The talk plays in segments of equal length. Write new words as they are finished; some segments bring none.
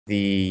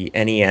the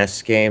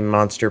NES game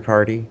Monster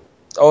Party?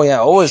 Oh yeah,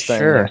 always the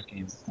Sure. NES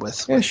game with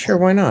Sure,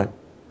 Ken, why not?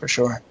 for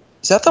sure.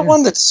 Is that the Yeah.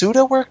 one that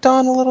Suda worked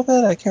on a little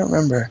bit? I can't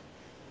remember.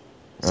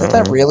 Is I that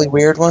don't that know. really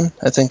weird one?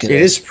 I think it It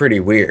is is.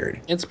 pretty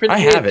weird. It's a pretty I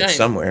weird have it game.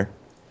 somewhere.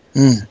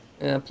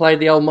 Played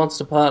the old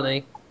Monster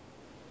Party.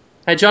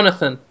 Hey,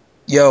 Jonathan.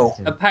 Yo,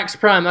 At PAX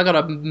Prime, I got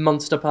a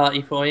Monster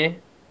Party for you.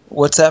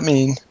 what's that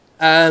mean?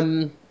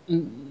 Wanking.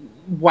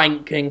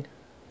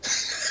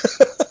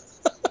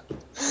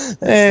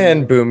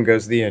 And boom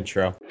goes the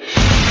intro.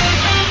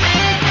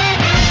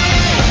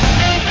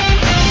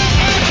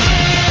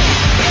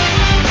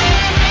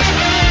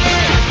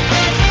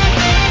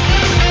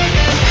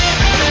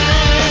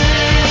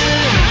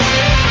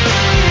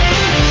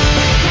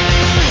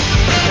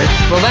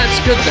 Well, that's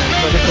good then.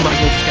 I guess we might as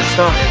well just get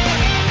started.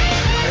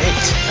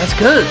 Great. That's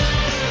good.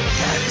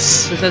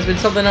 Yes. Because there's been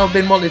something I've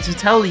been wanting to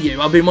tell you.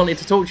 I've been wanting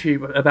to talk to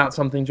you about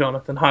something,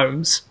 Jonathan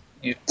Holmes.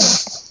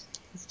 It's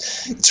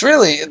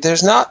really,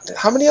 there's not,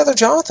 how many other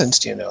Jonathans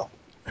do you know?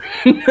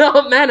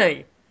 Not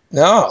many.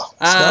 No.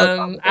 It's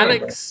not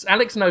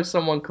Alex knows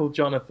someone called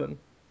Jonathan.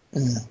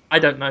 I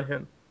don't know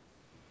him.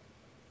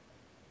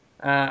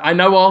 I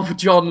know of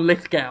John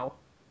Lithgow.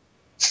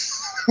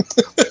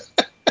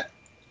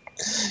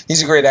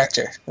 He's a great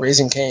actor.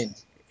 Raising Cain.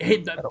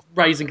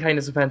 Raising Cain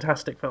is a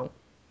fantastic film.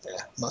 Yeah,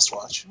 must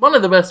watch. One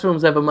of the best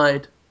films ever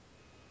made.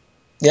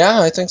 Yeah,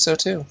 I think so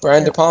too.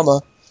 Brian De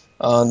Palma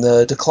on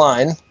the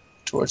decline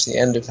towards the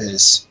end of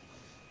his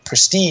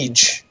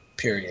prestige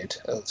period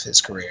of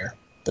his career,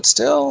 but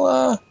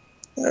still,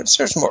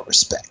 deserves more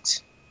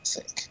respect, I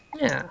think.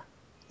 Yeah.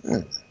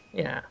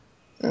 Yeah.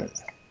 Mm.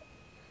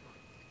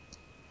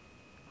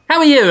 How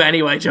are you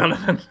anyway,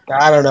 Jonathan?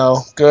 I don't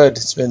know. Good.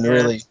 It's been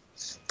really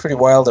pretty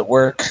wild at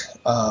work.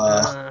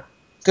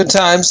 Good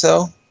times,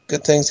 though.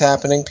 Good things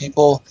happening.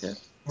 People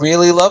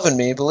really loving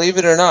me, believe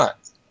it or not.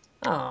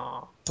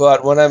 Aww.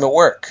 But when I'm at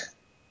work,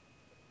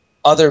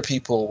 other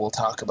people will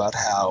talk about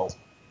how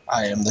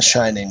I am the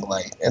shining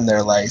light in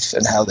their life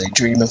and how they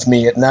dream of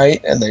me at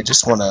night, and they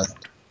just want to...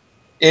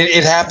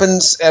 It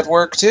happens at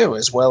work, too,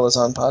 as well as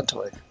on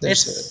Podtoid.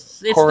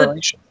 There's a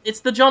correlation. It's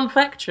the John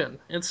Fection.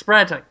 It's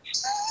spreading.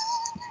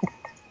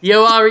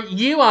 You are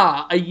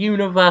a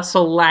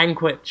universal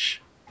language.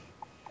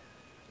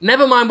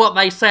 Never mind what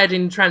they said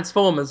in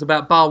Transformers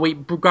about bar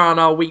wheat,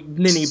 Grana wheat,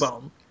 ninny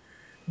bomb.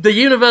 The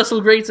universal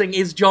greeting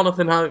is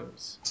Jonathan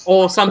Holmes.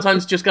 Or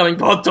sometimes just going,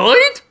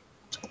 Podtoid?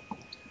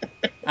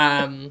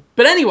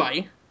 But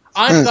anyway,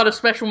 I've got a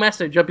special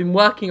message. I've been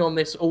working on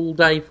this all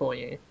day for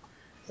you.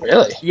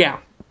 Really? Yeah.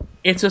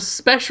 It's a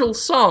special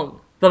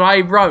song that I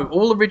wrote,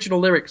 all original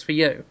lyrics for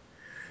you,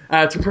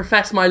 to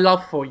profess my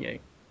love for you.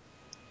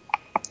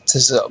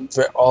 This is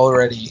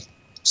already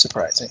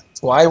surprising.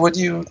 Why would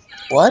you...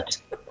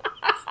 What?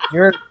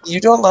 You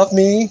don't love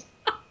me?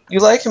 You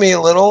like me a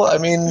little. I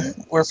mean,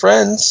 we're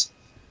friends.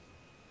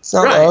 It's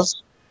not love.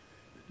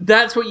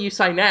 That's what you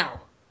say now.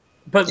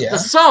 But the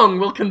song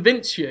will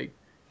convince you.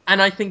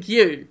 And I think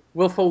you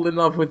will fall in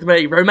love with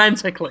me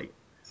romantically.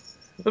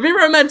 It'll be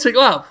romantic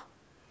love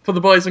for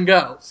the boys and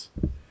girls.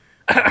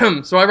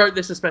 So I wrote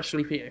this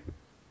especially for you.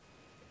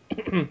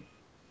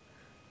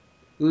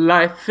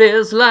 Life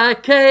is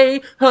like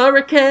a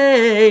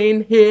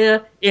hurricane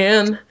here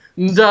in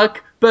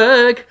Duckburg.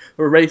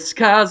 Race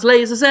cars,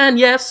 lasers, and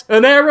yes,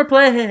 an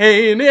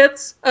aeroplane.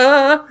 It's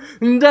a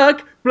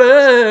duck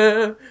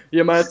blur.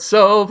 You might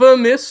solve a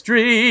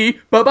mystery,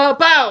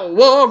 bow,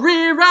 or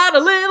rewrite a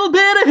little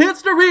bit of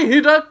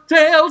history.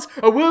 DuckTales,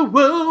 woo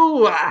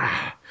woo.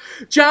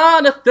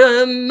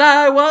 Jonathan,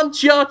 I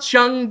want your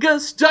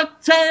chungus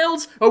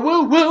DuckTales,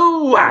 woo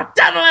woo.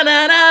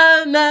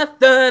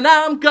 Nathan,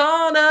 I'm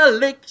gonna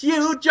lick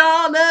you,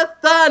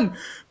 Jonathan.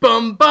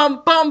 Bum,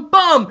 bum, bum,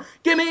 bum.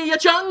 Give me a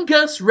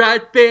chungus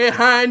right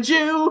behind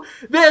you.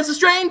 There's a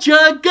stranger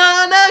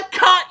gonna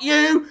cut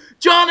you.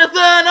 Jonathan,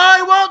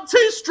 I want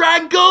to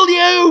strangle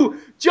you.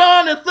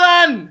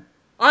 Jonathan,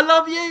 I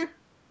love you.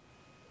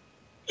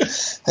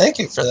 Thank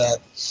you for that.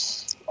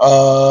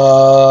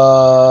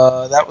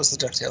 That was the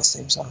DuckTales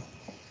theme song.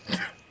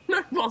 No,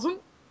 it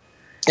wasn't.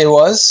 It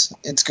was.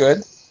 It's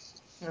good.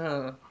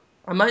 I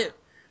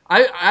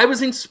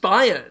was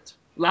inspired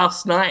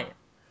last night,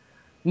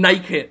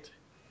 naked,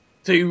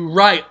 to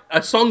write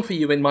a song for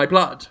you in my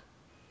blood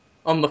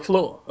on the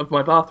floor of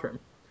my bathroom.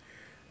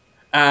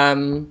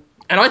 And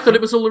I thought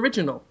it was all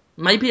original.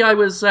 Maybe I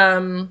was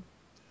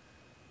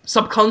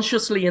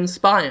subconsciously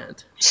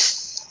inspired.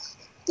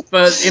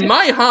 But in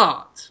my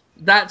heart,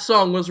 that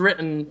song was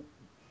written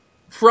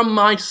from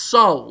my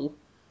soul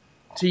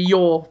to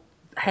your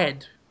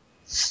head.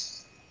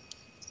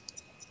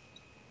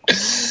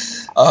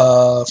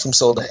 From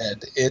soul to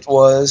head. It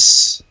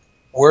was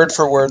word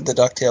for word the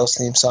DuckTales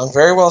theme song.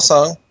 Very well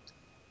sung.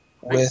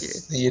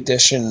 With the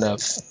addition of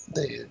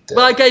the...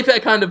 Well, I gave it a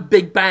kind of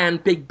big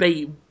band, big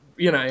beat,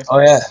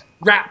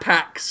 Rat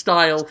Pack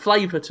style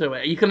flavour to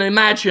it. You can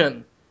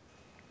imagine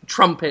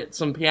trumpets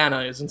and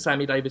pianos and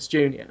Sammy Davis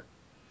Jr.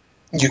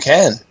 You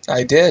can.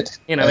 I did.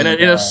 In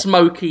a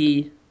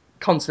smoky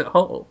concert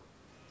hall.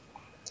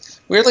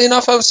 Weirdly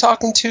enough, I was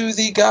talking to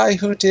the guy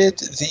who did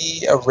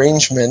the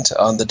arrangement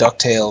on the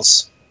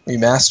DuckTales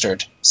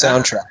remastered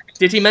soundtrack.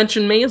 Did he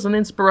mention me as an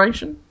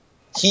inspiration?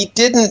 He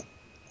didn't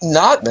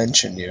not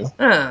mention you,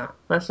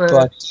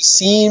 but he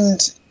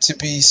seemed to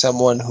be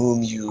someone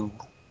whom you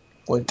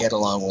would get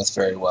along with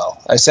very well.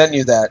 I sent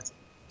you that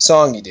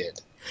song he did.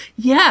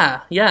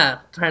 Yeah.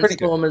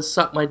 Transformers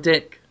suck my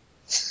dick.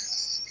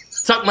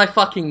 Suck my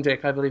fucking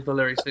dick, I believe the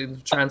lyrics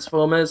in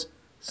Transformers.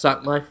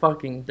 Suck my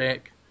fucking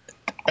dick.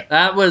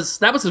 That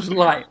was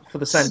light for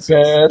the censors.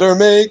 Better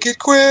make it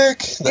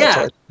quick.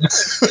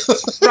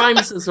 That's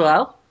rhymes as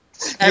well.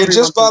 He had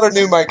just bought a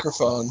new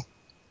microphone,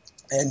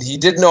 and he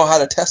didn't know how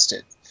to test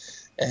it.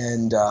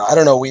 And I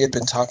don't know, we had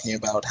been talking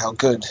about how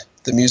good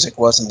the music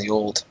was in the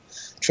old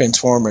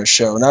Transformers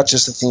show. Not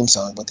just the theme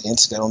song, but the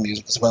incidental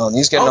music as well. And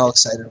he's getting all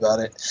excited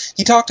about it.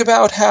 He talked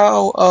about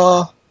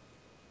how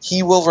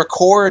he will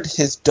record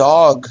his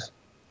dog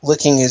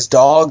licking his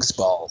dog's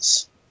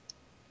balls.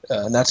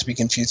 Not to be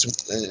confused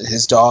with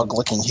his dog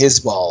licking his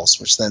balls,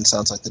 which then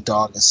sounds like the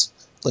dog is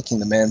licking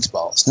the man's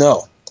balls.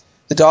 No,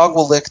 the dog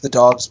will lick the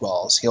dog's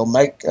balls. He'll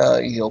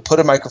put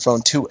a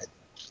microphone to it,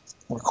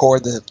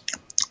 record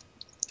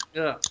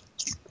the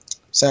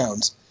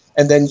sounds,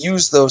 and then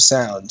use those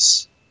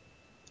sounds.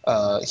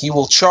 He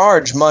will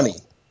charge money.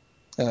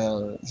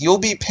 He'll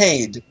be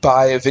paid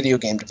by a video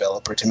game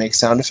developer to make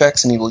sound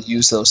effects, and he will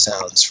use those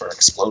sounds for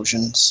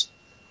explosions,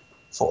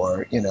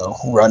 for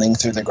running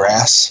through the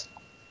grass.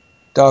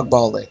 Dog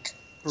ball lick.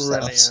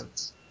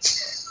 Brilliant.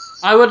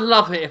 I would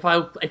love it if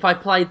I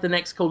played the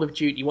next Call of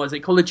Duty. What is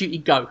it? Call of Duty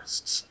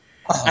Ghosts.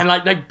 And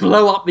they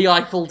blow up the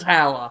Eiffel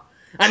Tower.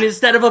 And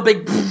instead of a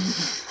big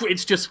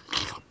it's just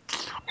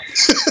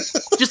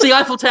the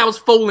Eiffel Tower's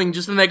falling,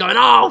 and they're going,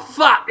 oh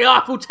fuck, the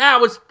Eiffel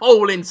Tower's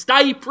falling,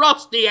 stay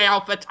frosty,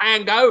 Alpha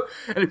Tango.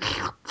 And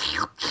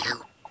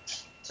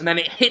then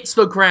it hits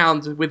the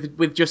ground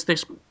with just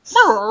this.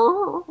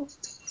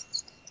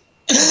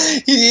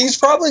 He's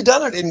probably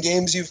done it in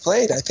games you've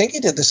played. I think he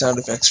did the sound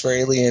effects for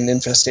Alien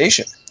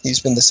Infestation.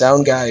 He's been the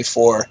sound guy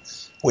for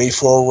Way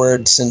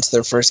Forward since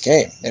their first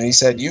game. And he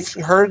said, you've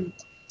heard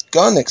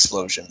gun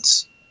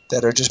explosions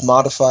that are just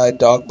modified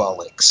dog ball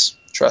licks.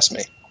 Trust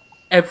me.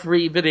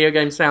 Every video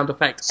game sound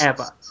effect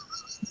ever.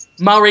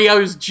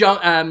 Sonic's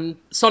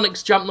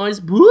jump noise,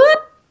 whoop,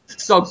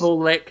 dog ball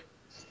lick.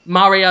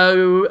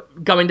 Mario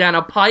going down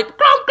a pipe, glomp,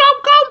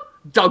 glomp,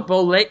 glomp, dog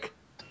ball lick.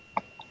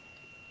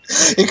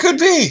 It could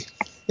be.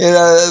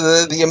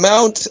 The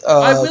amount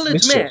of I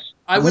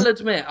will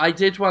admit, I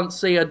did once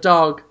see a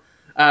dog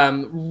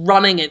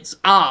running its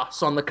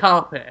arse on the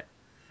carpet,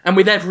 and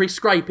with every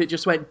scrape it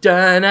just went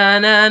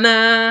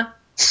da-na-na-na.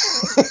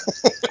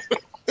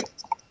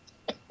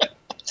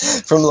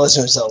 From The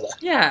Legend of Zelda.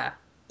 Yeah.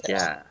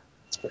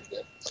 It's pretty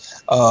good.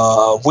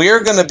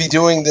 We're going to be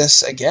doing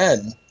this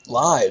again,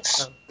 live,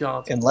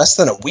 in less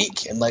than a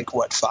week, in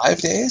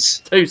 5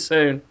 days? Too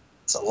soon.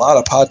 It's a lot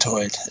of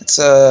Podtoid. It's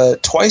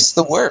twice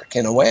the work,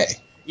 in a way.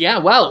 Yeah,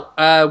 well,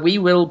 we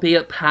will be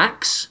at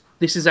PAX.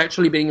 This is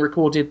actually being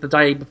recorded the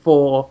day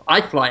before I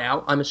fly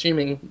out. I'm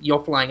assuming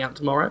you're flying out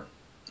tomorrow.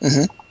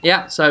 Mm-hmm.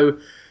 Yeah, so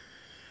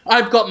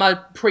I've got my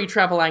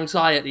pre-travel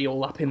anxiety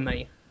all up in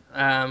me.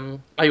 I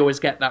always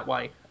get that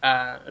way.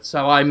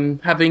 So I'm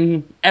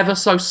having ever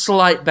so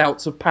slight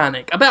bouts of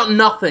panic. About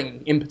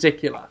nothing in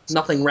particular.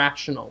 Nothing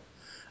rational.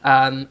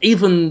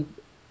 Even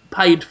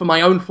paid for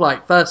my own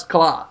flight, first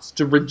class,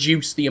 to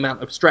reduce the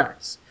amount of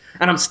stress.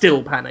 And I'm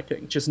still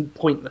panicking, just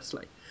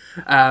pointlessly.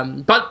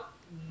 But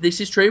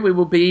this is true. We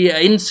will be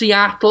in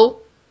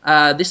Seattle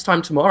this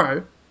time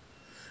tomorrow.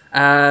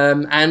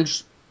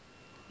 And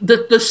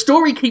the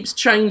story keeps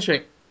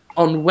changing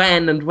on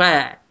when and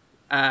where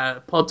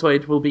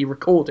Podtoid will be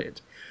recorded.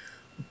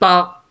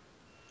 But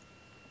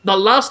the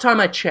last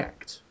time I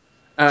checked,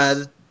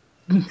 and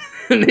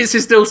this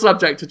is still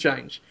subject to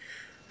change,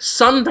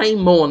 Sunday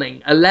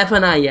morning,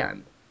 11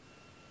 a.m.,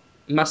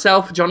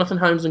 myself, Jonathan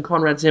Holmes, and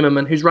Conrad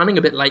Zimmerman, who's running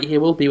a bit late here,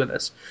 will be with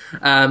us,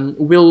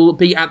 will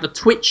be at the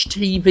Twitch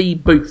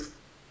TV booth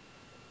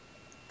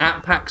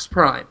at PAX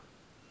Prime,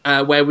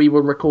 where we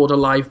will record a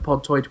live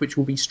Podtoid, which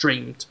will be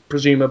streamed,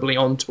 presumably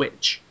on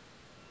Twitch.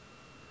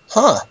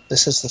 Huh,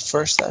 this is the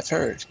first I've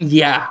heard.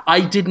 Yeah,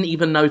 I didn't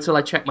even know till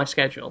I checked my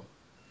schedule.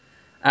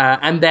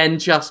 And then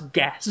just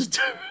guessed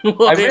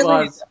what it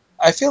was.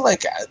 I feel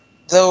like,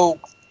 though,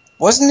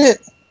 wasn't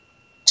it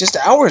just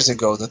hours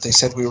ago that they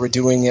said we were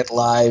doing it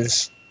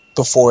live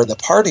before the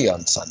party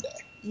on Sunday?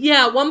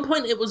 Yeah, at one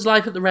point it was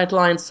live at the Red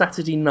Lion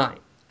Saturday night,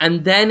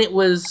 and then it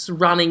was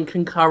running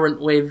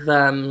concurrent with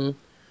the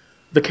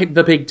big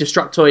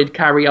Destructoid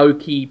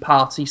karaoke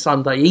party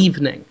Sunday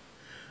evening.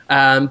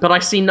 But I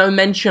see no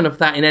mention of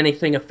that in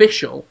anything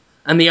official,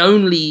 and the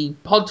only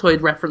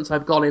Podtoid reference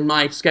I've got in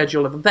my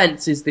schedule of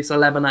events is this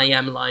 11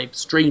 a.m. live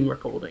stream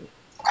recording.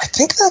 I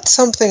think that's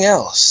something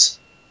else.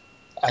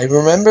 I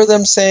remember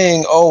them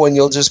saying, and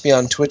you'll just be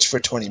on Twitch for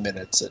 20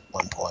 minutes at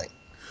one point.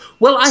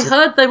 Well, I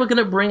heard they were going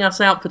to bring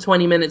us out for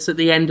 20 minutes at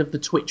the end of the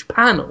Twitch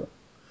panel.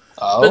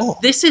 Oh.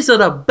 But this is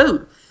at a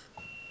booth.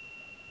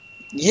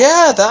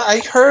 Yeah,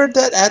 I heard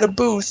that at a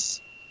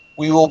booth.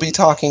 we will be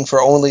talking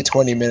for only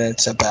 20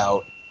 minutes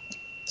about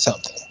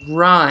something.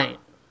 Right.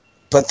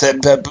 But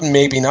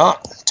maybe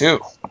not, too,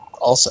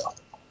 also.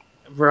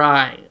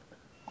 Right.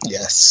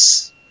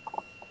 Yes.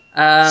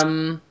 At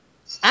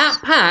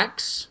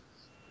PAX,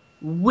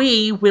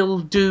 we will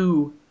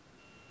do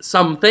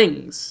some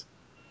things.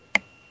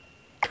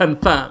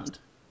 Confirmed.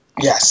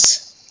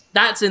 Yes.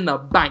 That's in the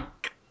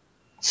bank.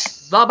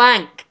 The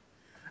bank.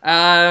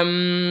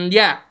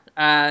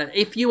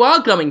 If you are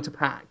going to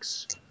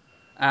PAX,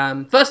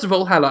 first of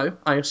all, hello.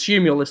 I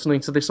assume you're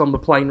listening to this on the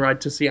plane ride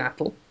to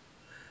Seattle.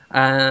 We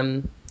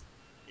are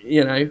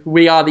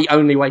the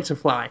only way to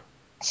fly.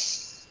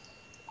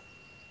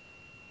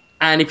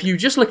 And if you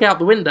just look out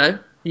the window,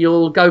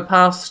 you'll go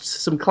past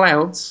some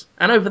clouds,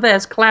 and over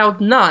there's Cloud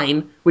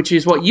 9, which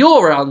is what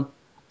you're on,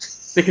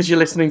 because you're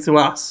listening to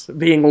us,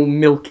 being all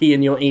milky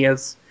in your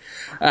ears.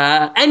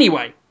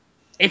 Anyway,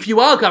 if you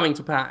are going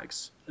to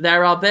PAX,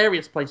 there are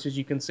various places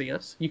you can see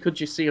us. You could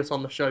just see us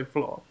on the show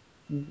floor,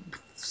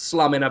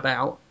 slumming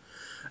about.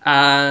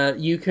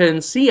 You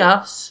can see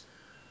us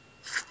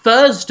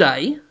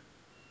Thursday,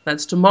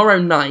 that's tomorrow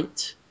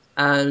night,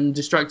 and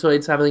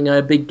Destructoid's having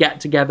a big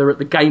get-together at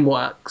the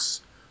Gameworks,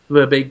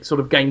 the big sort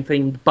of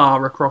game-themed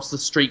bar across the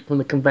street from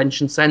the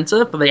convention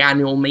centre for the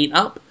annual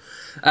meet-up.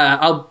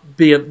 I'll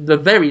be at the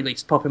very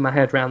least popping my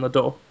head round the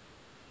door.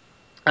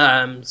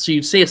 So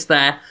you'd see us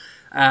there.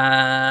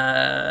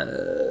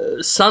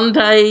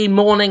 Sunday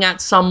morning at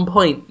some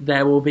point,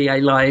 there will be a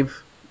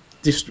live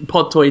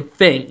Podtoid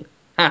thing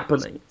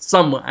happening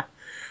somewhere.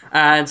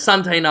 And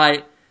Sunday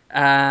night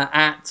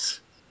at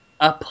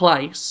a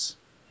place,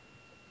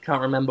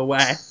 can't remember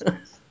where,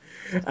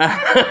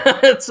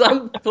 at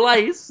some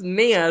place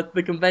near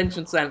the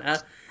convention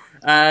centre.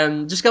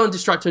 Just go on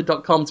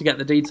Destructoid.com to get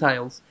the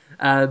details.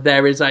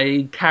 There is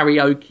a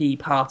karaoke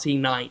party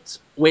night,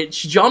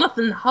 which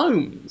Jonathan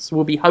Holmes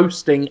will be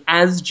hosting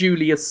as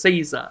Julius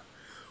Caesar,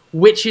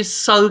 which is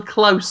so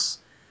close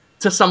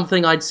to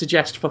something I'd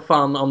suggest for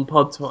fun on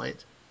Podtoid.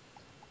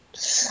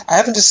 I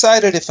haven't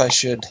decided if I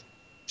should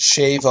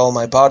shave all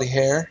my body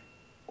hair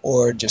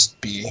or just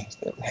be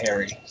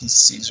hairy. He's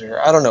Caesar.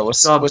 I don't know.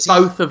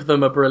 Both of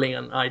them are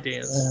brilliant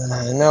ideas.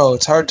 I know,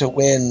 it's hard to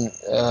win.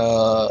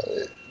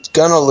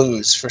 Gonna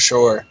lose, for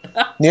sure.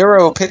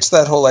 Nero pitched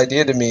that whole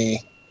idea to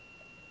me.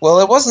 Well,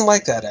 it wasn't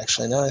like that,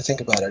 actually, now that I think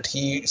about it.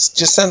 He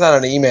just sent out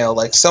an email,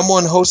 like,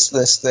 someone hosts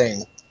this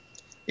thing.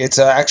 It's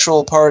an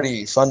actual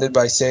party funded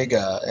by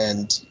Sega,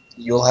 and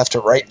you'll have to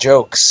write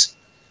jokes.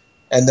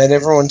 And then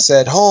everyone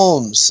said,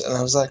 Holmes. And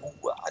I was like,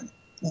 what?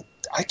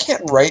 I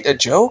can't write a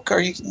joke.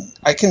 I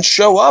can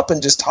show up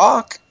and just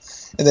talk.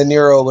 And then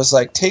Nero was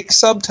like, take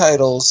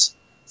subtitles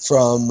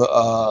from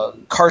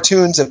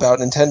cartoons about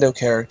Nintendo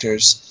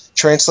characters,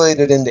 translate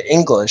it into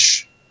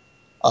English.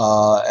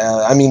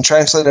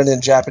 Translate it into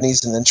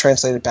Japanese and then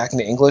translate it back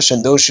into English,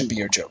 and those should be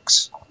your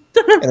jokes.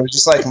 And it was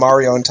just like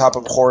Mario on top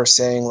of a horse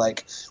saying,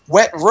 like,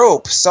 wet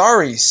rope,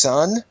 sorry,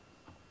 son.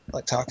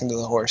 Like talking to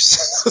the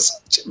horse.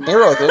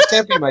 Nero, those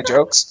can't be my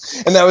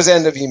jokes. And that was the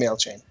end of email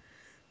chain.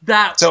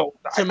 That, to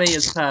me,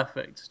 is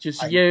perfect.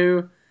 Just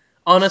you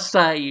on a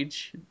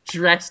stage,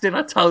 dressed in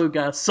a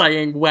toga,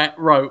 saying wet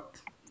rope,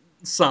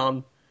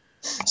 son.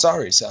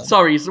 Sorry, son.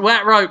 Sorry,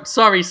 wet rope,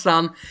 sorry,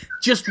 son.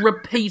 Just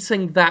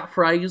repeating that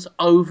phrase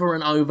over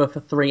and over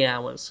for 3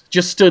 hours.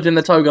 Just stood in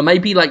the toga,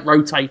 maybe like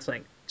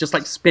rotating, just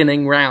like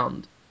spinning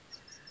round.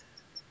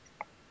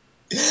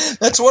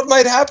 That's what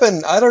might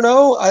happen. I don't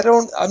know.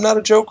 I'm not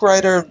a joke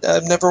writer.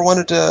 I've never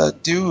wanted to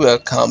do a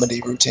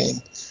comedy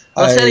routine.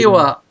 I'll tell you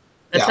what.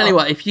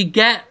 If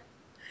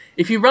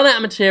you run out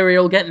of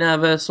material, get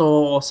nervous,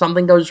 or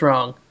something goes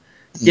wrong,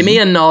 give me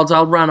a nod.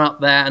 I'll run up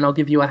there and I'll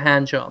give you a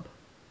hand job.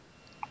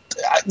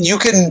 You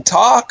can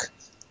talk.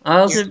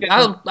 I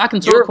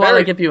can talk while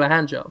I give you a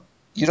hand job.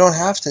 You don't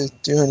have to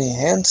do any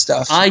hand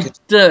stuff. I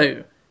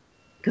do,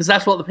 because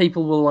that's what the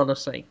people will want to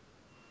see.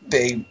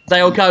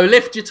 They'll go,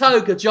 lift your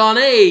toga,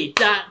 Johnny,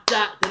 da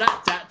da da da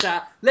da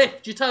da.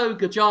 Lift your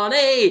toga,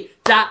 Johnny,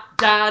 da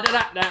da da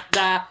da da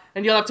da.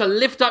 And you'll have to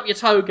lift up your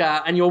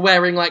toga, and you're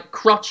wearing like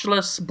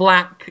crotchless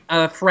black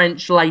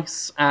French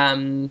lace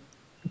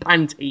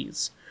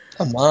panties.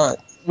 Come on.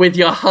 With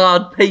your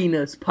hard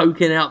penis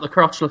poking out the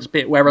crotchless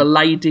bit where a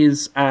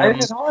lady's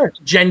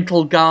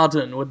gentle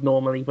garden would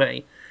normally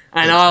be.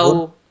 And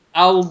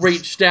I'll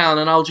reach down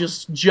and I'll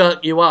just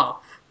jerk you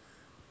off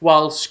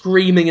while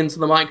screaming into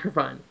the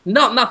microphone.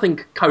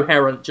 Nothing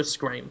coherent, just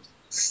screams.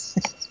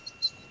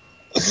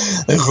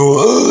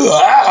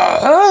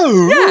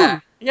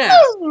 Yeah.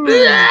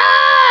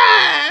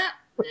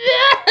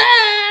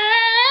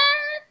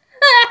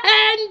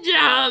 Hand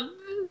job.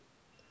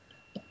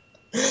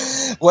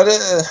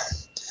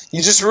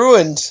 You just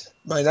ruined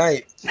my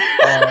night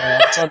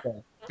on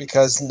Sunday,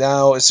 because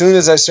now as soon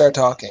as I start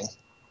talking,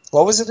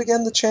 what was it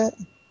again, the chant?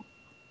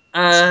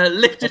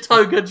 Lift your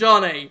toga,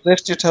 Johnny.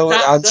 Lift your toga.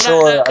 I'm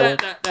sure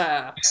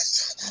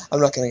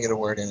I'm not going to get a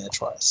word in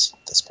edgewise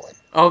at this point.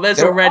 Oh,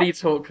 there's already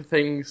talk for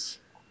things,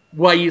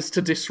 ways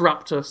to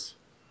disrupt us.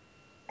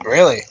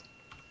 Really?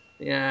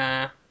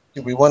 Yeah.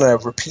 Do we want to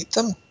repeat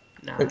them?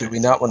 No. Or do we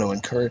not want to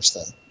encourage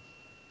them?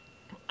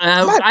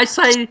 Come on. I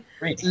say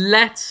Greedy.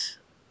 let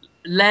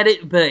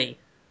it be.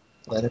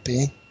 Let it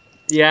be.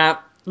 Yeah.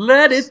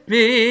 Let it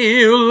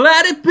be,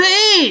 let it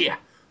be,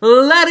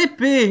 let it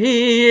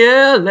be,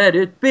 yeah, let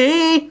it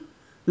be.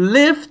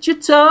 Lift your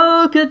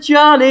toga,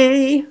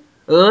 Johnny,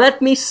 let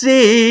me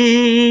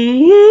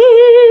see.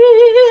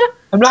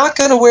 I'm not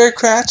going to wear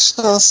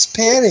crotchless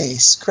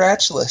panties.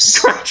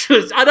 Crotchless.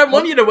 Crotchless. I don't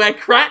want you to wear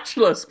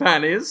crotchless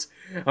panties.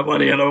 I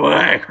want you to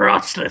wear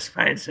crotchless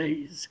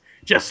panties,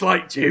 just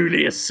like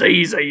Julius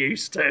Caesar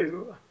used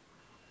to.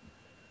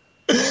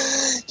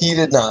 He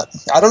did not.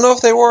 I don't know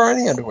if they wore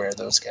any underwear,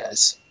 those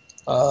guys.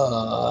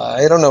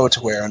 I don't know what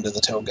to wear under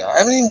the toga. I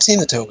haven't even seen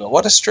the toga.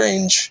 What a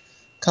strange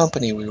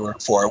company we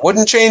work for.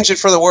 Wouldn't change it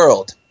for the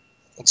world.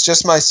 It's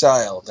just my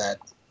style that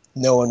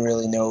no one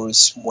really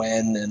knows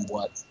when and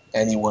what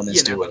anyone is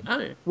You never doing.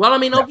 know. Well, I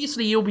mean, No.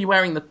 obviously you'll be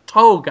wearing the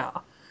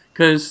toga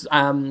because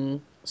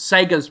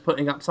Sega's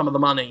putting up some of the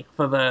money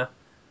for the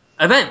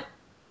event, for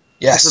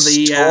Yes,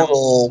 the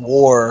Total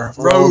War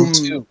Rome Rome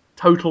 2.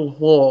 Total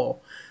War,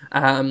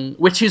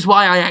 which is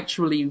why I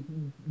actually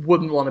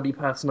wouldn't want to be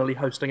personally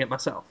hosting it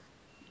myself,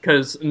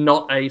 because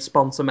not a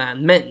sponsor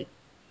man me.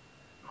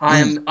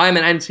 I'm an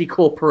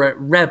anti-corporate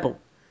rebel.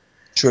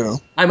 True.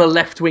 I'm a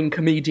left-wing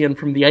comedian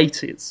from the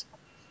 80s.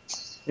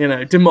 You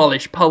know,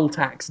 demolish poll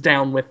tax,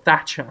 down with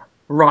Thatcher.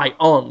 Right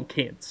on,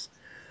 kids.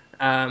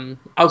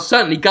 I'll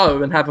certainly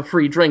go and have a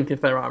free drink if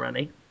there are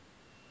any.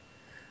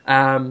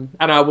 And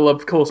I will,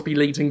 of course, be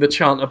leading the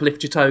chant of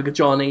Lift Your Toga,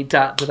 Johnny,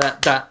 da da da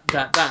da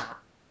da da.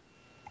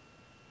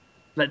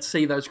 Let's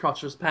see those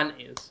crotchless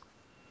panties,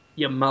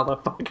 you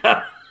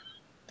motherfucker.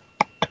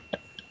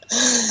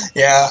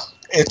 Yeah,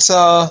 it's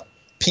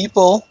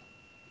people.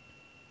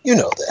 You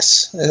know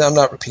this. And I'm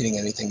not repeating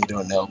anything you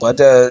don't know, but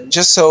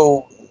just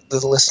so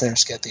the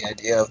listeners get the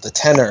idea of the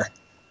tenor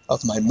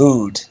of my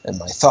mood and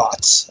my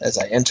thoughts as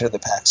I enter the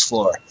PAX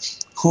floor.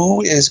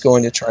 Who is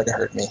going to try to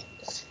hurt me?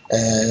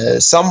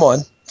 Someone,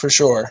 for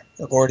sure.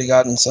 I've already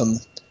gotten some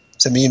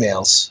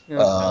emails,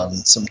 Okay.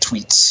 some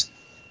tweets.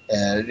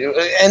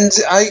 And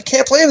I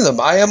can't blame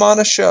them. I am on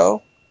a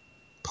show.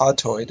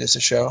 Podtoid is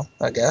a show,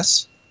 I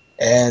guess.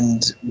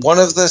 And one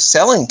of the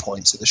selling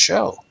points of the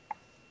show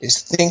is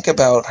think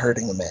about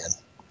hurting a man,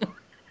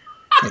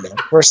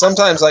 for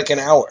sometimes like an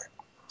hour.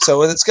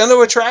 So it's going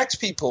to attract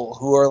people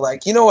who are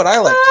like, you know what I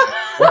like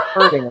doing?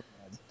 Hurting a man.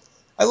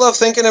 I love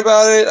thinking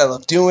about it. I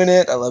love doing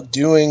it. I love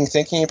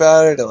thinking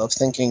about it. I love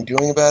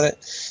doing about it.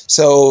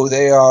 So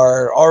they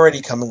are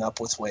already coming up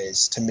with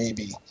ways to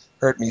maybe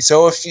hurt me.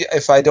 So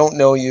if I don't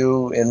know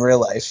you in real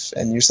life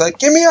and you're just like,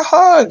 give me a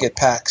hug at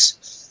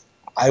PAX,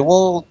 I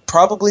will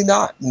probably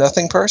not.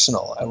 Nothing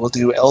personal. I will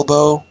do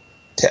elbow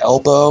to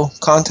elbow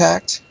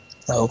contact.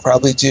 I will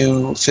probably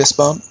do fist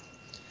bump.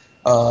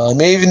 I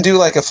may even do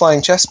like a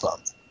flying chest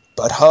bump.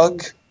 But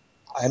hug,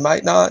 I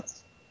might not.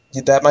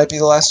 That might be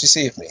the last you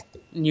see of me.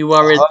 You A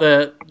worried hug,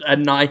 that a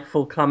knife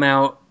will come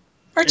out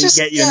or and just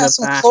get you in the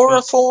some back? Or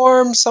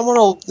chloroform. Someone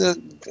will,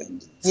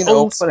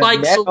 all put a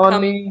net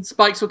on me,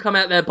 spikes will come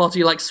out their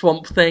body like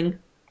Swamp Thing.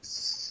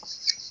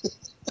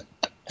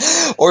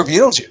 or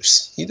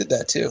Beetlejuice. He did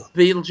that too.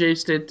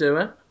 Beetlejuice did do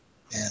it.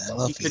 Man, I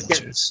love You could get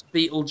Beetlejuice.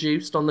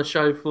 Beetlejuiced on the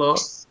show floor.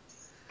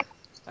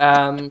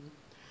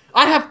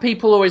 I have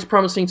people always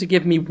promising to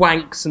give me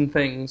wanks and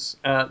things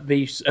at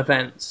these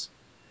events.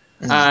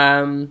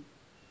 And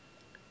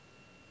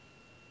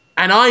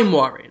I'm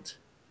worried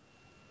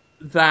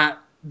that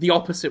the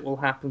opposite will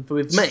happen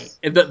with me,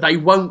 that they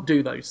won't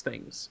do those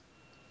things.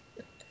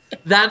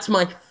 That's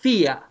my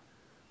fear,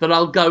 that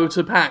I'll go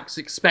to PAX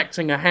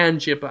expecting a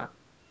hand jibber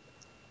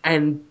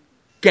and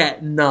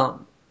get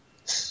none.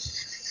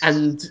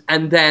 And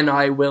then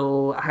I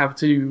will have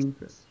to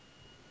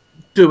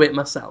do it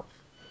myself.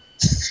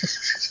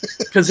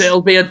 Because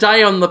it'll be a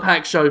day on the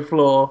PAX show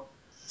floor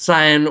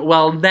saying,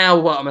 well, now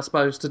what am I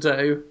supposed to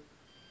do?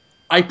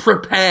 I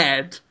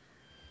prepared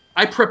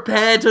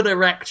an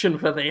erection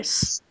for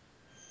this.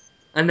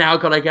 And now I've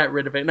got to get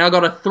rid of it. Now I've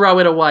got to throw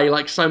it away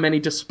like so many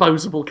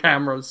disposable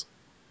cameras.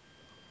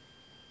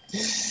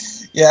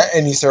 Yeah,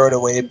 and you throw it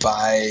away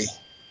by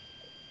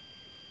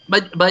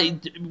But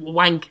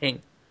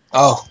wanking.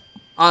 On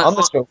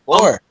the show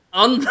floor.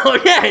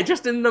 Yeah,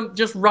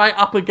 just right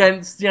up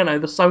against, the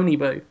Sony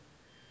booth.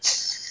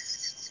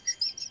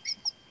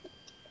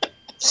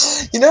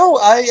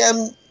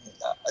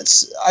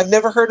 I've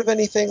never heard of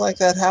anything like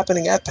that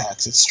happening at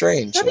PAX. It's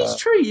strange. That is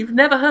true. You've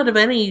never heard of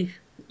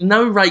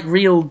no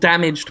real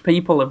damaged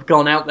people have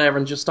gone out there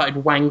and just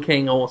started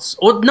wanking, or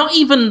not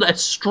even a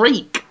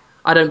streak.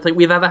 I don't think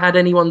we've ever had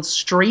anyone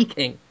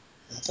streaking.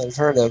 I've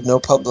heard of no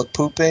public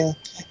pooping,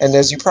 and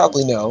as you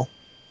probably know,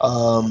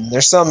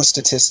 there's some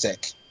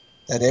statistic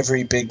that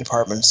every big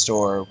department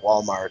store,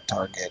 Walmart,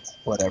 Target,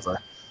 whatever,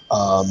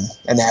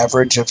 an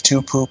average of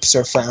human poops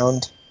are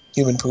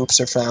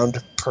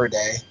found per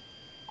day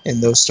in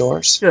those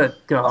stores. Good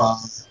God.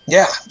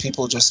 Yeah,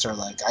 people just are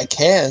like, I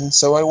can,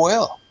 so I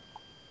will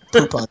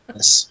poop on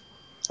this.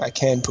 I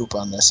can poop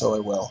on this, so I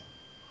will.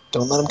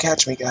 Don't let them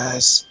catch me,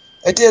 guys.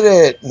 I did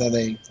it, and then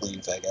they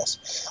leave, I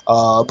guess.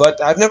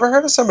 But I've never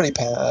heard of somebody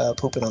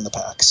pooping on the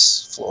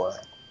PAX floor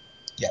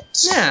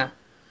yet. Yeah.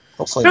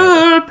 Hopefully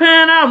never. Pooping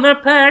on the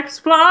PAX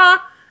floor.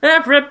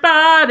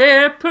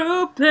 Everybody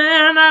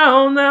pooping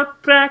on the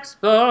PAX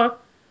floor.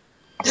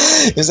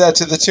 Is that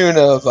to the tune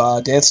of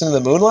Dancing in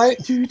the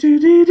Moonlight? Do do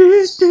do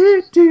do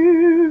do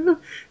do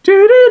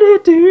do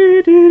do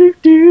do do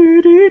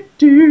do do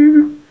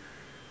do.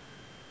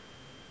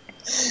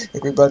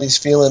 Everybody's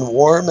feeling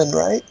warm and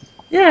right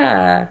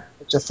Yeah.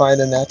 to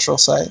find a natural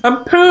site.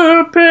 I'm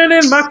pooping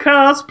in my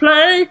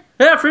cosplay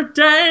every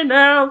day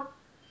now.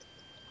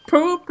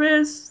 Poop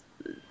is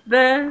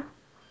there.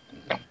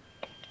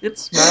 It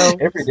smells.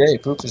 Every day,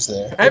 poop is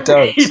there. It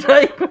Every does.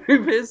 day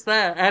poop is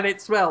there and it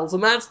smells.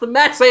 And that's the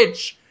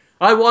message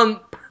I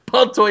want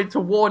Podtoid to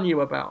warn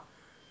you about.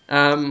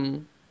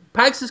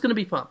 PAX is going to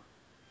be fun.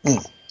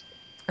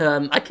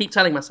 Mm. I keep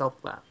telling myself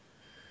that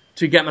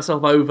to get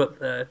myself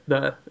over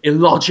the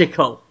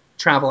illogical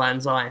travel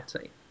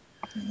anxiety.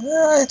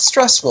 It's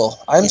stressful.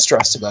 I'm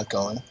stressed about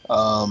going.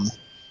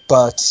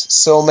 But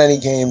so many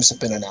games have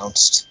been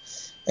announced,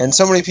 and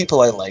so many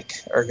people I like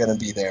are going to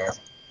be there,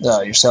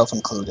 yourself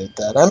included,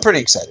 that I'm pretty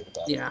excited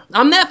about it. Yeah,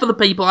 I'm there for the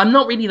people. I'm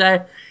not really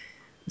there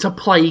to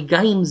play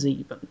games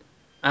even.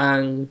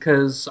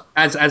 Because,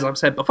 as I've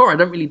said before, I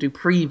don't really do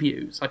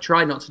previews. I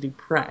try not to do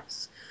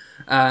press.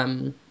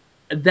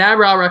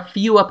 There are a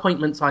few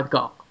appointments I've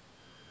got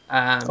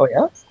Oh,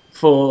 yeah?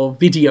 for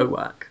video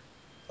work.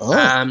 Oh.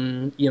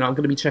 I'm going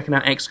to be checking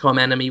out XCOM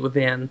Enemy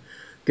Within.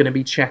 Going to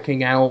be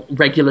checking out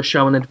Regular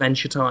Show and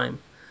Adventure Time.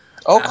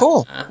 Oh,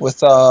 cool.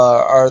 With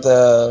I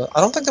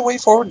don't think the Way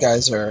Forward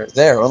guys are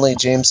there. Only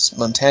James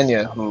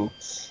Montagna, who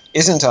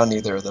isn't on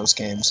either of those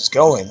games, is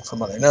going, from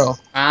what I know.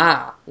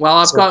 Well,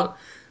 I've So, got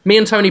me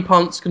and Tony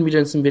Ponce going to be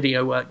doing some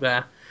video work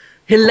there.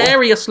 cool.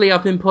 Hilariously,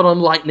 I've been put on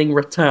Lightning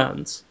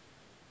Returns.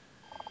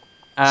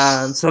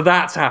 So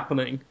that's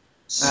happening.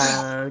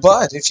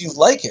 But if you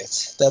like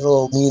it,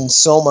 that'll mean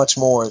so much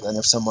more than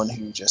if someone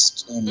who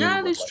just you knew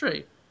Yeah, would it's like true.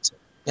 it. So,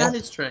 yeah, That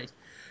is true.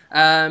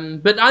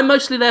 But I'm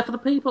mostly there for the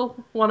people.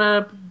 Want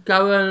to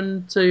go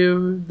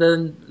into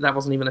the... That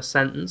wasn't even a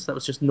sentence. That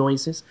was just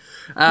noises.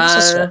 it was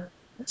just fun.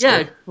 It's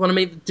Yeah, good. want to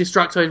meet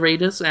Destructoid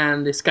readers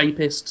and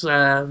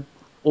escapist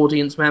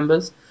audience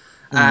members.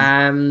 Mm.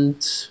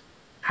 And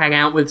hang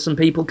out with some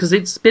people. Because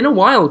it's been a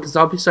while. Because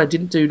obviously I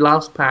didn't do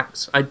last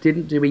PAX. I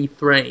didn't do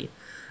E3.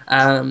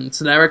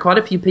 So there are quite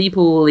a few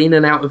people in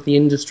and out of the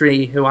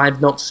industry who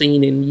I've not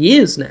seen in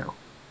years now.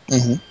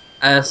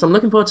 Mm-hmm. So I'm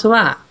looking forward to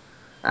that.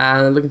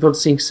 Looking forward to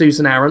seeing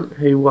Susan Aaron,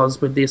 who was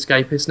with The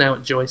Escapists, now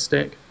at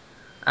Joystick.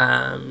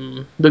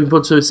 Looking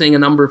forward to seeing a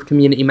number of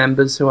community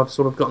members who I've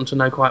sort of gotten to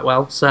know quite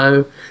well.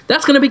 So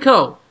that's going to be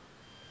cool.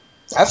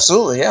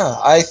 Absolutely, yeah.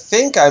 I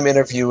think I'm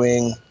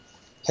interviewing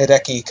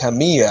Hideki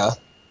Kamiya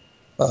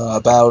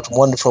about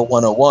Wonderful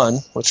 101,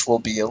 which will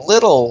be a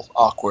little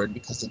awkward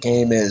because the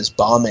game is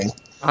bombing.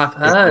 I've It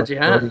heard, was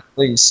yeah. already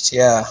released,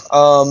 yeah.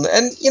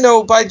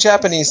 And, by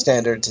Japanese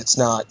standards, it's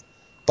not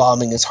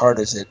bombing as hard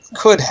as it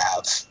could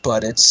have,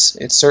 but it's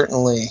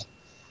certainly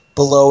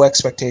below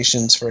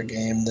expectations for a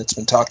game that's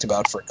been talked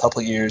about for a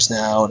couple years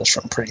now, and it's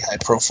from a pretty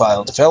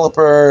high-profile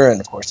developer, and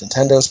of course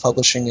Nintendo's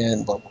publishing it,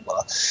 and blah, blah,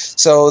 blah.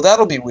 So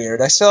that'll be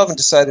weird. I still haven't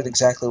decided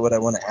exactly what I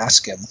want to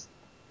ask him.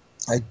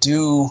 I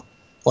do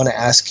want to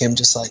ask him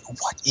just like,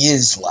 what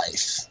is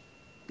life?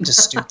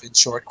 Just stupid,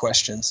 short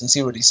questions, and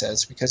see what he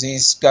says, because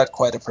he's got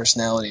quite a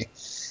personality.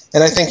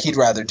 And I think he'd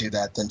rather do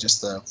that than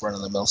just the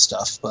run-of-the-mill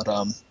stuff. But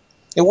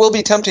it will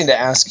be tempting to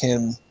ask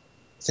him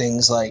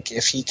things like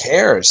if he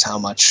cares how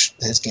much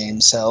his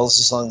game sells,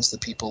 as long as the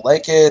people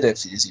like it.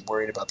 Is he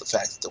worried about the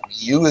fact that the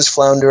Wii U is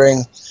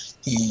floundering?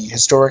 He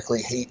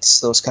historically hates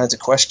those kinds of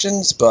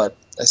questions, but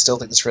I still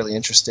think it's really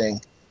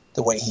interesting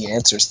the way he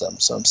answers them.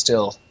 So I'm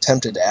still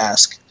tempted to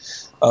ask.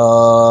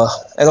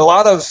 And a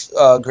lot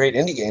of great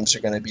indie games are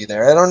going to be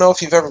there. I don't know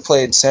if you've ever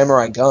played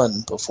Samurai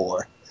Gun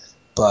before,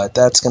 but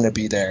that's going to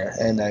be there,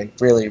 and I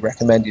really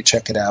recommend you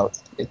check it out.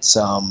 It's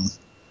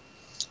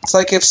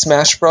like if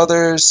Smash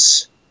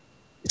Brothers.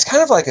 It's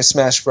kind of like a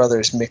Smash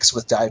Brothers mixed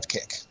with Dive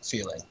Kick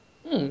feeling.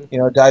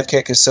 Dive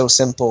Kick is so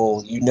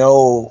simple. You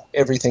know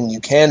everything you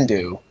can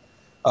do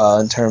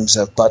in terms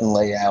of button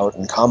layout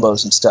and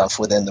combos and stuff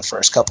within the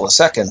first couple of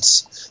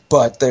seconds.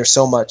 But there's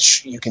so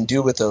much you can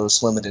do with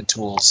those limited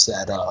tools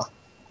that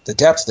the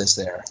depth is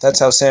there. That's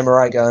how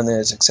Samurai Gun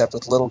is, except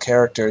with little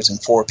characters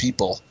and 4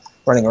 people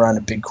running around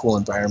a big, cool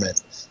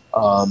environment.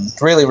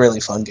 Really,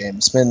 really fun game.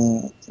 It's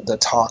been the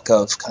talk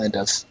of kind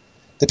of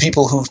the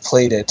people who've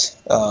played it,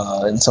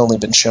 and it's only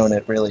been shown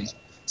at really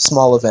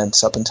small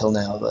events up until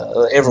now.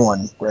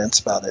 Everyone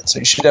rants about it, so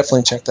you should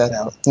definitely check that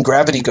out. And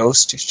Gravity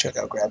Ghost, you should check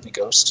out Gravity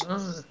Ghost.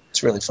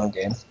 It's a really fun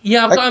game.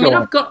 Yeah,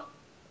 I've got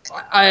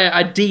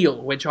a deal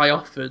which I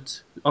offered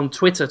on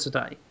Twitter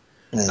today,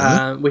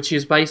 which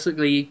is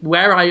basically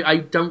where I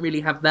don't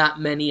really have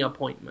that many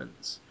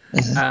appointments,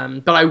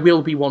 but I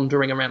will be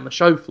wandering around the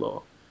show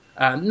floor,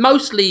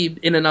 mostly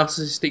in a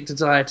narcissistic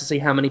desire to see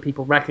how many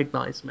people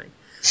recognise me.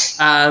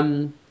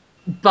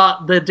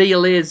 But the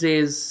deal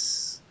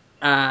is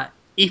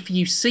if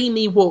you see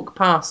me walk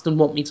past and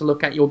want me to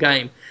look at your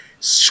game,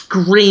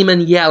 scream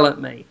and yell at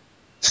me,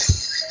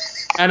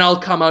 and I'll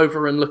come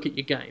over and look at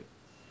your game.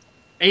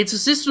 It's a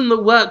system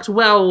that worked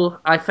well,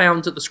 I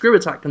found, at the Screw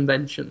Attack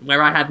convention,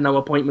 where I had no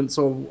appointments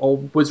or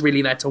was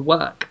really there to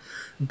work.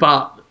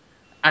 But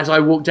as I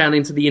walked down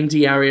into the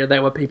indie area,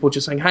 there were people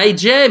just saying, "Hey,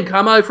 Jim,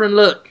 come over and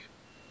look."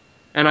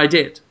 And I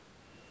did.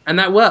 And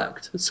that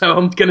worked. So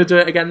I'm going to do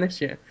it again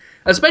this year.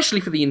 Especially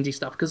for the indie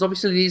stuff, because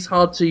obviously it is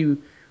hard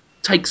to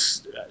take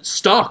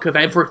stock of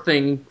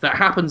everything that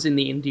happens in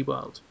the indie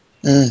world.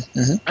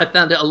 Mm-hmm. I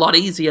found it a lot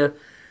easier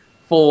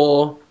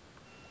for...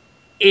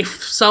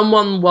 If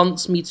someone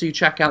wants me to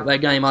check out their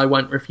game, I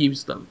won't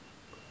refuse them.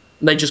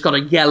 They just got to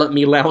yell at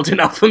me loud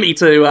enough for me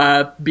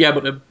to be able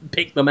to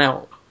pick them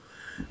out.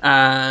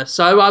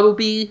 So I will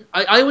be...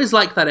 I always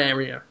like that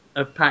area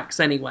of PAX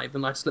anyway, the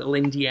nice little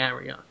indie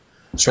area.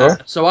 Sure.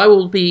 So I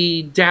will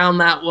be down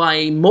that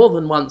way more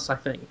than once, I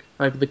think,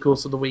 over the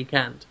course of the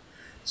weekend.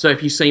 So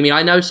if you see me,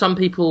 I know some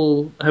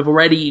people have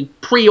already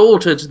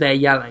pre-ordered their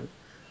yelling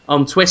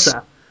on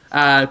Twitter.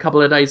 A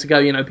couple of days ago,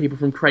 you know, people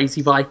from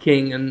Crazy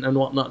Viking and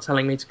whatnot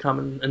telling me to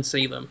come and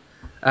see them.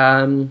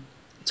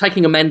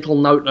 Taking a mental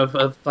note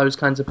of those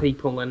kinds of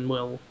people, and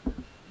we'll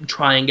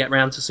try and get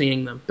round to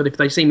seeing them. But if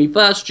they see me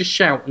first, just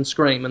shout and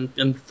scream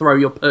and throw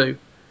your poo.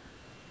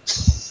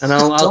 And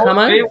I'll come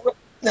over.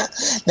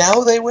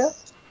 Now they will.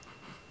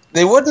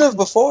 They wouldn't have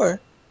before.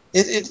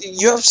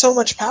 You have so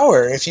much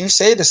power. If you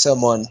say to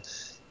someone,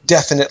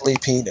 "Definitely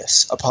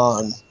penis,"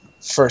 upon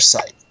first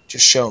sight,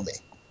 just show me.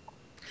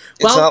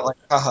 It's not like,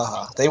 ha ha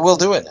ha. They will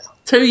do it now.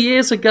 2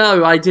 years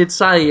ago, I did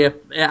say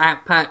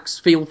at PAX,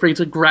 feel free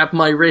to grab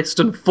my wrist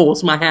and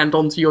force my hand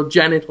onto your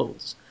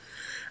genitals.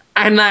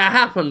 And that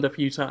happened a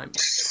few times.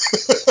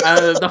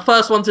 The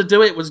first one to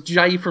do it was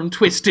Jay from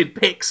Twisted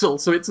Pixel,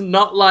 so it's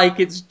not like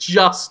it's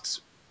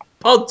just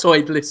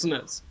Podtoid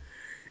listeners.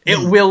 It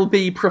will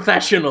be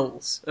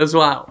professionals as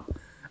well,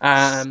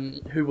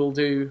 who will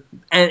do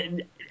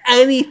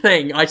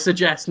anything I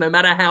suggest, no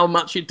matter how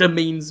much it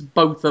demeans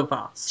both of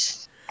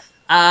us.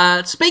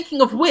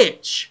 Speaking of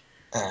which,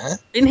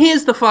 and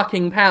here's the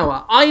fucking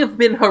power, I have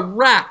been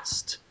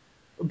harassed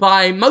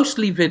by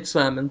mostly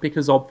VidSermon,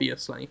 because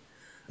obviously,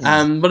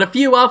 but a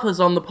few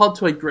others on the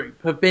Podtoid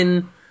group have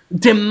been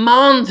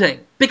demanding,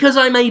 because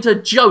I made a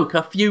joke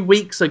a few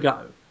weeks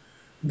ago,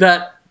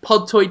 that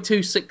Podtoid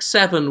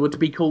 267 would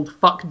be called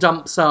Fuck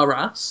Dumps Are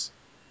Us,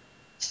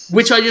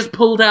 which I just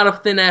pulled out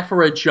of thin air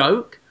for a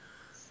joke.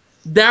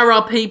 There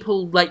are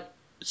people, like,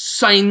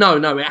 saying, no,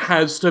 it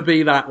has to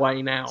be that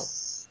way now.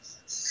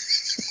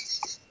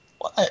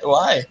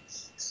 Why?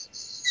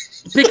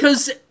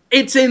 Because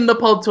it's in the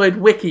Podtoid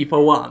wiki,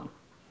 for one.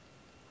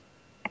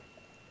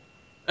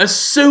 As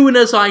soon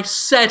as I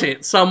said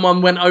it,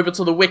 someone went over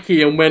to the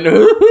wiki and went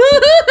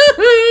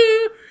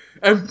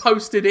and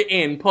posted it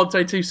in,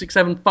 Podtoid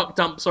 267 Fuck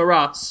Dumps Are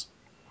Us,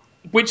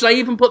 which they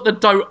even put the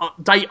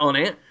date on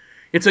it.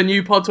 It's a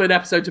new Podtoid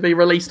episode to be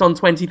released on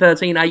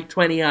 2013,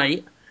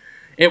 8/28.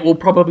 It will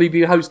probably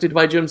be hosted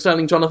by Jim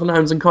Sterling, Jonathan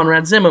Holmes, and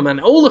Conrad Zimmerman.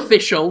 All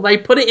official. They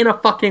put it in a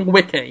fucking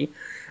wiki.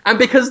 And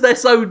because they're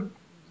so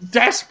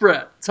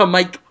desperate to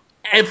make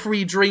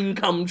every dream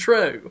come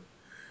true,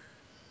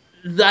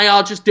 they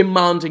are just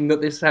demanding that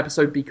this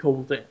episode be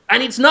called it.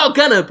 And it's not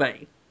gonna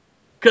be.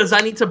 Because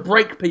I need to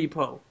break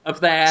people of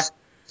their,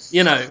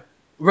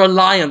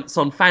 reliance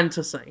on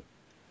fantasy.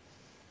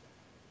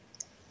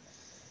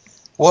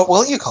 What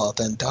will you call it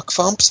then? Duck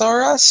Fumps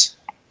Are Us?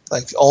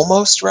 Like,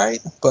 almost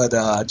right, but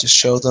just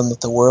show them that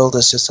the world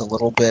is just a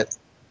little bit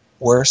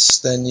worse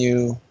than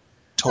you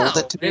told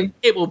it to be?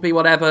 It will be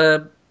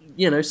whatever,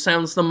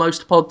 sounds the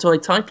most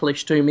Podtoid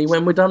title-ish to me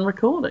when we're done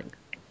recording.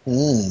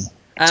 So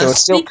it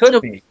still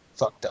could be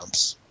Fuck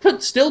Dumps.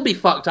 Could still be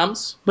Fuck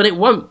Dumps, but it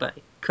won't be.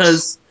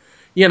 Because,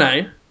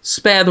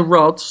 spare the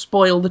rod,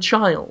 spoil the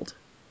child.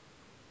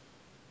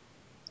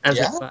 As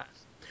it were.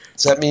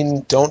 Does that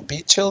mean don't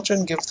beat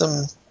children? Give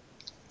them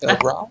a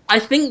rod? I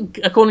think,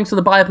 according to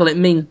the Bible, it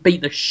means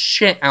beat the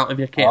shit out of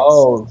your kids.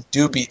 Oh,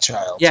 do beat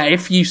child. Yeah,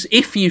 if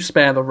you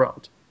spare the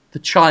rod, the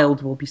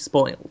child will be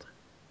spoiled.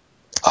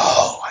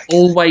 Oh,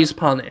 always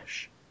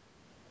punish.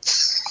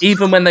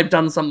 Even when they've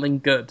done something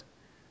good.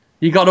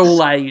 You got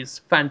all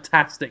A's.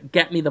 Fantastic.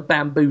 Get me the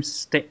bamboo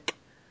stick.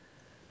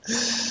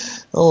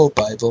 Oh,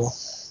 Bible.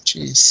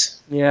 Jeez.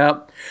 Yeah.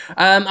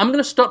 I'm going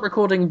to stop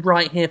recording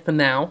right here for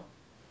now.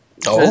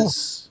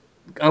 Because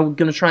I'm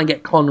going to try and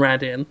get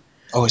Conrad in.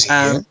 Oh, is he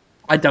here?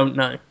 I don't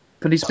know.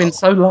 But it's been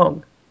so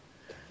long.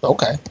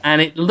 Okay.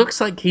 And it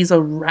looks like he's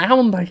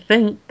around, I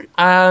think.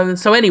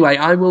 So anyway,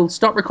 I will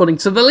stop recording.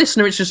 So the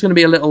listener, it's just going to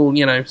be a little,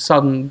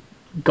 sudden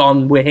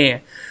gone, we're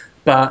here.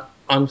 But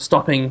I'm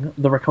stopping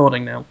the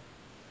recording now.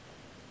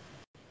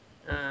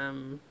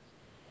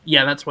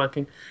 Yeah, that's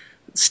working.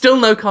 Still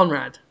no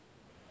Conrad.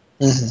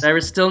 Mm-hmm. There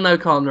is still no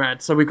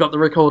Conrad, so we've got the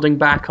recording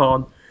back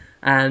on.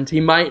 And he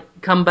might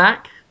come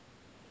back.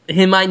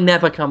 He might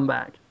never come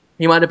back.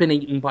 He might have been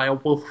eaten by a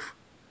wolf.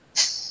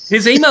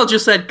 His email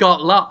just said,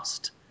 got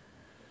lost.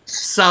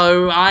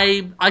 So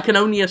I can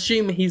only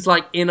assume he's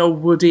like in a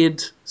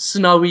wooded,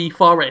 snowy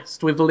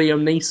forest with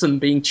Liam Neeson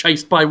being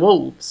chased by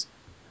wolves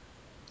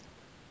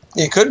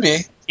It could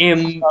be.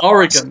 in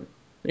Oregon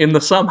in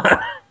the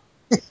summer.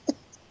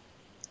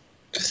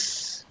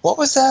 What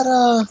was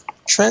that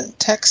Trent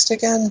text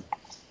again?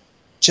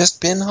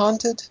 Just been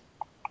haunted?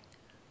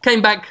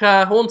 Came back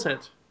haunted.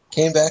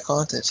 Came back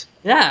haunted.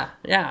 Yeah.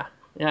 I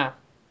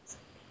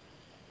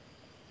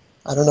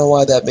don't know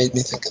why that made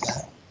me think of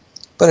that,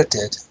 but it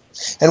did.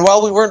 And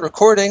while we weren't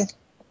recording,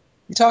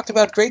 we talked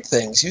about great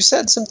things. You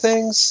said some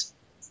things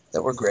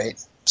that were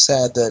great.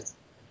 Sad that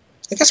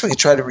I guess we could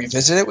try to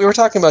revisit it. We were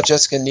talking about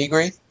Jessica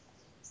Negri,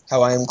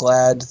 how I am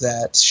glad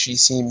that she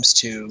seems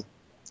to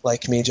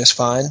like me just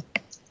fine.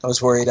 I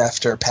was worried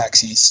after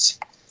PAX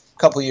East a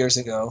couple years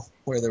ago,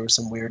 where there was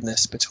some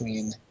weirdness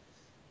between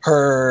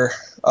her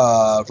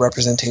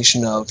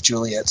representation of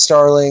Juliet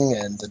Starling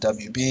and the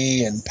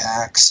WB and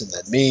PAX and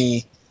then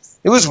me.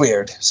 It was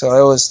weird. So I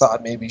always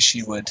thought maybe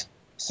she would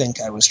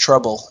think I was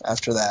trouble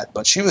after that.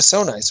 But she was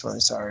so nice when I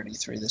saw her at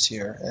E3 this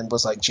year and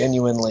was like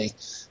genuinely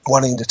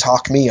wanting to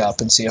talk me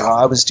up and see how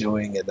I was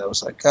doing. And I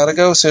was like, gotta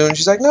go soon.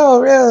 She's like, no,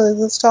 really,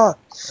 let's talk.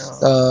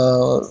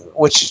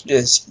 Which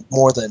is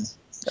more than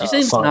She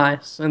seems fun.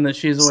 nice and that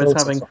she's always So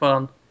having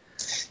fun.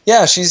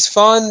 Yeah, she's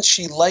fun.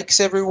 She likes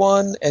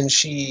everyone, and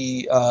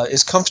she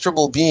is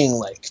comfortable being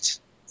liked.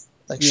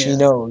 Like she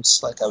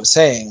knows, like I was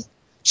saying,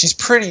 she's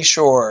pretty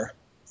sure,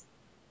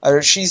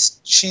 or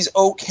she's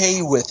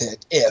okay with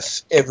it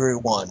if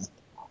everyone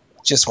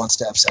just wants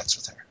to have sex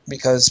with her,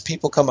 because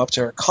people come up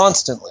to her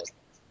constantly.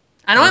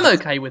 And I'm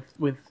okay with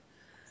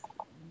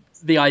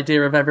the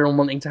idea of everyone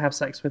wanting to have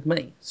sex with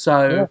me.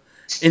 So,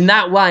 in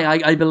that way,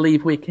 I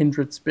believe we're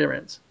kindred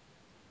spirits.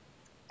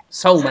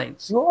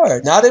 Soulmates.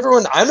 Sure. Not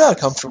everyone, I'm not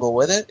comfortable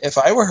with it. If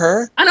I were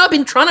her. And I've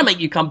been trying to make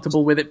you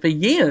comfortable with it for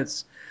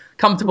years.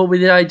 Comfortable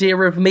with the idea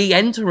of me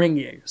entering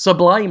you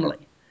sublimely.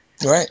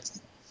 Right.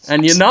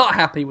 And you're not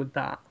happy with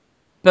that.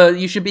 But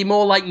you should be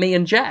more like me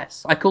and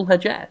Jess. I call her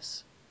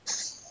Jess.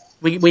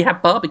 We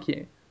have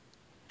barbecue.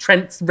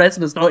 Trent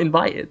Reznor's not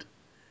invited.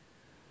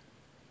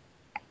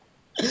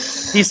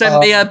 He sent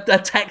me a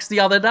text the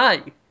other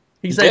day.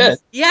 He said,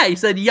 did? He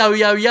said, yo,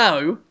 yo,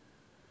 yo.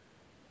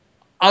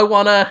 I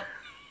want a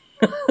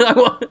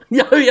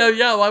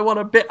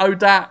bit of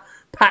that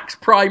Pax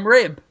Prime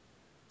rib.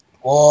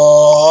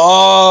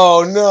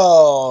 Whoa,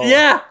 no.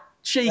 Yeah,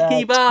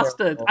 cheeky That's bastard.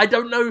 terrible. I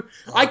don't know.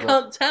 I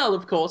can't tell,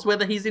 of course,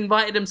 whether he's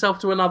invited himself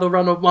to another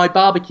run of my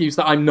barbecues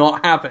that I'm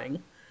not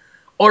having,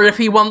 or if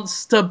he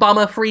wants to bum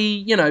a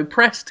free,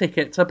 press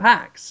ticket to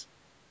PAX.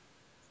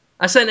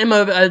 I sent him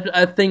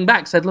a thing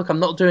back, said, look, I'm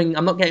not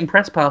getting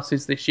press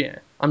passes this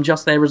year. I'm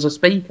just there as a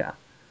speaker.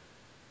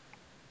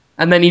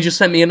 And then he just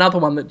sent me another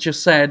one that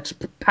just said,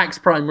 PAX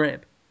Prime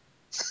Rib.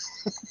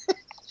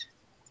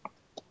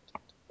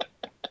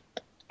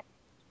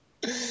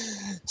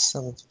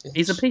 Son of a bitch.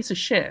 He's a piece of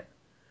shit.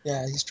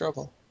 Yeah, he's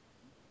trouble.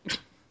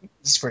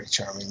 He's pretty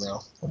charming,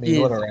 though. I mean,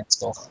 what a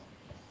rascal.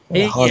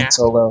 Han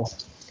Solo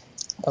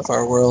of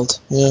our world.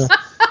 Yeah.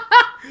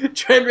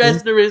 Trent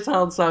Reznor is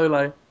Han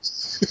Solo.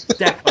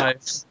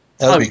 Defo.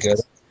 That would be good.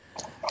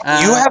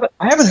 I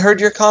haven't heard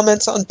your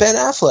comments on Ben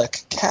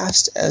Affleck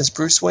cast as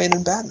Bruce Wayne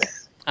and Batman.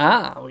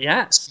 Oh,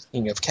 yes.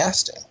 Speaking of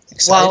casting,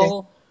 exciting.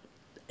 Well,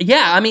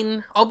 yeah, I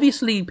mean,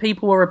 obviously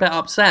people were a bit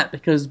upset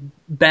because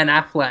Ben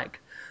Affleck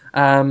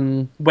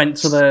went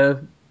to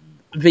the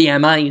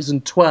VMAs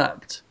and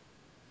twerked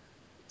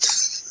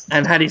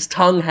and had his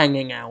tongue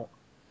hanging out,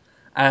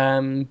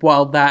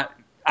 while that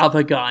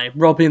other guy,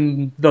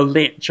 Robin the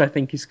Lich, I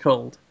think he's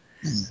called,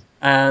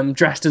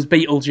 dressed as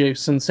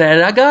Beetlejuice and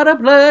said, I got a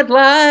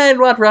bloodline,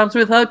 what rhymes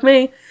with hug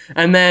me?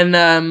 And then,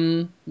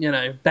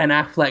 Ben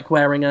Affleck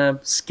wearing a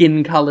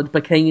skin-coloured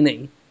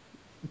bikini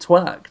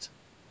twerked.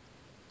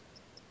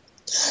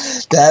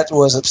 That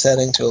was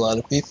upsetting to a lot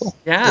of people.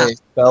 Yeah. They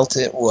felt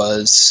it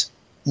was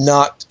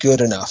not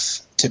good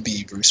enough to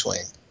be Bruce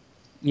Wayne.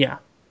 Yeah.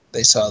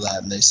 They saw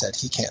that and they said,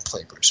 he can't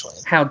play Bruce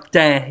Wayne. How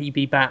dare he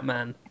be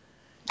Batman?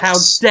 How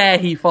dare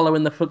he follow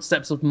in the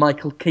footsteps of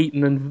Michael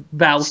Keaton and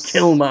Val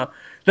Kilmer?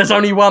 There's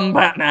only one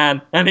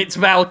Batman, and it's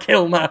Val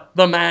Kilmer,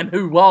 the man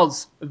who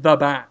was the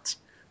Bat.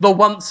 The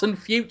once and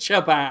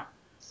future Bat.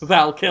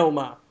 Val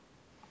Kilmer.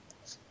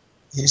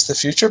 He's the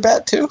future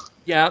Bat, too?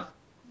 Yeah.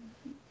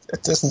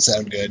 That doesn't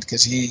sound good,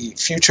 because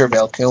future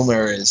Val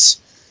Kilmer is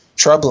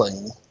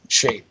troubling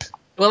shape.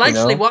 Well,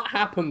 actually, what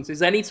happens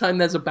is anytime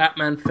there's a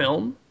Batman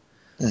film,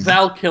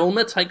 Val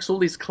Kilmer takes all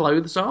his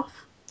clothes off.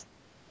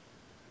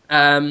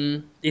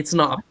 It's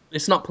not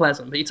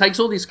pleasant, but he takes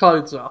all his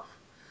clothes off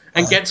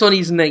and gets on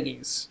his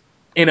knees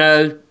in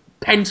a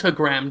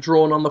pentagram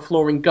drawn on the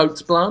floor in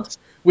goat's blood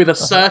with a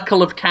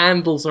circle of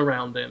candles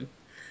around him.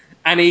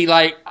 And he,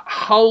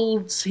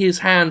 holds his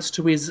hands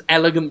to his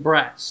elegant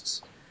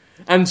breasts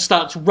and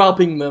starts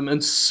rubbing them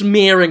and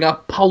smearing a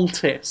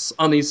poultice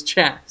on his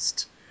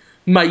chest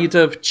made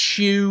of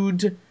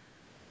chewed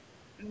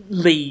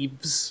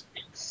leaves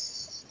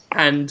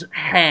and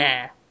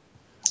hair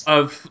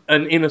of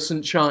an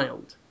innocent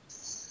child,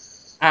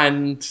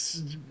 and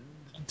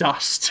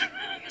dust.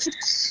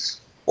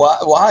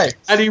 Why?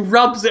 And he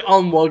rubs it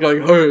on while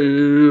going,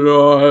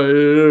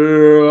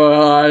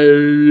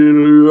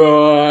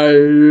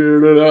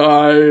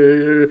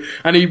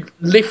 and he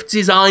lifts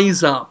his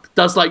eyes up,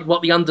 does like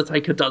what The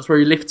Undertaker does, where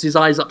he lifts his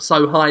eyes up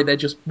so high they're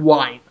just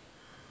white.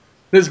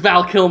 There's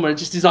Val Kilmer, and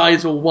just his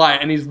eyes are white,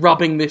 and he's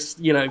rubbing this,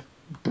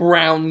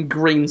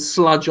 brown-green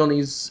sludge on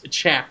his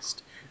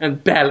chest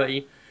and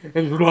belly.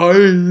 And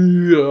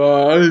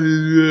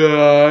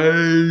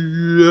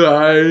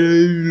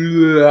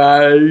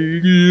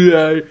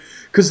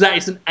because that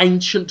is an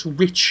ancient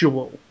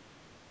ritual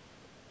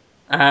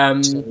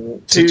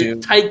To to do.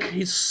 take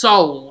his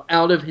soul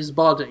out of his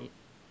body,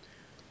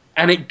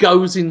 and it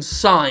goes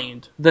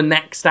inside the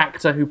next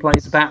actor who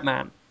plays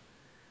Batman,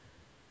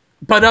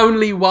 but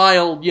only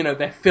while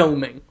they're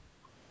filming,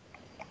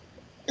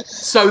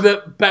 so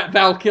that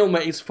Val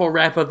Kilmer is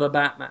forever the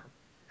Batman.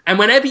 And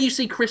whenever you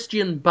see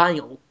Christian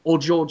Bale or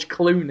George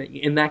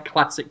Clooney in their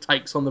classic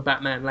takes on the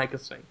Batman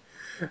legacy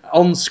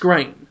on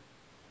screen,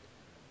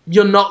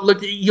 you're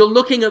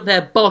looking at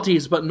their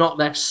bodies but not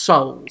their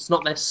souls,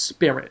 not their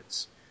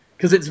spirits,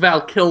 because it's Val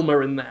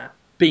Kilmer in there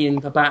being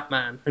the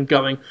Batman and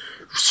going,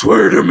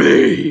 "Swear to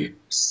me,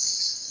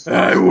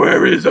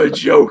 where is a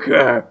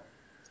Joker?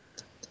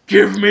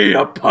 Give me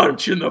a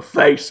punch in the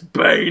face,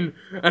 Bane,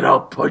 and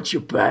I'll punch you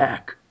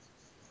back."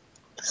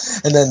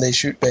 And then they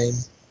shoot Bane.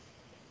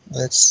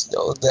 That's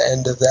the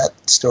end of that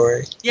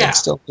story. Yeah. I'm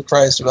still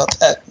surprised about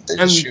that. They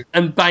just shoot.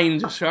 And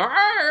Bane just I'm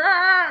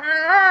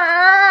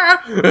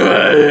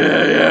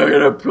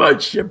gonna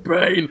punch you,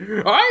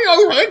 Bane. I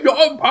don't think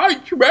you'll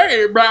punch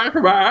me,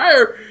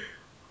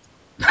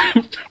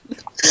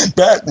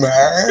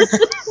 Batman.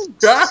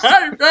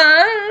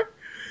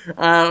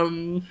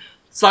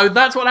 So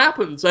that's what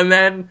happens, and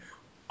then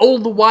all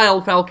the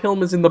while Val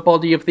Kilmer's in the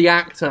body of the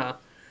actor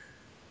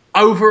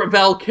over at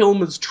Val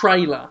Kilmer's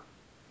trailer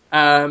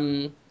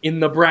in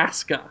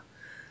Nebraska.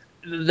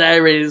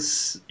 There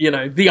is,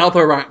 the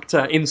other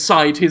actor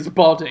inside his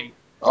body.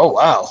 Oh,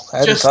 wow. I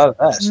hadn't Just thought of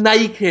that.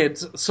 naked,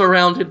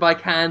 surrounded by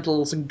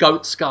candles and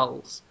goat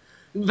skulls.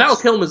 Val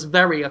Kilmer's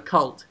very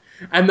occult.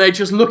 And they're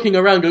just looking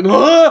around going,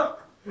 ah!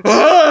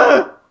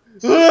 Ah!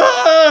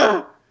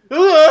 Ah!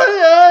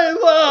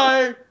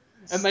 Ah!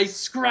 And they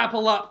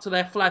scrabble up to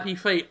their flappy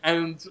feet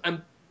and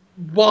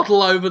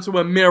waddle over to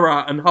a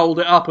mirror and hold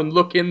it up and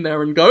look in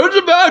there and go, "It's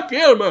Val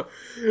Kilmer!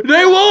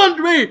 They warned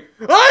me!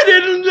 I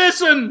didn't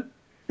listen!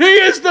 He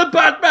is the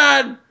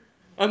Batman!"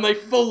 And they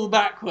fall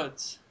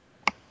backwards.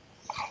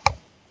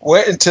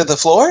 Where, into the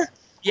floor?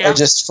 Yeah. Or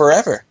just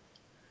forever?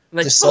 And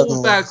they Just fall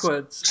suddenly.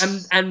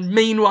 backwards. And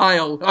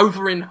meanwhile,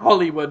 over in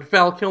Hollywood,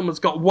 Val Kilmer's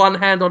got one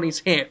hand on his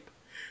hip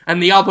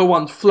and the other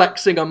one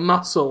flexing a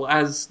muscle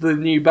as the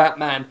new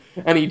Batman.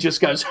 And he just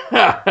goes,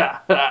 "Ha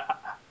ha ha."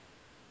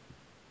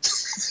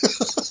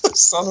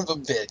 Son of a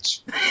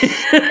bitch.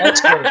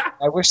 That's great.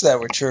 I wish that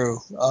were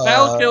true.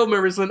 Val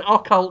Kilmer is an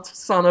occult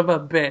son of a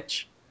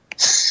bitch.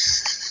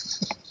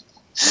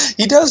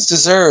 He does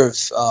deserve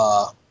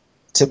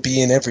to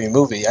be in every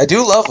movie. I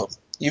do love him,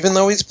 even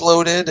though he's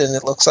bloated and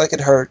it looks like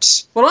it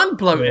hurts. Well, I'm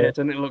bloated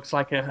and it looks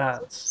like it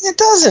hurts. It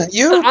doesn't.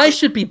 I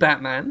should be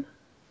Batman.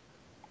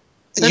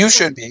 You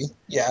should be,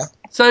 yeah.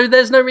 So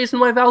there's no reason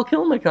why Val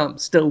Kilmer can't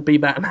still be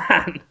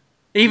Batman.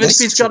 Even if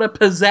he's got to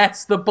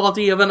possess the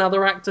body of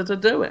another actor to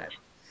do it.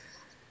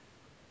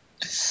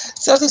 It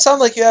doesn't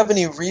sound like you have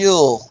any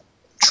real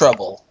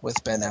trouble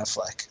with Ben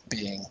Affleck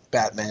being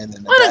Batman.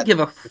 I don't give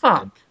a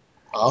fuck.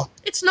 Oh?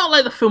 It's not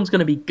like the film's going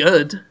to be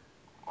good.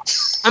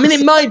 I mean,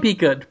 it might be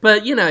good,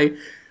 but,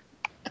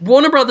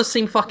 Warner Brothers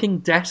seem fucking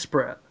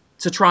desperate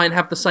to try and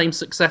have the same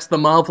success the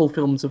Marvel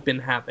films have been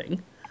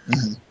having.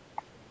 Mm-hmm.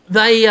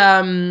 They,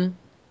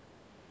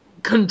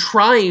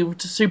 contrived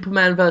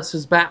Superman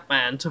vs.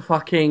 Batman to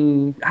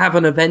fucking have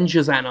an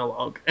Avengers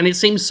analog, and it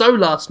seems so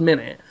last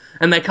minute,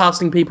 and they're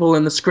casting people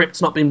and the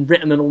script's not been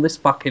written and all this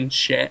fucking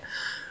shit.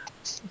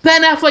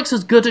 Ben Affleck's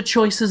as good a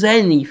choice as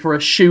any for a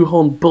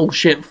shoehorned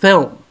bullshit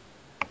film.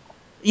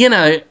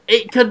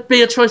 It could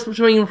be a choice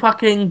between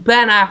fucking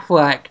Ben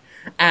Affleck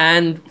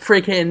and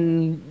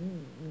freaking,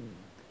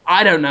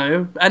 I don't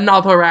know,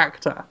 another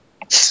actor.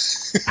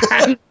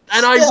 and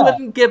I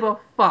wouldn't give a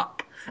fuck.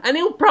 And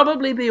he'll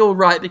probably be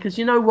alright, because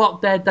you know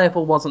what?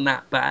 Daredevil wasn't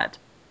that bad.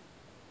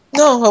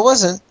 No, it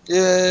wasn't.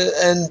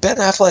 And Ben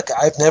Affleck,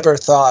 I've never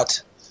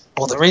thought,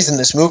 well, the reason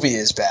this movie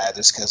is bad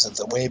is because of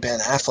the way Ben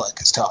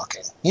Affleck is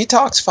talking. He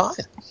talks fine.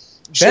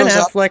 Ben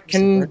Affleck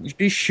can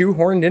be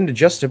shoehorned into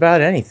just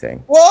about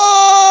anything.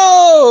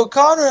 Whoa,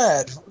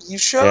 Conrad! You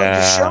showed.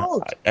 Yeah,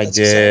 I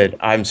did.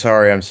 I'm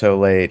sorry I'm so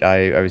late.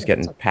 I was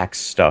getting PAX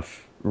stuff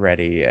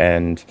ready,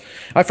 and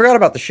I forgot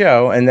about the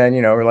show, and then,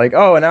 we're like,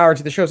 oh, an hour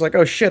to the show. It's like,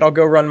 oh, shit, I'll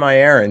go run my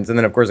errands. And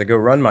then, of course, I go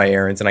run my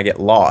errands, and I get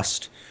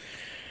lost.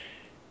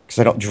 Because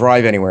I don't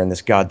drive anywhere in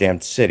this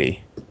goddamn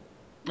city.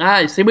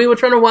 See, we were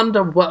trying to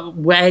wonder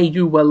where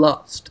you were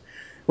lost.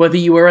 Whether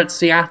you were at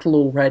Seattle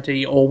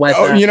already, or whether...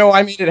 Oh,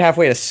 I made it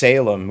halfway to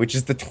Salem, which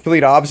is the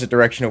complete opposite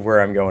direction of where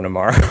I'm going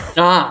tomorrow.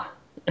 Ah.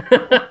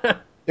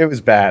 It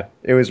was bad.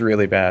 It was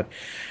really bad.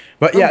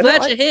 But I'm yeah, no,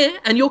 glad you're here,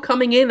 and you're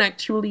coming in.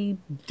 Actually,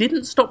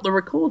 didn't stop the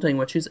recording,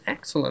 which is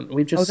excellent.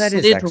 We've just that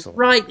is slid excellent.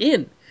 right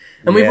in,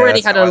 and we've Yeah,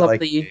 already that's had how a I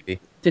like lovely it, baby.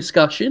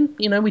 discussion.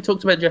 You know, we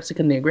talked about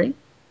Jessica Nigri,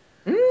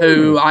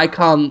 who Mm. I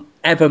can't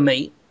ever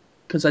meet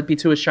because I'd be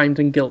too ashamed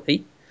and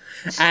guilty.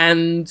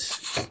 And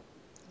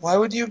Why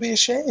would you be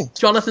ashamed?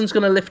 Jonathan's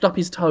going to lift up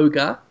his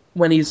toga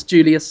when he's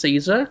Julius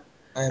Caesar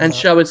and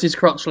show us his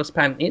crotchless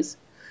panties.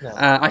 No.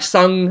 I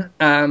sung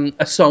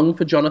a song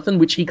for Jonathan,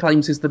 which he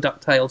claims is the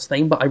DuckTales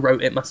theme, but I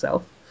wrote it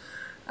myself.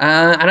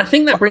 And I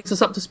think that brings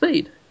us up to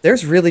speed.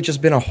 There's really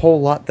just been a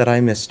whole lot that I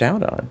missed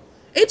out on.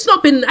 It's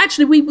not been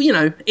actually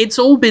it's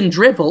all been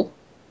drivel.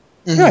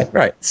 Mm-hmm.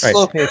 Right.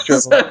 Slow pace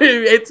drivel. So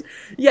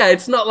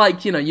it's not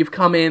like you've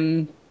come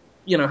in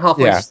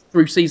halfway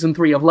through season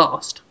 3 of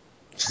Lost.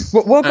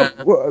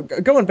 Well,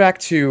 going back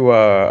to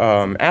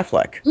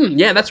Affleck.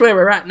 Yeah, that's where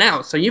we're at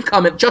now. So you've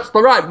come at just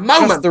the right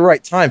moment, just the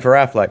right time for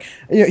Affleck.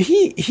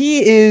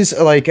 He is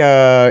like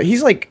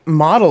he's like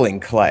modeling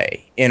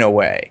clay in a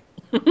way.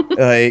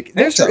 Like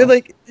there's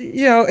like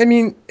I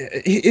mean,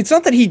 it's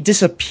not that he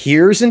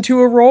disappears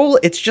into a role.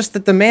 It's just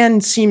that the man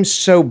seems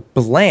so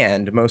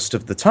bland most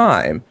of the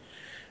time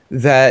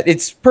that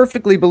it's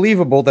perfectly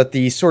believable that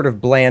the sort of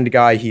bland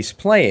guy he's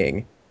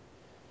playing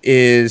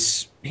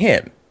is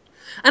him.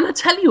 And I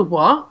tell you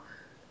what,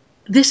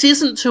 this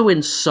isn't to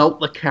insult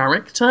the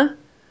character,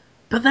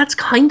 but that's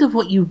kind of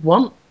what you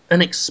want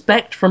and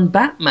expect from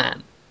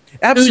Batman.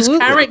 Absolutely. Whose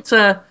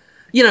character,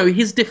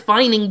 his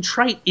defining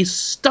trait is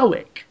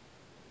stoic.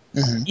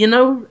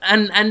 Mm-hmm.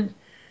 And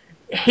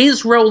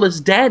his role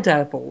as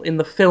Daredevil in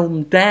the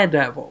film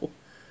Daredevil,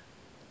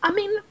 I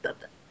mean,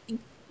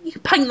 you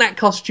paint that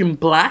costume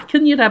black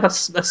and you'd have a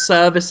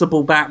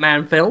serviceable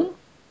Batman film.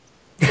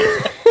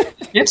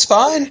 It's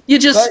fine. You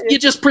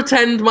just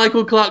pretend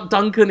Michael Clarke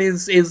Duncan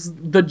is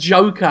the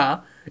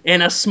Joker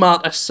in a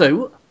smarter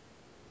suit.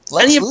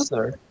 Lex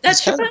Luthor.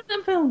 That's your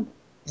Batman film.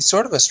 He's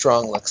sort of a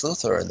strong Lex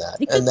Luthor in that.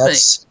 And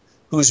that's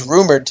who's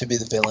rumored to be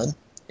the villain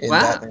in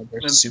Wow. Batman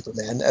vs.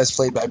 Superman, as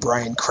played by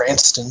Bryan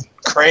Cranston.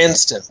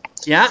 Cranston.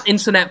 Yeah,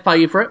 internet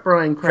favorite,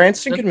 Bryan Cranston.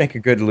 Cranston could make a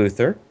good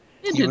Luthor.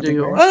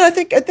 I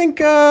think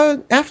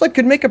Affleck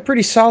could make a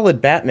pretty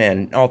solid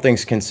Batman, all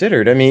things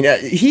considered. I mean,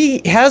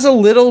 he has a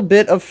little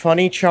bit of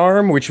funny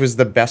charm, which was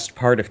the best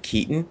part of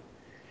Keaton.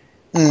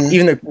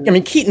 Even though, I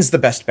mean, Keaton's the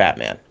best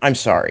Batman. I'm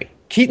sorry,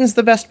 Keaton's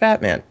the best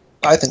Batman.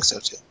 I think so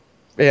too.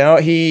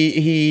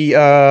 He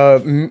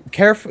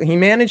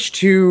managed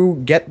to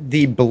get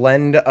the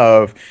blend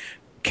of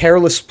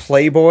careless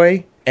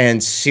playboy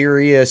and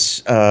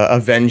serious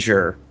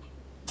Avenger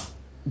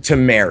to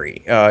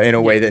marry in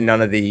a way that none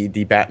of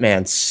the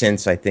Batman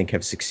since, I think,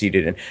 have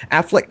succeeded in.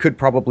 Affleck could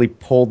probably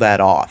pull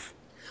that off.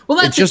 Well,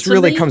 it just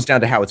really comes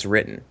down to how it's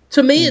written.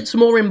 To me, it's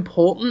more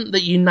important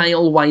that you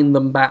nail Wayne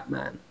than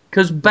Batman.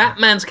 Because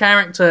Batman's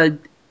character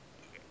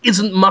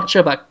isn't much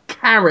of a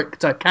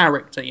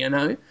character, you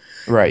know?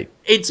 Right.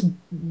 It's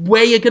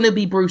where you're going to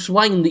be Bruce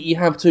Wayne that you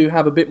have to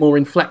have a bit more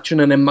inflection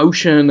and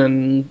emotion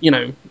and,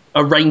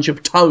 a range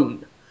of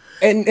tone.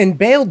 And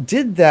Bale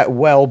did that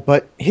well,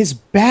 but his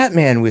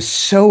Batman was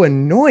so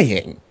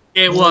annoying.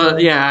 It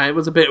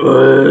was a bit...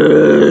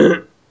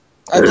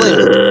 I blame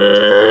him.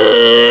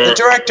 The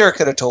director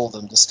could have told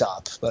him to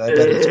stop, but I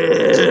bet he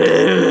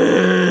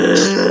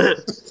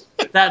didn't.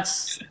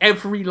 That's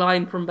every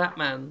line from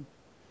Batman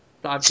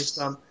that I've just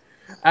done.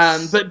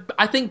 But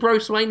I think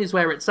Bruce Wayne is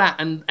where it's at,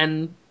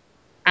 and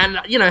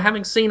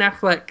having seen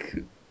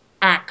Affleck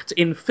act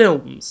in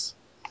films,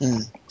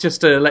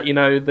 just to let you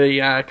know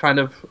the kind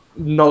of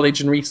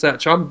knowledge and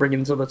research I'm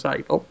bringing to the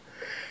table,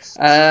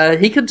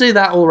 he could do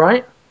that all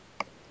right.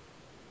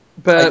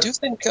 But I do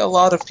think a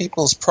lot of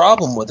people's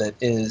problem with it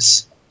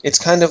is it's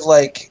kind of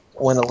like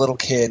when a little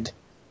kid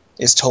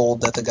is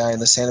told that the guy in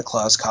the Santa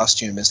Claus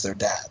costume is their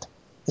dad.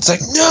 It's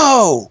like,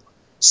 no!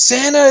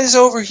 Santa is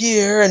over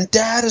here and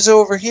Dad is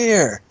over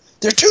here.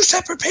 They're two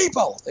separate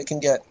people. They can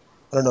get,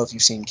 I don't know if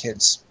you've seen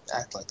kids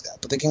act like that,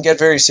 but they can get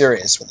very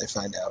serious when they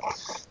find out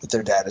that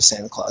their dad is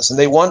Santa Claus. And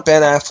they want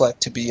Ben Affleck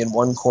to be in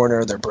one corner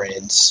of their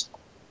brains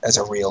as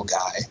a real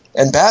guy.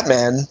 And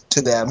Batman,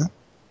 to them,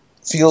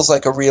 feels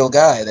like a real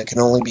guy that can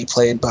only be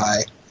played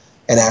by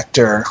an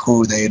actor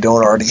who they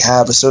don't already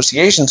have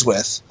associations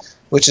with.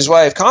 Which is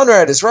why if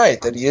Conrad is right,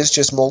 that he is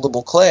just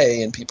moldable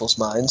clay in people's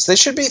minds, they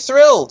should be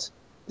thrilled.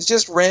 He's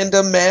just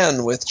random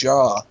man with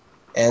jaw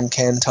and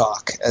can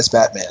talk as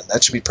Batman.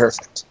 That should be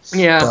perfect.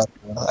 Yeah.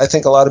 But I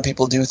think a lot of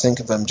people do think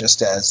of him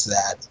just as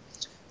that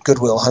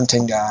Goodwill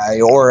Hunting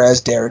guy or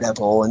as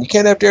Daredevil. And you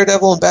can't have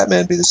Daredevil and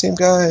Batman be the same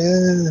guy.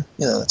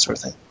 That sort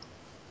of thing.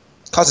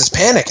 It causes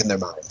panic in their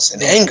minds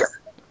and anger.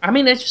 I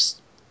mean,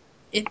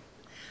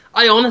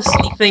 I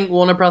honestly think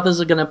Warner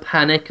Brothers are going to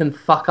panic and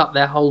fuck up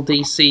their whole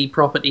DC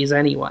properties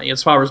anyway,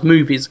 as far as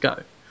movies go.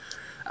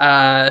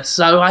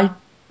 So I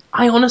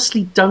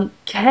honestly don't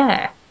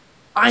care.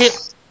 I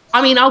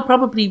mean, I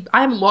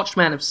haven't watched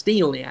Man of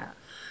Steel yet.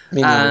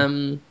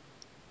 I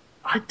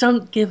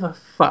don't give a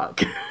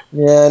fuck.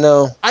 Yeah, I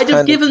know. I'd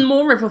have given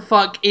more of a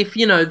fuck if,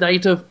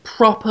 they'd have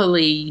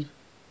properly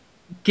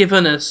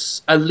given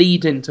us a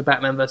lead into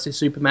Batman vs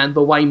Superman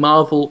the way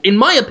Marvel, in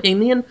my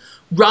opinion,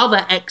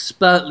 rather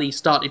expertly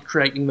started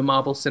creating the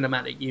Marvel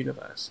Cinematic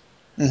Universe.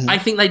 I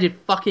think they did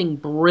fucking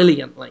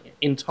brilliantly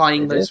in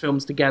tying those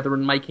films together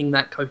and making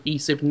that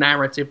cohesive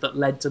narrative that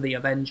led to the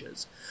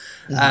Avengers.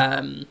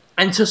 And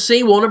to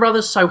see Warner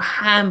Brothers so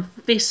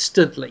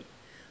ham-fistedly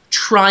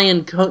try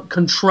and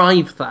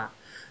contrive that,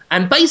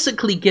 and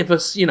basically give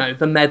us, you know,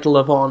 the Medal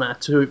of Honor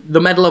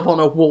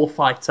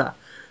Warfighter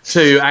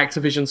to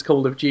Activision's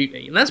Call of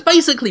Duty. And that's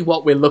basically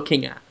what we're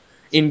looking at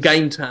in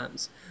game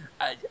terms.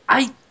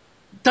 I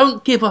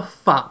don't give a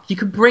fuck. You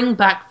could bring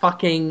back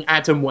fucking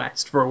Adam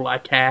West for all I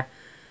care.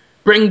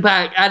 Bring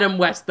back Adam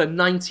West, the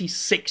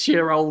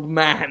 96-year-old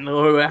man,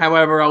 or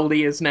however old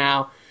he is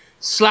now.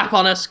 Slap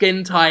on a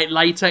skin-tight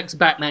latex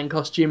Batman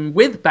costume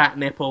with bat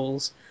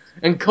nipples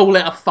and call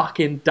it a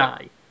fucking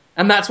day.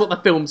 And that's what the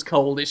film's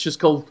called. It's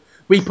just called,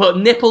 we put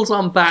nipples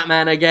on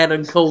Batman again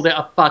and called it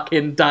a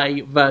fucking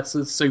day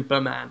versus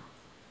Superman.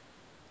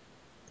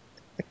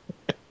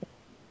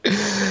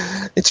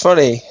 It's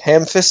funny.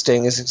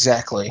 Ham-fisting is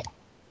exactly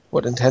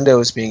what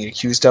Nintendo is being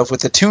accused of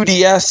with the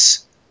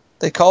 2DS.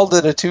 They called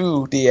it a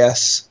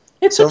 2DS.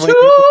 It's a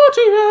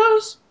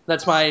 2DS!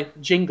 That's my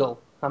jingle.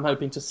 I'm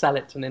hoping to sell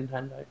it to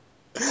Nintendo.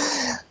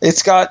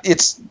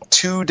 It's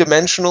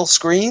two-dimensional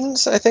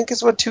screens, I think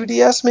is what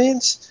 2DS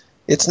means.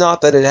 It's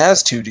not that it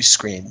has two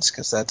screens,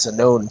 because that's a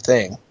known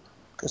thing,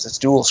 because it's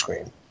dual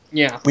screen.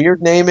 Yeah.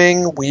 Weird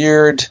naming,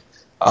 weird...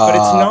 But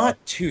it's not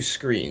two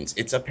screens.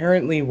 It's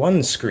apparently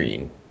one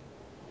screen.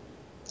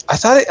 I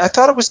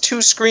thought it was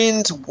two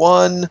screens,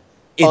 one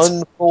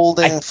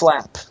unfolding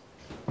flap.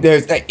 I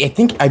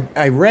think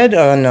I read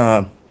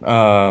on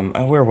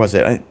where was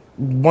it?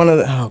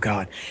 Oh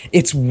god,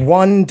 it's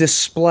one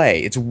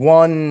display. It's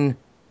one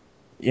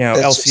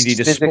That's LCD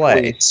just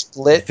physically display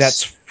split.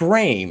 that's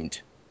framed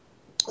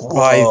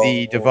by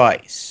the Whoa,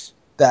 device.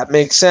 that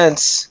makes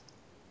sense.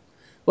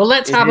 Well,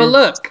 let's It have a is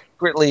look.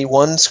 secretly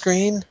one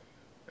screen.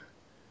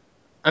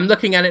 I'm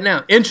looking at it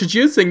now.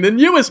 Introducing the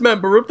newest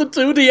member of the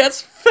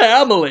 2DS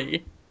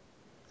family.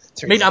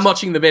 I'm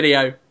watching the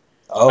video.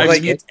 Oh,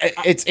 Like it's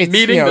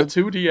Meeting the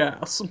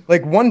 2DS.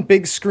 Like one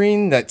big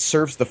screen that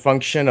serves the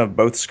function of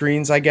both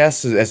screens, I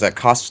guess, as a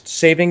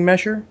cost-saving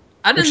measure,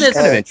 which is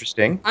kind of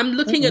interesting. I'm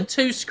looking at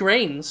two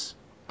screens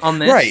on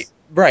this.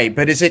 Right.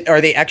 But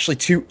are they actually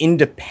two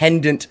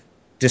independent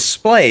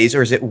displays,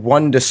 or is it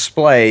one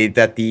display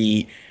that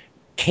the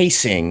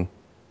casing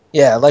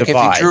like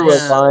divides? if you drew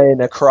a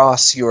line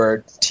across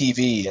your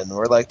TV and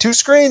we're like, two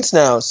screens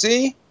now,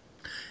 see?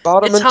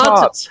 Bottom and top. It's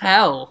hard to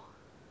tell.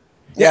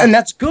 Yeah, and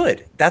that's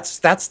good.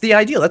 That's the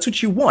ideal. That's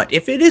what you want.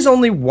 If it is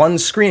only one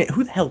screen,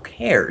 who the hell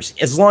cares?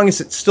 As long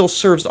as it still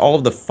serves all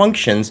of the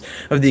functions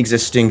of the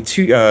existing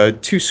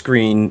two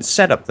screen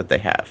setup that they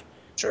have.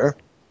 Sure.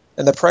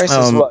 And the price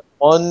is what,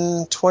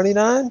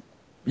 $129?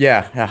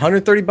 Yeah,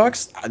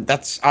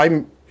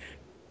 $130.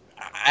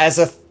 As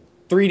a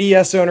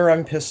 3DS owner,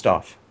 I'm pissed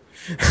off.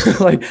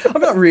 Like, I'm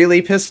not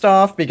really pissed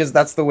off because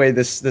that's the way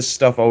this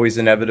stuff always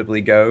inevitably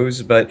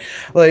goes, but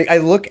like I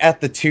look at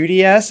the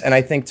 2DS and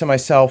I think to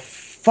myself,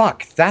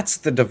 fuck, that's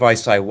the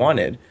device I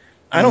wanted.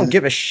 I don't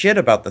give a shit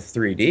about the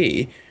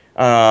 3D.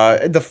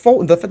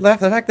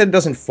 The fact that it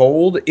doesn't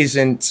fold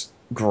isn't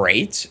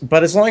great,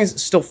 but as long as it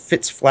still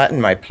fits flat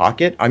in my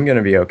pocket, I'm going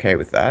to be okay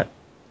with that.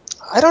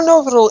 I don't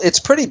know if it's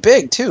pretty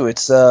big too.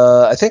 It's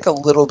I think a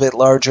little bit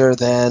larger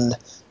than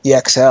the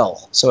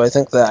XL. So I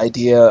think the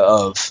idea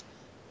of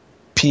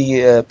putting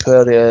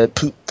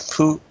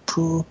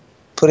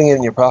it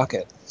in your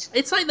pocket.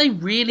 It's like they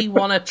really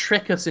want to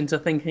trick us into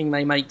thinking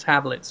they make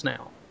tablets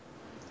now.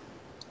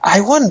 I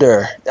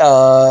wonder.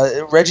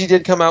 Reggie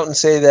did come out and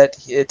say that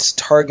it's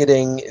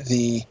targeting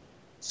the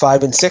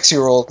 5 and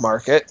 6-year-old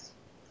market.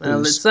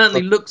 Well, it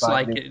certainly looks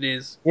like it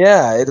is.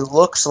 Yeah, it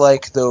looks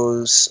like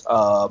those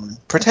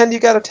pretend you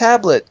got a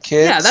tablet,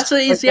 kids. Yeah, that's what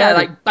it is. Yeah,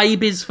 like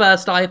baby's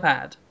first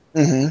iPad.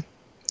 Mm-hmm.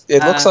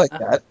 It looks like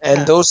that,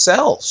 and those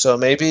sell. So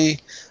maybe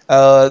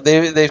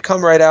they've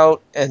come right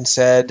out and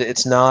said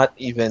it's not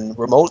even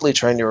remotely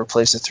trying to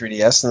replace the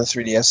 3DS, and the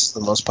 3DS is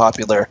the most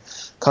popular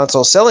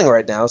console selling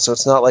right now. So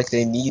it's not like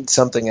they need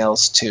something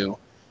else to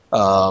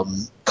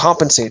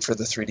compensate for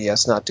the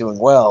 3DS not doing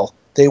well.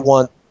 They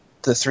want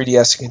the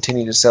 3DS to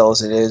continue to sell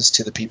as it is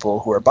to the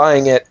people who are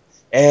buying it,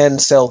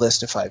 and sell this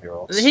to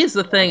 5-year-olds. Here's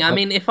the thing. I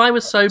mean, if I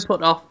was so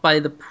put off by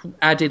the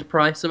added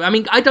price of, I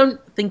mean, I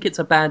don't think it's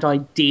a bad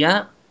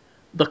idea.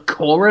 The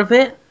core of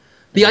it,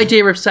 the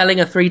idea of selling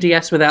a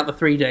 3DS without the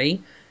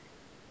 3D,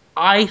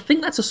 I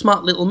think that's a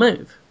smart little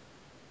move.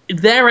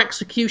 Their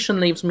execution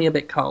leaves me a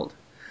bit cold.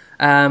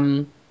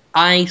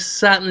 I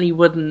certainly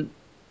wouldn't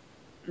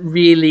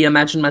really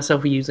imagine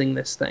myself using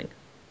this thing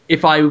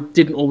if I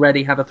didn't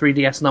already have a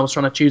 3DS and I was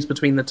trying to choose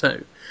between the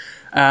two.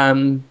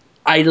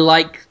 I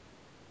like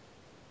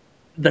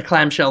the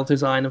clamshell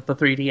design of the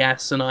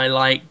 3DS, and I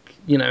like,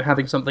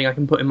 having something I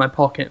can put in my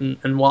pocket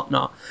and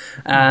whatnot.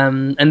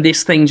 And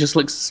this thing just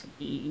looks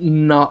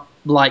not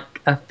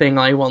like a thing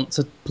I want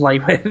to play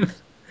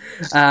with.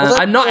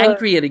 I'm not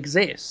angry it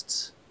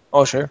exists.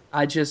 Oh, sure.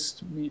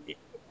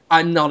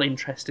 I'm not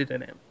interested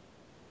in it.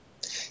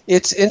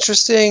 It's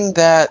interesting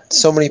that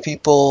so many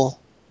people...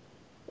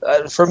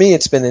 for me,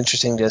 it's been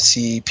interesting to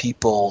see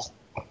people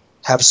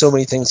have so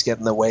many things get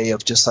in the way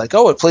of just like,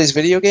 oh, it plays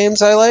video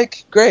games I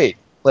like? Great.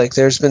 Like,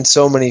 there's been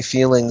so many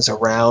feelings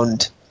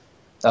around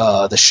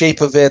the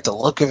shape of it, the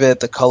look of it,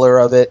 the color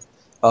of it.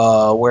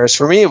 Whereas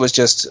for me, it was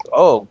just,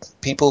 oh,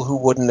 people who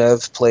wouldn't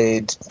have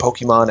played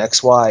Pokemon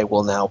XY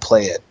will now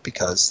play it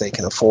because they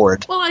can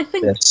afford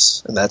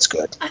this, and that's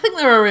good. I think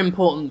there are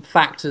important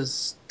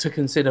factors to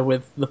consider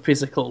with the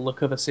physical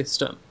look of a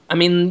system. I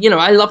mean,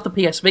 I love the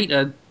PS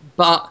Vita,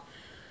 but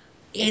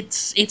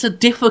it's a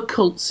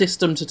difficult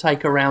system to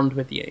take around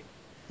with you.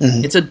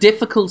 Mm-hmm. It's a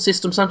difficult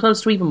system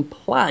sometimes to even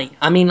play.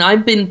 I mean,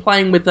 I've been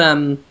playing with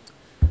an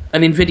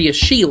NVIDIA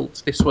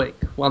Shield this week,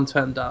 one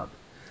turned up.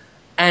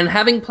 And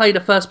having played a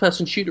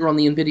first-person shooter on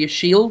the NVIDIA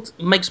Shield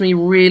makes me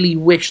really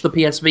wish the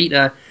PS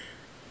Vita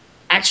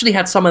actually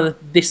had some of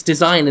this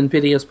design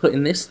NVIDIA's put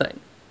in this thing.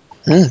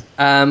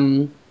 I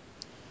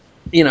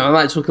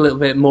might talk a little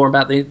bit more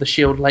about the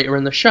Shield later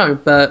in the show,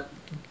 but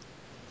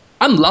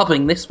I'm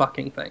loving this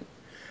fucking thing.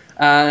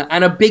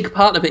 And a big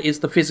part of it is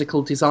the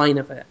physical design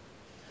of it.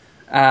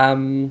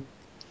 And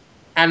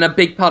a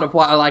big part of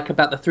what I like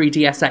about the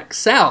 3DS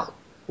XL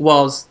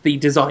was the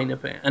design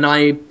of it. And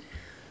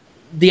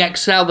the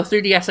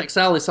 3DS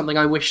XL is something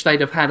I wish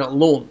they'd have had at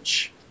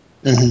launch.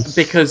 Mm-hmm.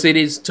 Because it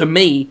is, to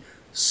me,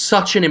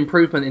 such an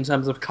improvement in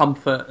terms of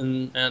comfort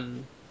and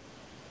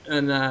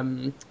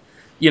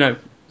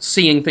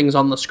seeing things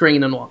on the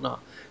screen and whatnot.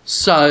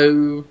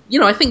 So,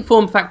 I think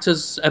form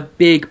factor's a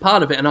big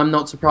part of it, and I'm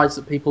not surprised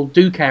that people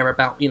do care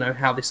about,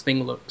 how this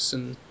thing looks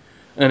and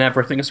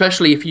everything,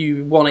 especially if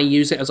you want to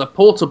use it as a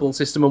portable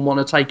system and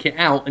want to take it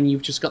out, and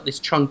you've just got this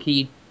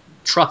chunky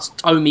Trust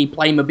Tomy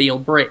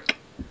Playmobil brick.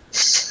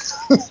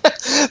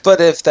 But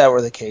if that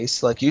were the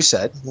case, like you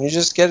said, you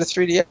just get a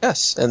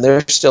 3DS, and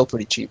they're still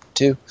pretty cheap,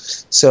 too.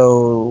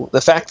 So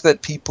the fact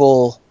that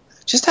people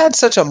just had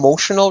such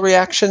emotional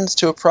reactions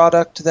to a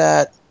product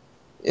that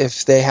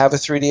if they have a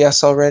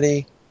 3DS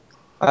already,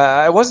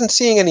 I wasn't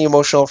seeing any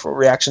emotional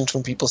reactions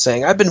from people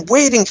saying, I've been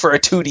waiting for a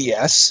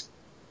 2DS,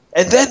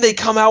 and then they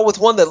come out with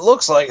one that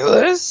looks like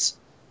this.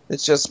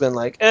 It's just been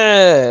like,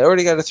 I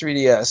already got a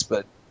 3DS,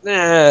 but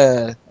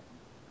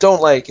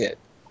don't like it.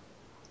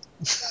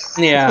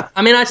 Yeah,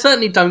 I mean, I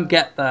certainly don't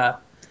get the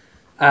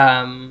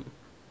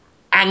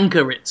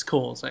anger it's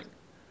causing.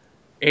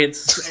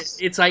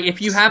 It's like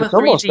if you have a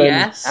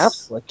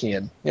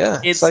 3DS, yeah,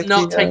 it's like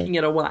not taking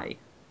it away.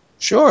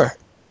 Sure.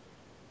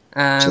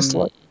 Just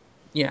like...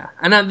 Yeah,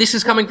 and this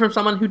is coming from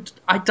someone who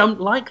I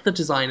don't like the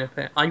design of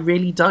it. I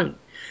really don't.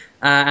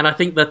 And I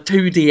think the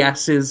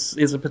 2DS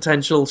is a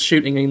potential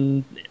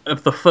shooting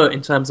of the foot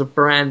in terms of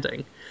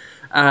branding.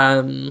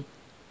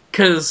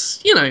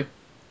 Because,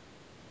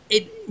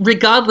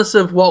 regardless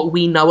of what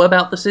we know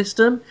about the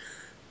system,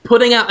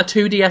 putting out a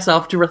 2DS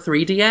after a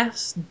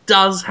 3DS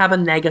does have a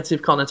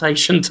negative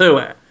connotation to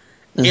it.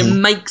 Mm-hmm. It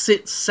makes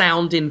it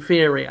sound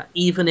inferior,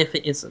 even if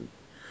it isn't.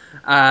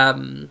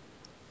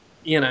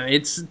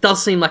 It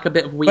does seem like a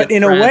bit of weird. But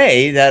in a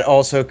way, that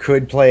also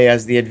could play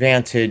as the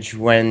advantage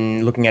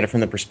when looking at it from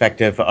the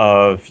perspective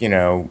of,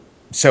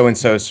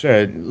 so-and-so's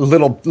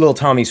little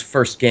Tommy's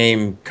first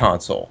game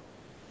console.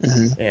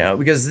 Mm-hmm.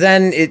 Because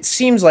then it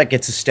seems like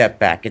it's a step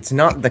back. It's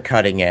not the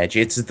cutting edge.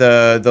 It's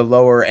the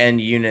lower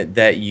end unit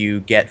that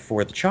you get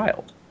for the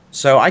child.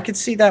 So I could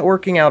see that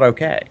working out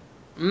okay.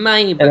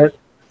 Maybe. And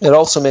it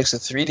also makes a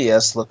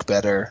 3DS look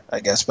better, I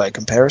guess, by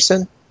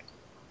comparison.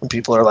 When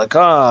people are like,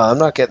 I'm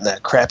not getting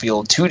that crappy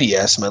old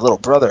 2DS my little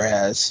brother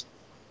has.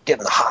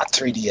 Getting the hot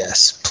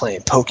 3DS,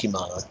 playing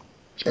Pokemon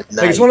at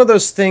night. Like, it's one of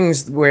those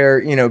things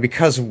where,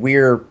 because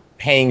we're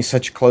paying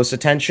such close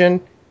attention,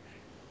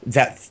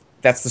 that's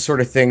the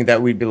sort of thing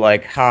that we'd be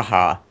like,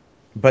 haha.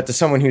 But to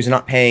someone who's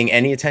not paying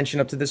any attention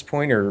up to this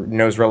point or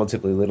knows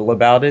relatively little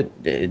about it,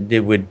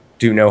 it would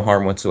do no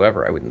harm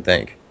whatsoever, I wouldn't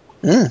think.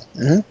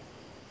 Mm-hmm.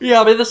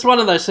 Yeah, I mean, this is one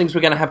of those things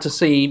we're going to have to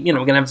see, we're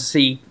going to have to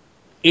see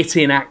it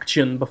in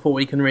action before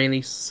we can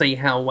really see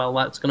how well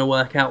that's going to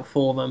work out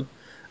for them.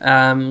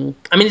 I mean,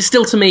 it's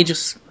still, to me,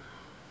 just...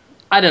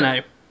 I don't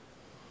know.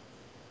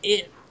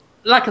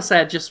 Like I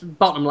said, just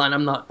bottom line,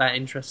 I'm not that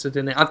interested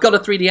in it. I've got a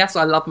 3DS,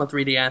 I love my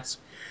 3DS.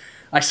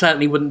 I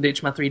certainly wouldn't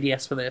ditch my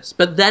 3DS for this.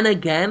 But then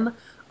again,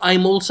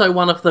 I'm also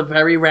one of the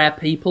very rare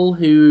people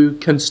who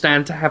can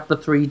stand to have the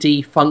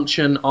 3D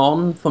function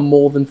on for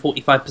more than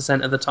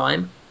 45% of the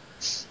time.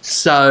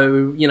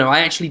 So, I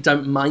actually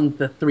don't mind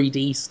the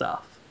 3D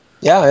stuff.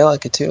 Yeah, I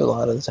like it too a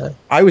lot of the time.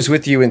 I was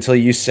with you until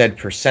you said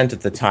percent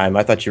at the time.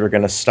 I thought you were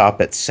going to stop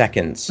at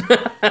seconds.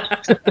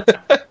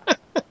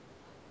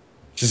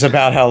 Which is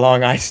about how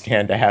long I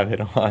stand to have it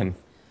on.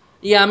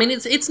 Yeah, I mean,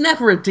 it's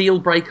never a deal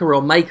breaker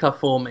or maker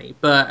for me,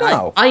 but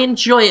no. I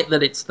enjoy it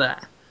that it's there.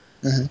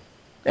 Mm-hmm.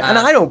 And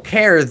I don't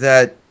care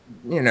that,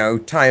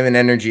 time and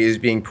energy is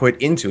being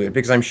put into it,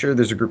 because I'm sure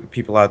there's a group of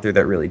people out there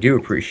that really do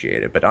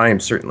appreciate it, but I am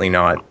certainly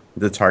not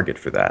the target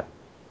for that.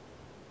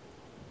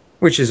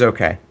 Which is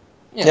okay.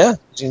 Yeah,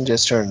 you can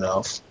just turn it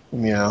off,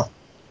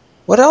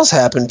 What else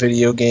happened?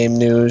 Video game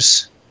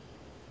news.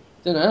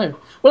 Don't know.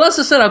 Well, as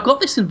I said, I've got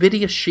this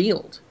Nvidia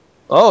Shield.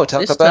 Oh,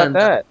 talk This about turned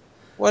up. that.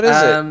 What is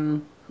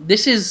it?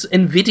 This is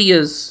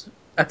Nvidia's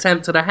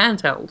attempt at a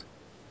handheld.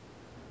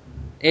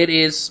 It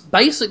is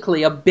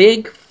basically a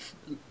big,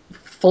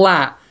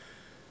 flat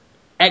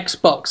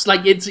Xbox.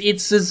 Like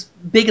it's as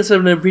big as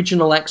an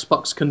original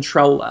Xbox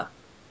controller,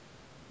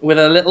 with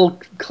a little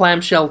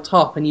clamshell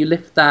top, and you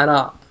lift that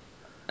up,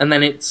 and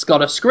then it's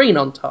got a screen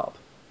on top.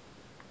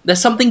 There's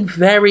something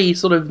very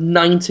sort of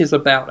 90s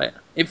about it.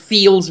 It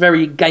feels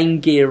very Game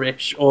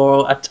Gear-ish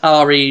or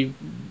Atari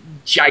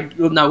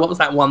No, what was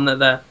that one that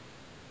the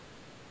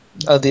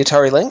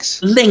Atari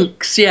Lynx?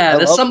 Lynx, yeah. I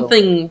There's love them.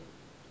 something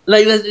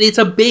like it's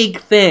a big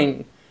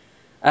thing,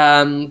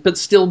 but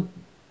still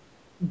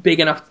big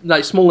enough,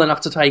 like small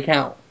enough to take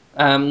out.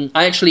 I'm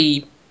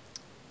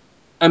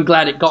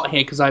glad it got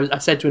here because I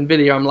said to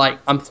Nvidia,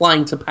 I'm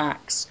flying to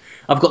PAX.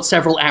 I've got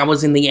several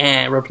hours in the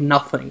air of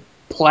nothing,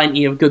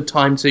 plenty of good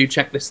time to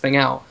check this thing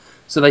out.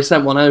 So they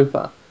sent one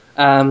over,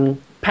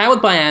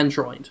 powered by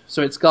Android.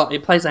 So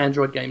it plays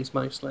Android games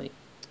mostly,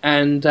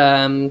 and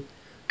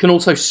can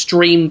also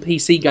stream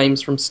PC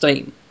games from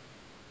Steam.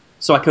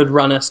 So I could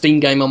run a Steam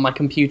game on my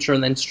computer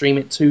and then stream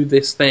it to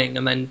this thing,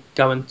 and then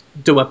go and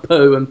do a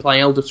poo and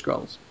play Elder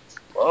Scrolls.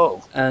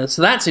 Whoa.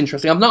 So that's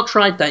interesting. I've not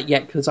tried that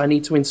yet because I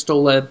need to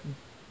install a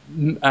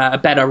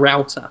better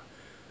router,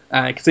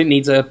 because it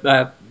needs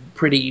a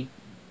pretty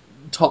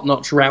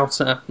top-notch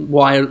router,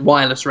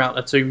 wireless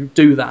router to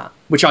do that,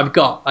 which I've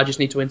got. I just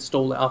need to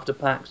install it after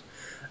PAX.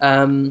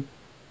 But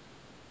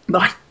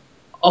I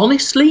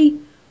honestly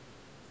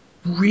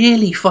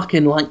really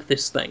fucking like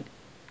this thing.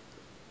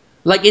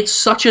 Like, it's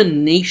such a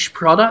niche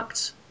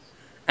product,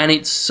 and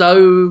it's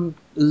so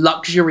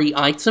luxury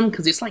item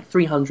because it's like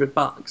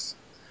 $300.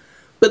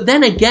 But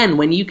then again,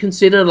 when you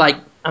consider, like,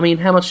 I mean,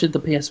 how much did the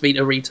PS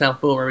Vita retail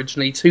for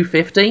originally?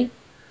 $250.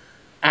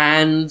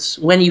 And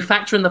when you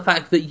factor in the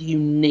fact that you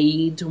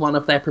need one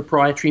of their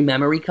proprietary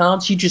memory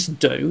cards, you just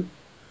do.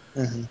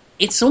 Mm-hmm.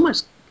 It's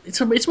almost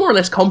it's more or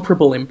less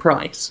comparable in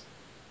price.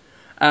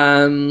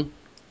 And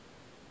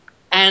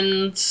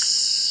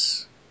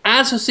as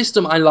a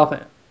system, I love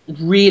it.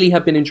 Really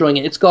have been enjoying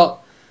it. It's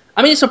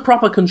a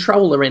proper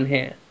controller in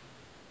here.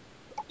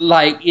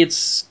 Like,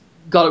 it's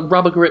got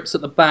rubber grips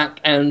at the back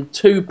and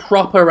two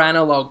proper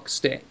analog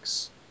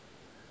sticks.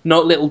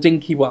 Not little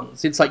dinky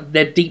ones. It's like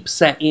they're deep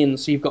set in,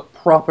 so you've got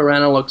proper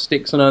analog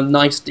sticks and a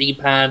nice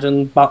D-pad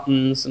and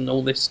buttons and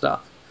all this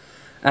stuff.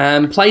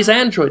 Plays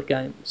Android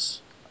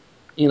games,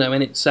 in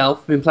itself.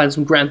 I've been playing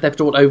some Grand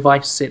Theft Auto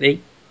Vice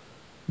City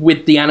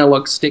with the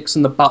analog sticks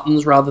and the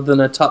buttons rather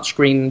than a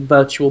touchscreen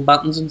virtual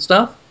buttons and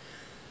stuff.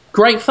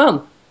 Great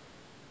fun.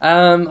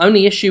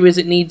 Only issue is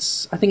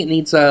it's going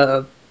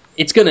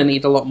to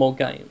need a lot more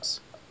games.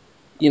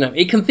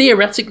 It can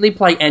theoretically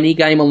play any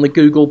game on the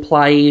Google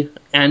Play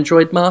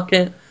Android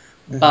market,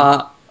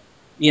 but,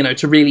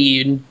 to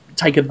really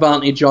take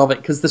advantage of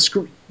it, because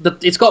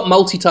it's got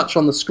multi-touch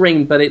on the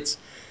screen, but it's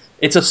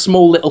a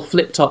small little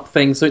flip-top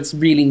thing, so it's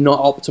really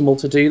not optimal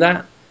to do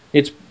that.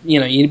 It's,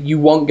 you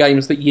want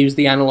games that use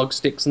the analog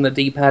sticks and the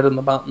D-pad and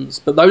the buttons,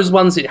 but those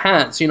ones it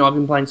has, I've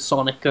been playing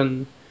Sonic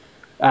and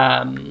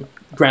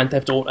Grand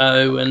Theft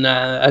Auto and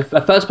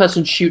a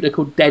first-person shooter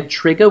called Dead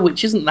Trigger,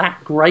 which isn't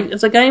that great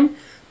as a game,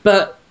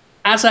 but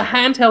as a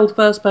handheld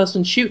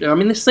first-person shooter, I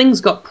mean, this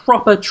thing's got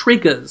proper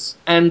triggers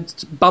and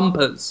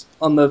bumpers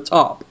on the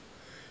top.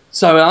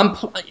 So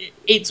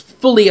it's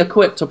fully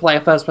equipped to play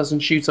a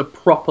first-person shooter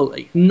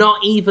properly.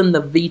 Not even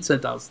the Vita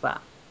does that.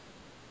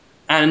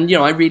 And,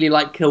 I really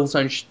like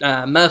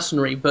Killzone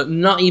Mercenary, but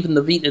not even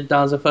the Vita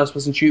does a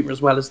first-person shooter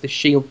as well as this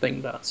Shield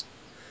thing does.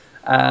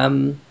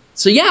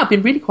 So yeah, I've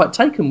been really quite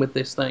taken with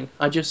this thing.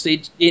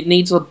 It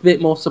needs a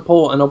bit more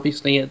support, and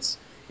obviously it's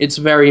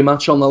very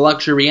much on the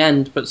luxury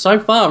end, but so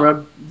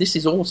far, this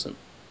is awesome.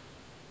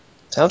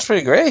 Sounds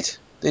pretty great.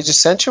 They just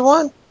sent you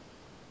one?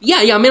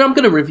 Yeah, I mean, I'm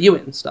going to review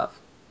it and stuff.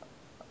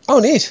 Oh,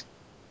 neat.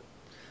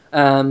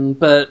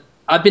 But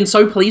I've been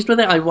so pleased with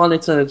it, I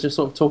wanted to just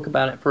sort of talk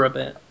about it for a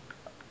bit.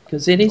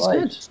 Because it is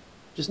good.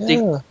 Just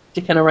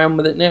dicking around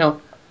with it now.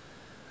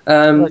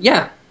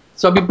 Yeah,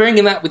 so I'll be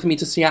bringing that with me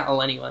to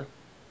Seattle anyway.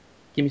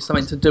 Give me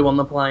something to do on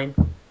the plane.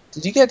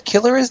 Did you get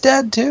Killer is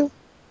Dead, too?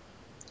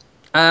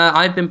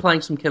 I've been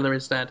playing some Killer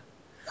is Dead.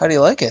 How do you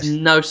like it?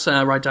 No,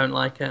 sir, I don't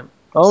like it.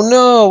 Oh,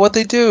 no, what'd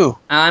they do?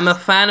 I'm a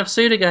fan of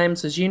Suda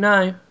games, as you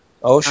know.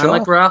 Oh, sure.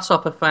 I'm a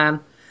Grasshopper fan.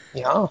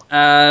 Yeah.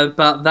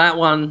 But that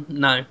one,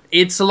 no.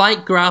 It's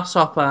like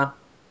Grasshopper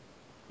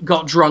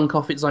got drunk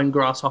off its own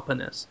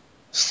grasshopperness.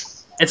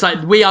 It's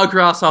like, we are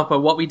Grasshopper,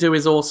 what we do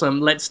is awesome,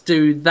 let's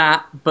do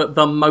that, but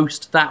the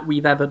most that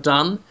we've ever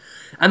done.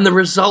 And the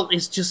result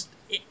is just,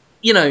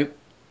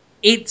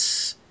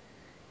 it's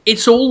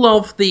all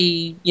of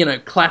the,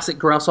 classic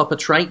Grasshopper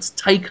traits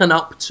taken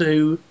up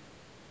to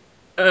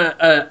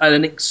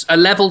a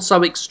level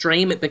so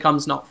extreme it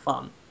becomes not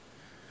fun.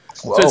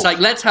 Whoa. So it's like,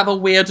 let's have a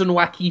weird and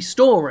wacky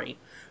story,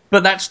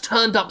 but that's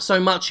turned up so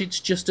much it's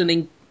just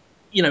an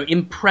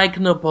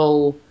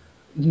impregnable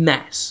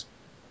mess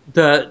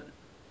that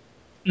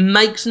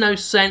makes no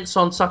sense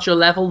on such a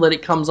level that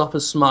it comes off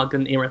as smug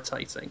and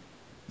irritating.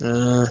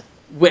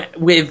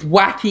 With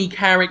wacky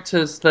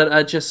characters that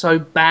are just so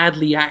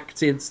badly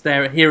acted,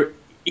 they're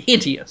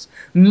hideous.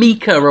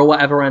 Mika, or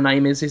whatever her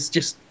name is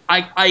just...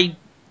 Is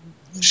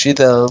she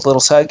the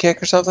little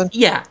sidekick or something?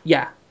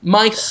 Yeah.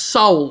 My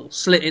soul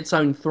slit its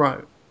own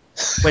throat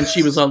when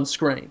she was on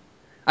screen.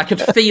 I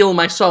could feel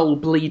my soul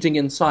bleeding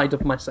inside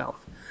of myself.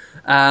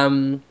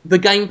 The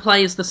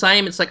gameplay is the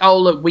same. It's like, oh,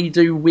 look, we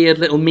do weird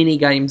little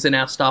mini-games in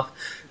our stuff.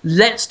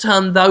 Let's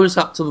turn those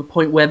up to the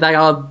point where they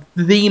are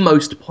the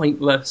most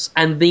pointless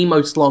and the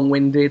most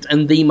long-winded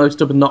and the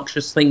most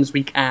obnoxious things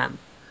we can.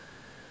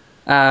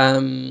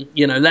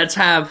 Let's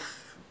have...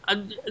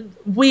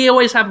 we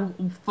always have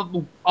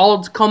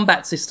odd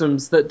combat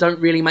systems that don't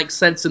really make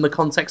sense in the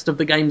context of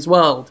the game's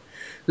world.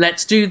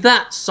 Let's do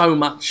that so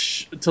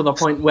much to the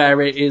point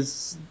where it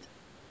is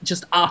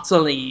just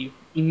utterly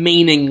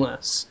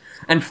meaningless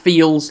and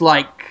feels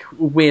like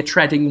we're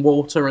treading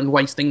water and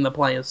wasting the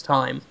player's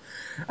time.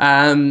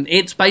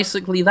 It's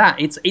basically that.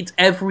 It's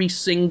every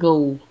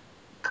single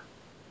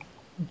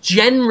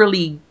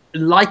generally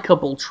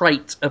likable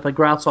trait of a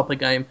Grasshopper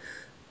game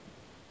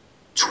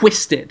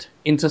twisted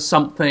into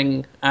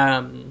something,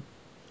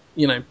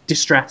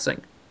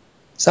 distressing.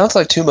 Sounds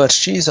like too much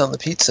cheese on the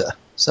pizza.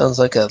 Sounds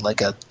like a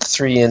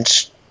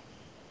 3-inch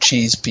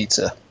cheese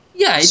pizza.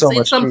 Yeah, it's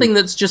something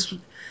cheese. That's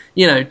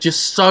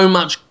just so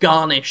much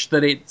garnish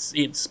that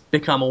it's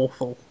become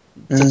awful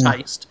to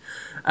taste.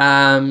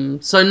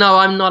 So no,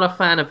 I'm not a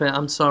fan of it.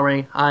 I'm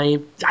sorry.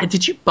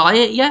 Did you buy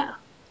it yet?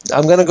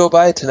 I'm gonna go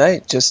buy it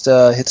tonight. Just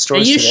hit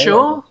stores today. Are you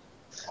sure?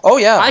 Oh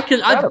yeah,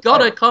 I've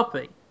got a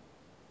copy.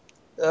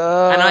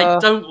 And I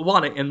don't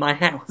want it in my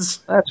house.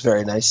 That's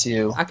very nice of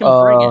you. I can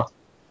bring it.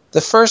 The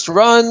first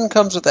run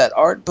comes with that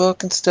art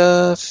book and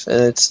stuff,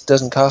 and it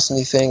doesn't cost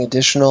anything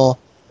additional.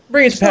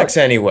 Bring it to PAX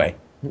anyway.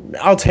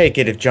 I'll take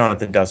it if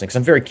Jonathan doesn't, because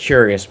I'm very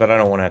curious, but I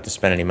don't want to have to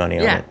spend any money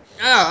on it.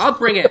 Yeah, I'll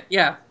bring it.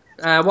 Yeah,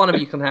 one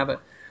of you can have it.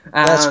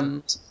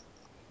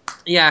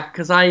 Yeah,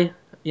 because I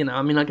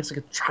guess I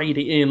could trade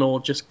it in or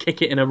just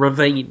kick it in a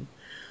ravine.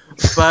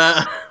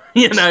 But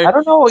I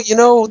don't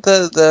know.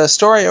 The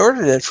store I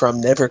ordered it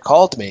from never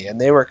called me,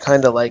 and they were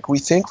kind of like, "We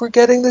think we're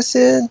getting this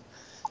in,"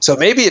 so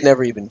maybe it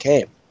never even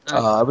came.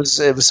 It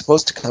was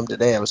supposed to come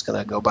today. I was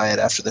going to go buy it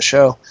after the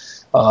show,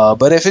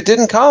 but if it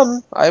didn't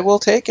come, I will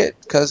take it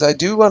because I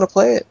do want to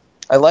play it.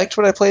 I liked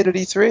what I played at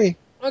E3.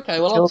 Okay,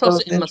 well I'll toss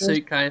it in my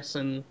suitcase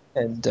and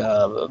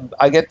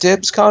I get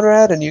dibs,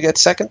 Conrad, and you get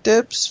second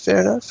dibs.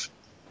 Fair enough.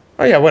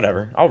 Oh yeah,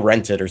 whatever. I'll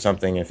rent it or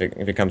something if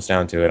it comes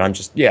down to it. I'm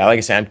just like I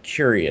said, I'm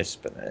curious,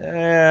 but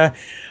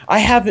I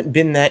haven't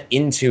been that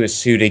into a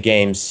Suda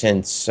game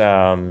since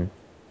oh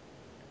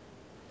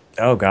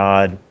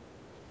god,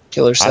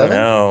 Killer 7? I don't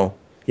know.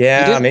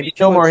 Yeah, maybe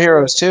No More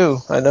Heroes 2.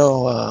 I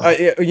know.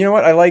 You know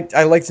what?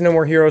 I liked No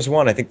More Heroes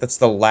 1. I think that's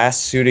the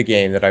last Suda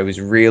game that I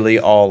was really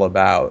all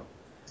about.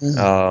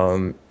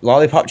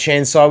 Lollipop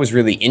Chainsaw was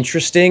really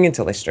interesting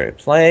until I started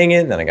playing it,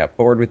 and then I got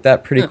bored with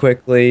that pretty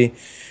quickly.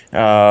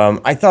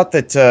 I thought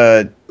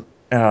that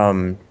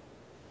what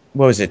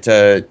was it?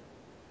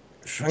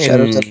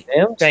 Shadows of the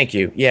Damned? Thank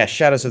you. Yeah,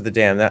 Shadows of the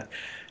Damned.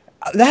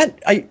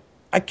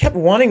 I kept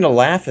wanting to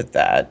laugh at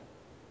that.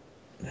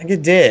 Like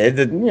it did.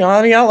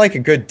 I like a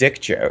good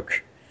dick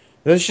joke.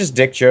 There's just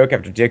dick joke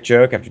after dick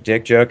joke after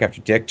dick joke after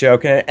dick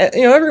joke, and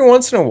every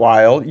once in a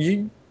while,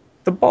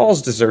 the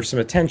balls deserve some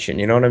attention.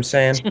 You know what I'm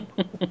saying?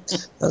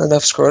 Not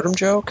enough scrotum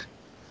joke?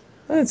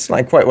 That's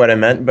not quite what I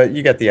meant, but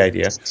you get the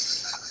idea.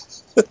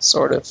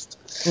 Sort of.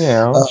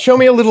 Show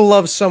me a little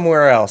love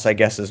somewhere else, I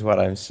guess is what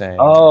I'm saying.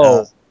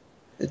 Oh,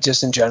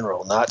 just in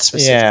general, not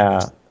specific.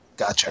 Yeah.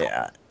 Gotcha.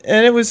 Yeah.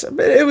 And it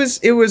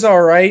was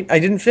all right. I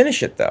didn't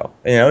finish it though.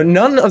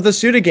 None of the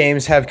Suda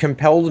games have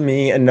compelled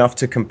me enough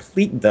to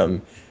complete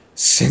them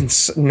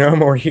since No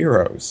More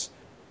Heroes.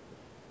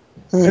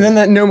 And then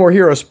that No More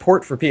Heroes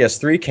port for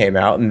PS3 came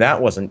out, and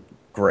that wasn't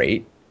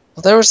great.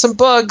 Well, there were some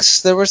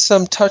bugs. There was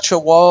some touch a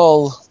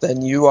wall,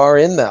 then you are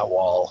in that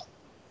wall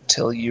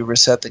until you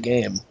reset the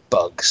game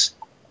bugs,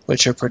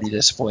 which are pretty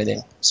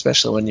disappointing,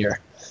 especially when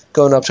you're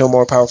going up to a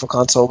more powerful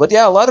console. But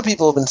yeah, a lot of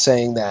people have been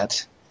saying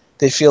that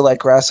they feel like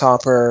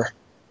Grasshopper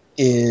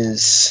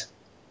is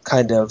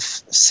kind of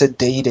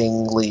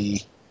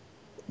sedatingly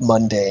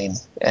mundane.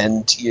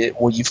 And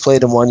you've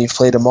played them one, you've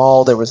played them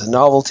all. There was a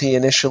novelty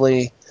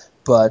initially,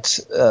 but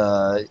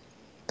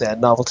that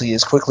novelty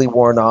is quickly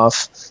worn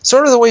off.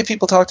 Sort of the way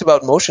people talked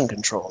about motion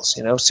controls.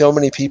 So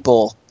many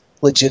people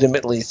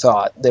legitimately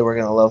thought they were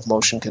going to love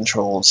motion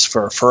controls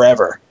for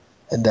forever.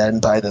 And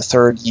then by the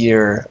third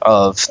year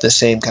of the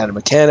same kind of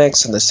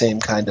mechanics and the same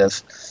kind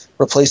of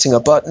replacing a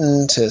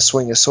button to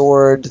swing a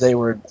sword, they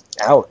were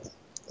out.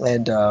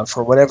 And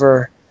for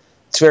whatever,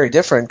 it's very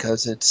different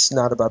because it's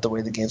not about the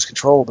way the game's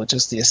controlled, but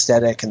just the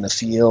aesthetic and the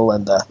feel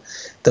and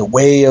the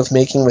way of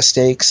making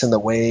mistakes and the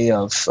way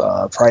of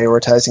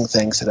prioritizing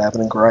things that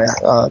happen in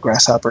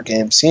Grasshopper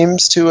games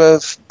seems to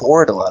have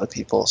bored a lot of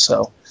people.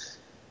 So,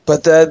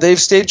 but they've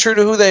stayed true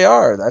to who they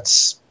are.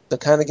 That's the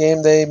kind of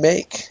game they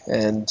make,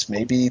 and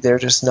maybe they're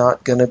just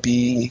not going to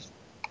be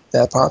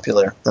that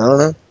popular. I don't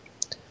know.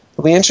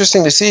 It'll be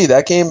interesting to see.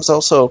 That game's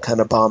also kind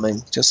of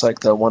bombing, just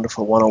like the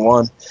Wonderful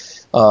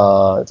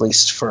 101, at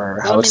least for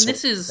Well, how I it's mean,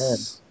 sold. this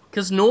is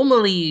because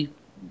normally,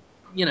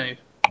 you know,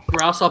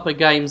 Grasshopper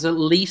games at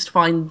least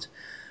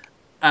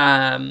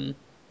um,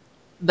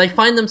 they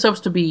find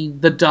themselves to be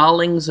the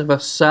darlings of a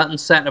certain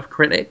set of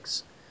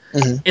critics.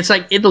 Mm-hmm. It's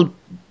like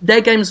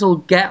their games will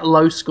get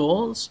low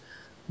scores,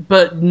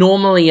 but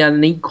normally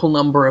an equal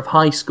number of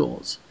high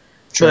scores.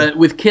 Sure. But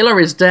with Killer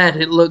is Dead,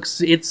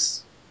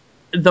 it's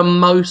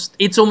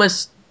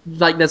almost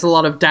like there's a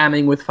lot of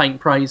damning with faint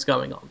praise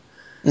going on.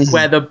 Mm-hmm.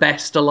 Where the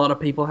best a lot of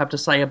people have to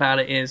say about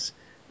it is,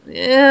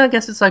 yeah, I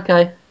guess it's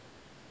okay.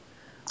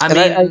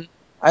 I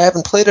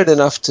haven't played it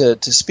enough to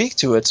speak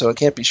to it, so I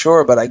can't be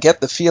sure, but I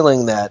get the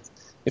feeling that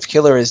if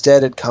Killer is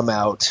Dead had come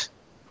out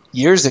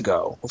years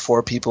ago,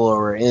 before people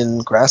were in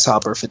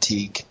Grasshopper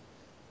fatigue,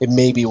 it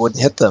maybe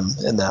wouldn't hit them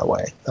in that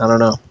way. I don't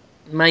know.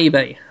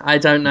 Maybe. I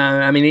don't know.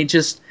 I mean,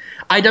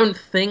 I don't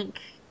think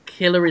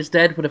Killer is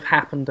Dead would have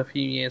happened a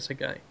few years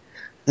ago.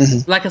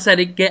 Mm-hmm. Like I said,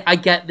 I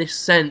get this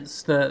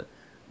sense that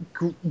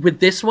with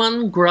this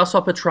one,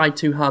 Grasshopper tried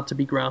too hard to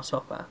be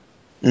Grasshopper.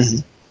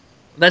 Mm-hmm.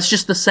 That's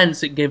just the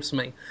sense it gives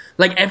me.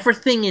 Like,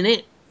 everything in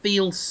it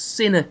feels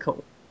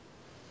cynical.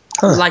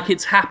 Huh. Like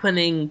it's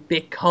happening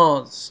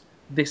because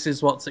this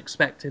is what's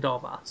expected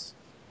of us.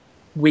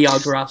 We are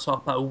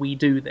Grasshopper, we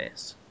do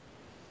this.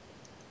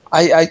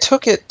 I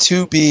took it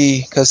to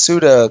be, because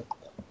Suda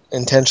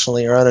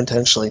intentionally or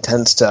unintentionally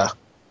tends to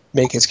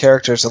make his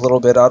characters a little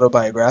bit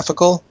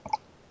autobiographical.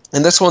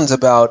 And this one's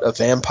about a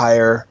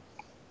vampire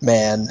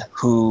man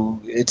who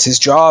it's his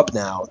job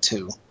now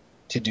to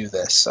do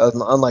this.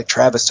 Unlike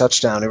Travis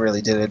Touchdown, who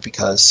really did it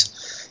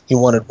because he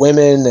wanted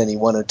women and he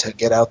wanted to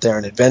get out there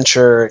and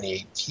adventure, and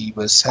he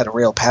had a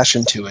real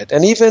passion to it.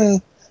 And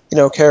even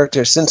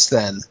characters since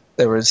then,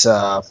 there was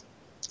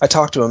I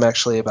talked to him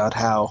actually about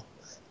how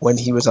when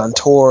he was on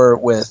tour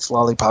with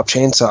Lollipop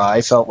Chainsaw,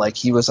 I felt like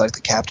he was like the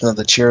captain of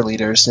the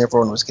cheerleaders, and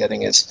everyone was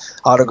getting his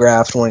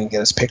autograph and wanting to get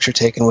his picture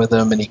taken with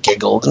him, and he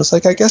giggled, and it's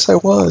like, I guess I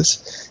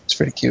was. It's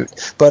pretty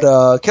cute.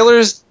 But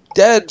Killer's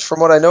Dead, from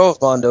what I know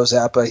of Mondo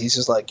Zappa, he's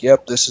just like,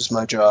 yep, this is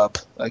my job.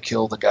 I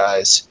kill the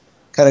guys.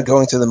 Kind of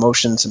going through the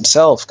motions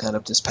himself, kind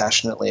of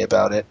dispassionately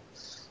about it.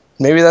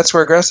 Maybe that's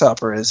where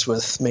Grasshopper is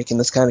with making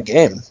this kind of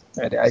game.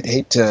 I'd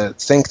hate to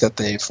think that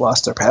they've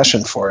lost their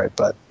passion for it,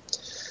 but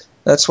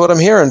that's what I'm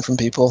hearing from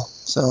people.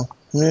 So,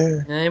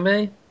 yeah.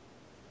 Maybe.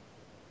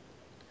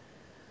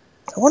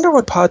 I wonder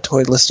what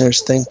Podtoid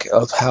listeners think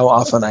of how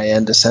often I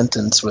end a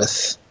sentence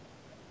with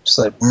just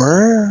like,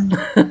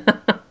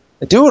 Mrr.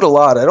 I do it a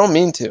lot. I don't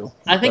mean to.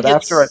 I think But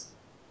after it's.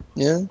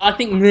 yeah. I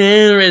think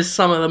there is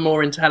some of the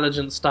more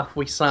intelligent stuff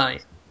we say.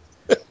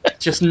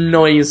 Just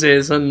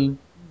noises and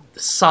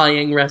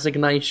sighing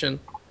resignation.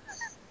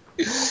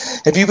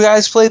 Have you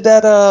guys played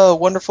that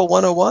Wonderful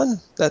 101?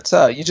 That's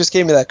you just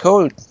gave me that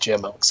code,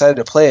 Jim. I'm excited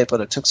to play it,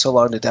 but it took so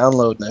long to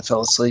download and I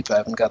fell asleep. I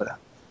haven't got a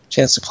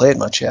chance to play it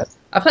much yet.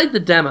 I played the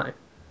demo.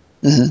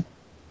 Mm-hmm.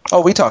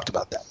 Oh, we talked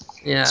about that.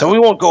 Yeah. So we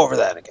won't go over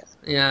that again.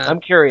 Yeah. I'm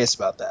curious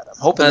about that. I'm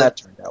hoping that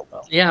turned out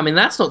well. Yeah, I mean,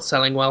 that's not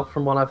selling well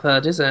from what I've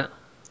heard, is it?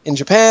 In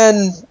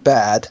Japan,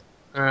 bad.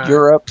 Alright.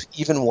 Europe,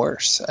 even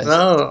worse, I think.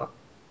 Oh.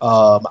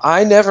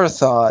 I never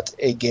thought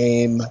a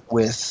game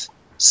with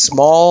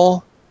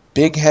small,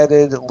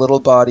 big-headed,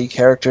 little-body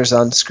characters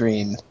on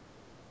screen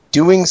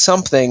doing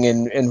something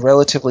in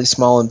relatively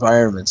small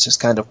environments, just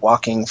kind of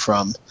walking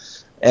from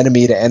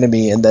enemy to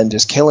enemy and then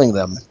just killing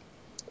them,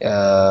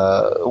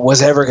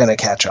 was ever going to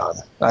catch on.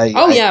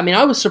 Yeah, I mean,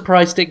 I was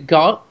surprised it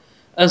got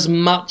as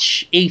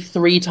much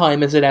E3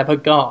 time as it ever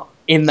got,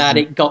 in that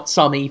it got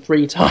some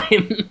E3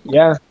 time.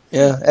 Yeah,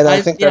 and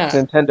I think that's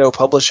Yeah. Nintendo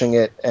publishing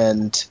it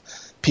and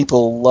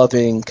people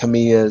loving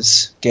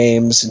Kamiya's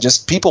games, and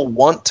just people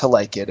want to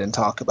like it and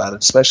talk about it,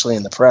 especially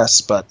in the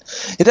press, but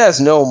it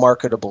has no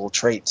marketable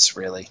traits,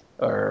 really,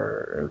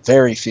 or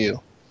very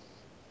few,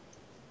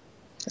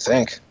 I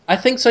think. I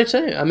think so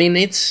too. I mean,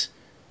 it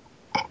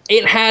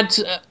had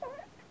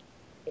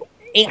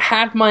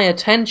my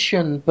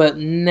attention, but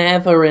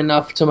never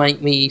enough to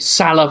make me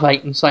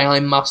salivate and say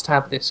I must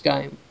have this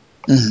game.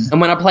 Mm-hmm.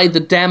 And when I played the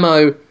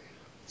demo,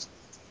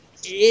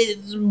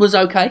 it was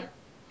okay.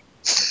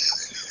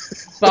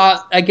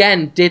 But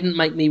again, didn't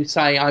make me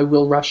say I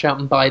will rush out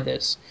and buy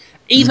this.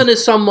 Even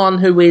as someone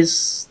who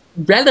is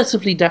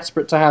relatively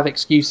desperate to have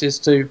excuses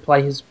to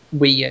play his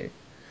Wii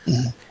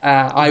U.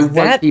 I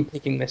won't be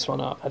picking this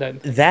one up, I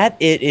don't think. That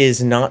it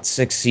is not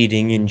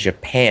succeeding in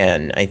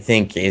Japan, I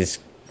think, is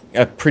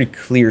a pretty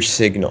clear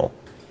signal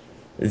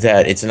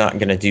that it's not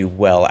going to do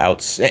well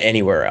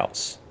anywhere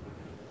else.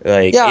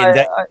 Like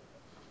Yeah,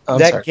 I'm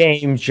that sorry.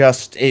 game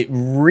just it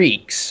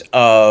reeks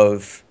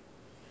of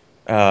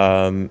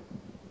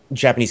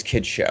Japanese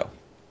kids show.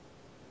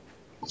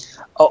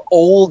 A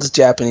old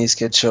Japanese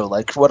kid show.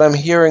 Like what I'm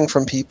hearing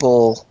from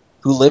people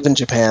who live in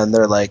Japan,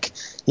 they're like,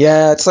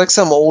 yeah, it's like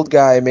some old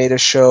guy made a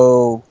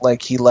show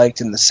like he liked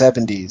in the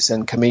 70s,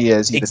 and Kamiya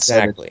has even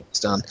said Exactly. it's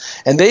done.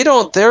 And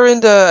they're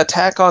into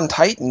Attack on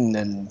Titan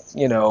and,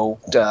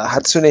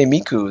 Hatsune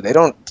Miku. They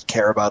don't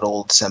care about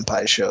old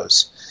senpai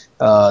shows.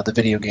 The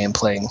video game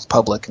playing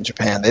public in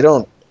Japan. They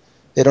don't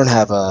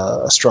have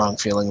a strong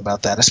feeling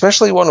about that,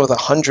 especially one with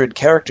 100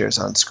 characters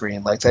on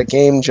screen. Like, that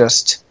game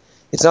just,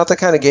 it's not the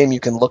kind of game you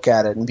can look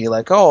at it and be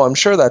like, oh, I'm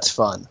sure that's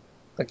fun.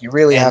 Like, you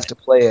really have And to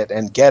play it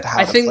and get how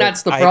I to think play it.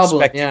 that's the I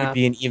problem. expect it would Yeah.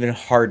 be an even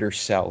harder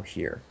sell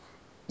here.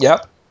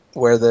 Yep,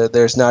 where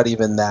there's not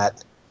even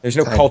that There's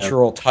no kind of.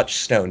 cultural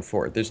touchstone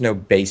for it. There's no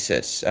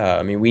basis.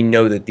 I mean, we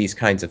know that these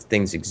kinds of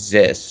things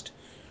exist,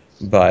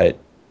 but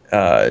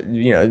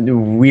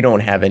we don't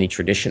have any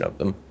tradition of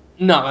them.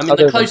 No, I mean the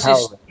Other than Power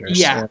closest. Rangers.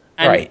 Yeah, Yeah.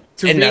 and Right,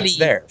 and that's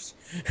theirs.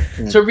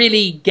 to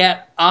really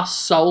get us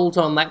sold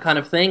on that kind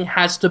of thing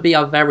has to be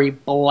a very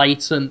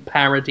blatant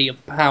parody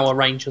of Power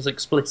Rangers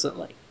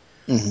explicitly.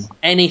 Mm-hmm.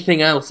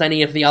 Anything else,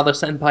 any of the other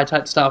senpai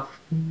type stuff,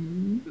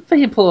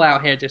 people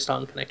out here just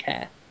aren't going to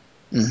care.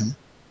 Mm-hmm.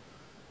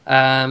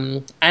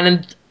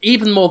 And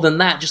even more than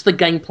that, just the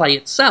gameplay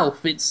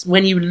itself. It's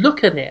when you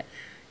look at it,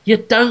 you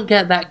don't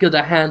get that good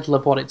a handle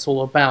of what it's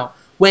all about.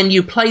 When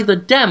you play the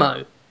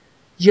demo,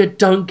 you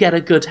don't get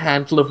a good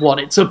handle of what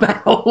it's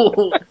about.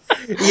 Boy,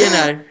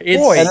 And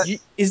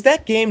It's is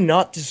that game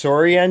not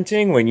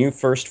disorienting when you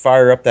first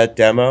fire up that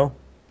demo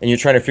and you're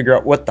trying to figure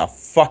out what the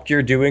fuck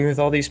you're doing with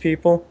all these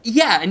people?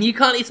 yeah, and you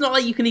can't. It's not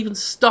like you can even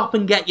stop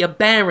and get your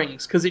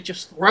bearings because it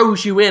just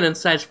throws you in and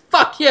says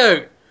 "fuck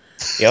you."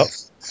 Yep.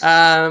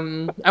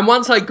 And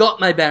once I got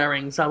my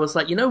bearings, I was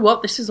like, you know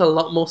what? This is a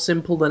lot more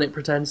simple than it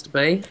pretends to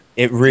be.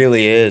 It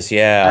really is,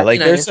 yeah. You Like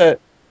know,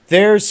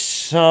 there's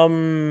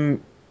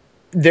some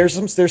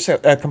there's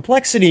a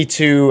complexity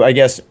to, I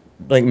guess,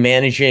 like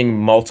managing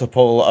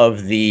multiple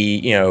of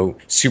the,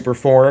 super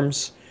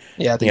forms.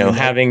 yeah, the You know,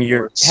 Unite having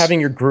your Force. having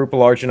your group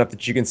large enough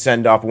that you can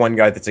send off one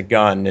guy that's a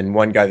gun and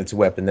one guy that's a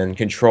weapon, then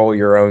control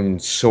your own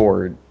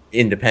sword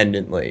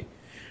independently.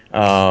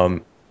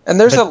 Um, And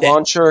there's a but then,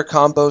 launcher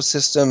combo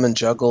system and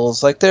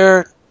juggles. Like,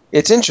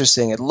 it's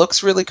interesting. It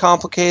looks really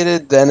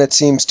complicated, then it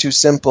seems too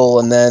simple,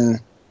 and then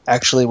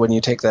actually when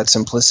you take that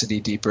simplicity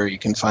deeper, you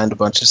can find a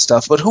bunch of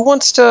stuff. But who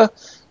wants to,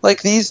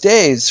 like, these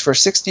days for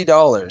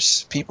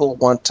 $60, people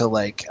want to,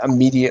 like,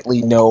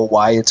 immediately know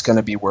why it's going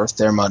to be worth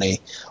their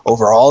money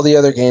over all the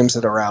other games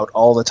that are out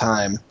all the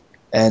time,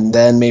 and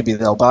then maybe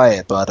they'll buy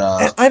it. But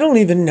I don't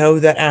even know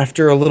that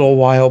after a little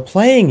while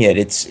playing it,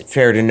 it's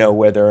fair to know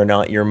whether or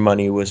not your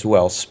money was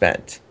well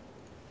spent.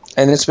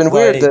 And it's been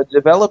weird. Like, The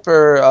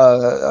developer,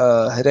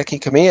 Hideki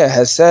Kamiya,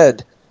 has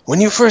said, when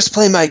you first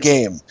play my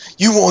game,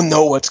 you won't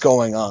know what's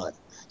going on.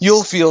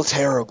 You'll feel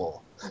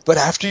terrible. But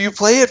after you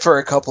play it for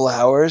a couple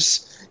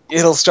hours,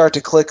 it'll start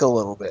to click a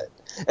little bit.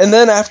 And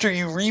then after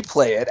you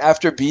replay it,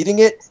 after beating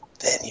it,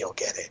 then you'll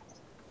get it.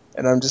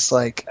 And I'm just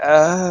like,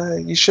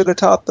 you should have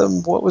taught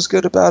them what was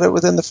good about it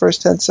within the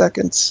first 10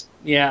 seconds.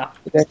 yeah.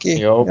 Hideki.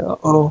 Yup.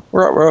 Oh,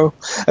 ruh-roh.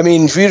 I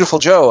mean, Beautiful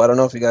Joe, I don't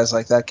know if you guys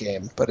like that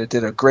game, but it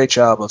did a great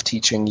job of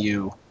teaching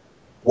you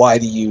why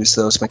to use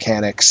those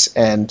mechanics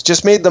and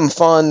just made them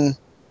fun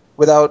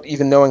without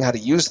even knowing how to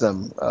use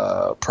them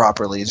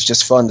properly. It's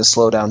just fun to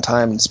slow down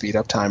time and speed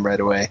up time right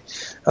away.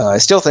 I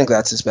still think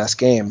that's his best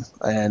game.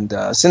 And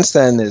since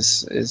then,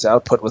 his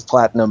output with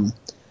Platinum,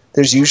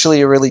 there's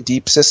usually a really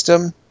deep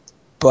system,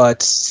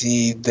 but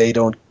they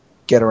don't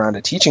get around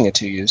to teaching it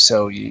to you,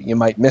 so you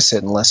might miss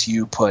it unless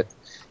you put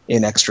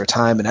in extra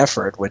time and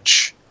effort,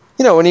 which,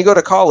 when you go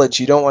to college,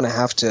 you don't want to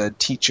have to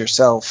teach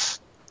yourself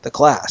the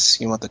class.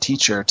 You want the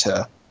teacher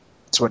to,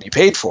 it's what you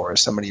paid for,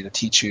 is somebody to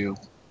teach you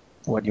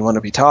what you want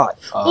to be taught.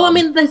 Well, I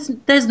mean,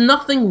 there's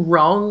nothing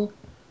wrong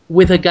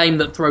with a game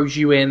that throws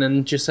you in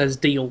and just says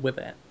deal with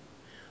it,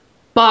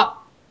 but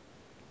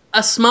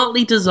a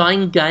smartly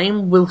designed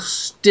game will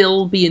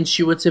still be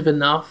intuitive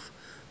enough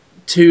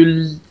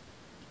to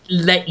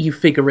let you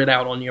figure it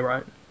out on your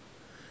own.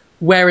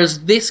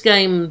 Whereas this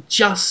game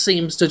just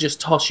seems to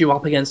just toss you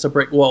up against a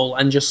brick wall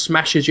and just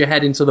smashes your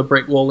head into the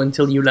brick wall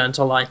until you learn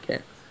to like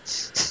it.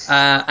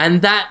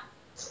 And that,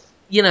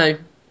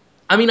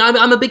 I mean,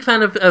 I'm a big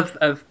fan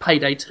of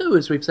Payday 2,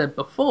 as we've said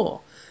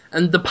before.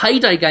 And the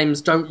Payday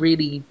games don't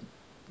really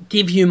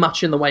give you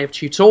much in the way of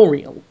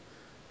tutorial.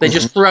 They Mhm.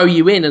 just throw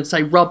you in and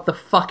say, rob the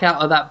fuck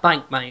out of that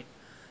bank, mate.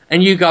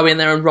 And you go in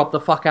there and rob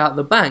the fuck out of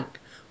the bank.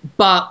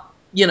 But,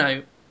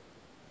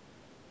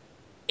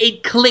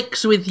 it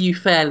clicks with you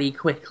fairly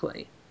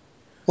quickly.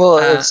 Well,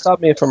 Uh, stop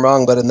me if I'm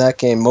wrong, but in that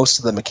game, most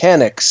of the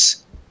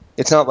mechanics,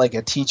 it's not like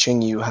a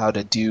teaching you how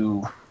to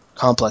do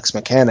complex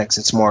mechanics.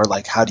 It's more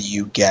like, how do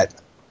you get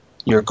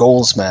your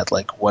goals met?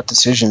 Like, what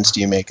decisions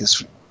do you make as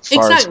far as you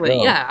exactly,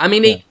 go? yeah. I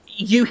mean, Yeah.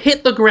 you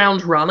hit the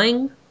ground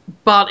running,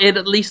 but it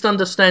at least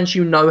understands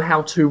you know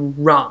how to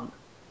run,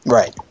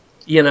 Right.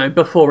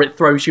 before it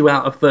throws you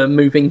out of the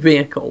moving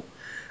vehicle.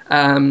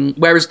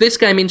 Whereas this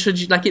game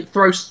it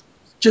throws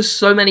just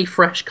so many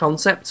fresh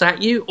concepts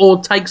at you,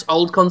 or takes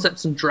old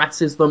concepts and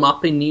dresses them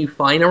up in new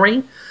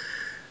finery.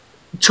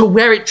 to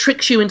where it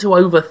tricks you into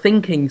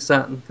overthinking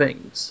certain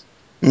things.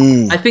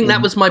 I think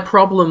that was my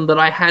problem that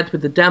I had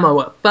with the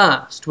demo at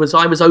first, was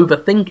I was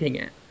overthinking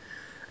it.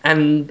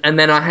 And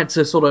then I had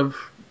to sort of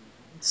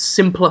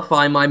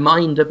simplify my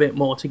mind a bit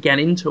more to get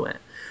into it.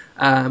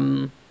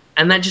 And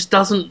that just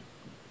doesn't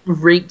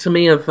reek to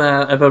me of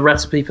a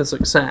recipe for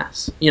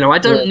success. I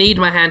don't need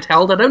my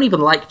handheld. I don't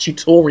even like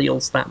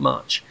tutorials that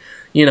much.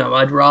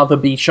 I'd rather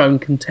be shown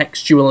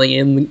contextually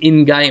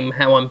in-game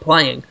how I'm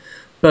playing.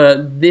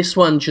 But this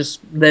one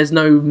there's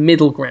no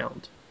middle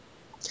ground.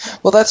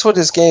 Well, that's what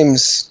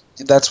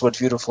that's what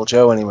Beautiful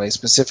Joe, anyway,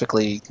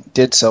 specifically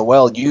did so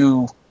well.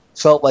 You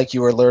felt like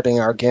you were learning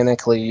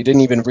organically. You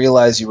didn't even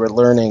realize you were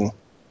learning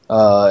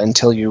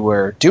until you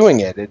were doing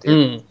it.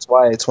 It's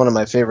why it's one of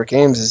my favorite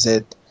games, is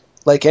it,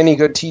 like any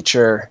good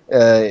teacher,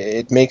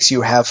 it makes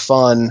you have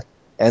fun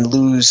and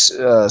lose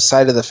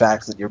sight of the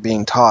fact that you're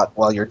being taught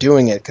while you're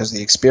doing it, because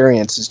the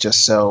experience is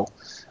just so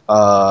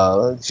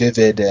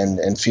vivid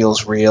and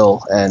feels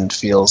real and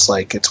feels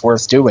like it's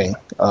worth doing.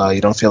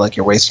 You don't feel like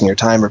you're wasting your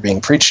time or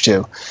being preached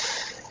to.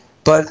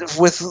 But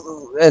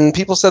and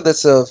people said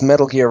this of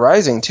Metal Gear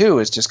Rising too,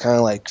 is just kind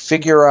of like,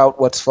 figure out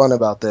what's fun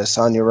about this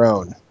on your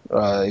own.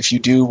 If you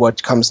do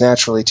what comes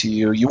naturally to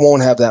you, you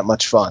won't have that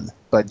much fun.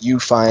 But you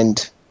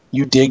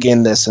dig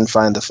in this and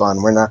find the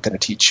fun. We're not going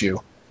to teach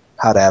you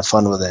how to have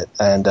fun with it.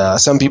 And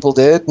some people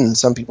did, and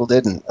some people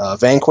didn't.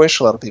 Vanquish,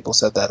 a lot of people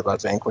said that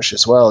about Vanquish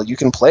as well. You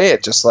can play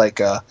it just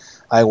like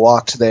I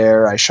walked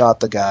there, I shot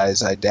the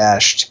guys, I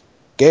dashed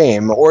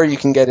game, or you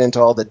can get into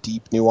all the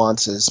deep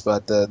nuances,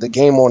 but the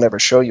game won't ever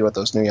show you what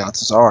those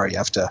nuances are. You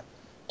have to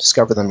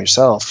discover them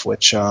yourself,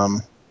 which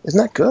isn't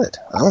that good,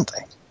 I don't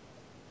think.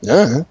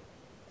 Yeah.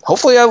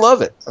 Hopefully I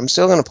love it. I'm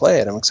still going to play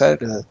it. I'm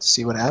excited to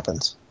see what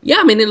happens. Yeah,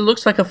 I mean, it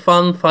looks like a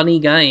fun, funny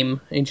game.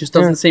 It just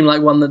doesn't seem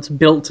like one that's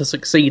built to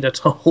succeed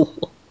at all.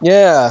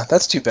 Yeah,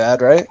 that's too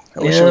bad, right? I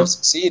wish it would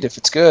succeed if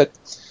it's good.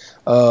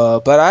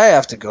 But I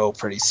have to go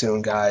pretty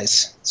soon,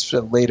 guys. It's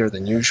later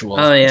than usual.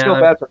 Oh, yeah. I feel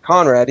bad for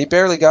Conrad. He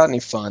barely got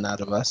any fun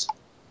out of us.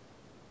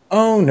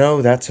 Oh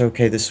no, that's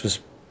okay. This was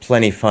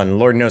plenty fun.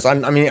 Lord knows,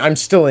 I'm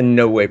still in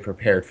no way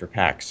prepared for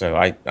PAX, so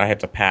I have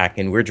to pack,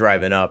 and we're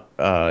driving up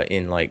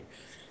in like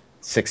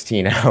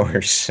 16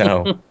 hours.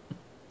 So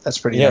That's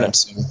pretty you darn know,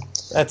 soon.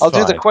 that's I'll do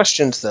the fine.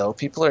 questions, though.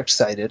 People are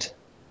excited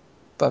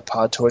about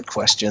Podtoid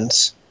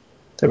questions.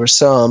 There were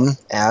some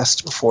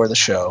asked before the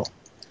show.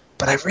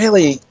 But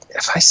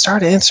if I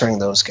start answering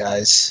those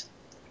guys,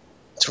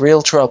 it's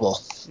real trouble.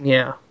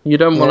 Yeah, you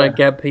don't want to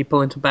Yeah. get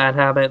people into bad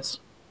habits.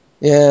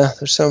 Yeah,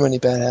 there's so many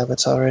bad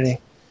habits already.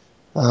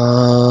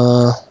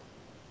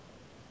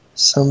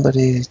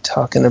 Somebody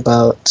talking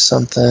about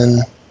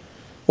something.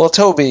 Well,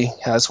 Toby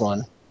has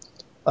one.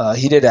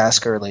 He did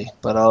ask early,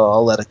 but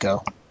I'll let it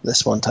go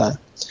this one time.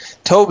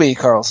 Toby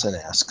Carlson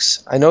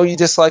asks, I know you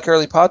dislike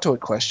early Podtoid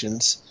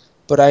questions,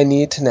 but I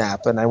need to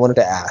nap, and I wanted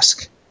to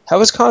ask, how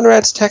is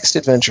Conrad's text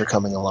adventure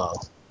coming along?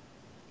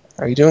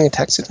 Are you doing a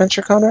text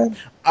adventure, Conrad?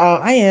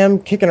 I am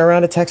kicking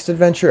around a text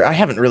adventure. I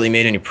haven't really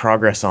made any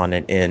progress on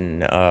it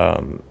in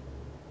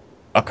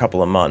a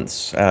couple of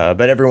months, but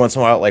every once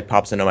in a while it like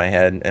pops into my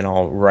head, and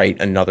I'll write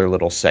another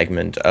little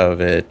segment of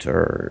it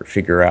or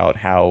figure out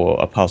how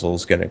a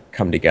puzzle's going to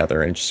come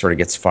together, and just sort of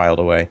gets filed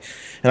away.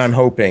 And I'm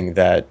hoping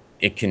that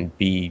it can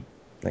be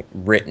like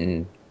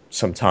written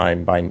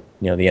sometime by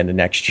the end of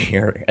next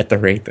year at the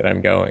rate that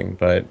I'm going.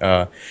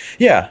 But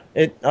yeah,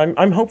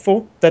 I'm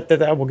hopeful that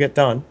will get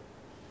done.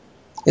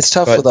 It's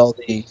tough with But all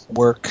the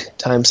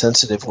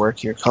time-sensitive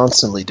work you're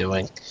constantly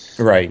doing.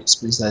 right.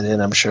 Squeeze that in,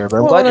 I'm sure, but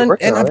I'm glad Well, you're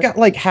working and on I've it. got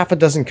like half a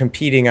dozen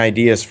competing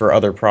ideas for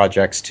other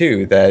projects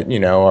too that,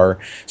 are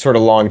sort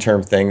of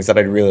long-term things that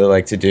I'd really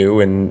like to do.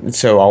 And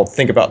so I'll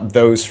think about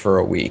those for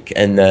a week,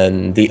 and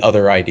then the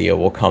other idea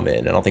will come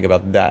in, and I'll think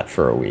about that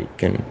for a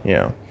week, and,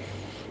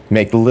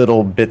 make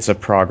little bits of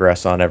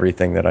progress on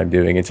everything that I'm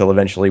doing until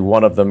eventually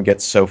one of them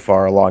gets so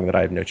far along that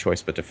I have no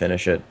choice but to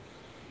finish it.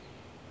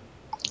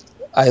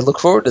 I look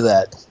forward to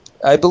that.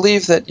 I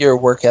believe that your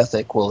work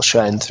ethic will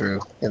shine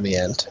through in the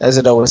end, as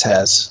it always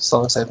has, as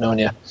long as I've known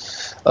you.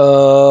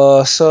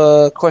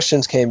 So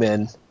questions came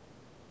in.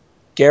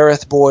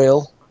 Gareth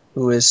Boyle,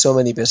 who is So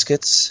Many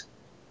Biscuits,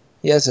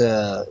 he has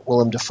a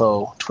Willem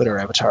Dafoe Twitter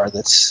avatar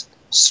that's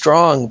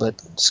strong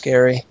but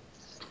scary.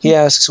 He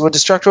asks, would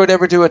Destructoid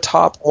ever do a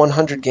top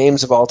 100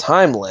 games of all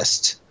time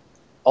list?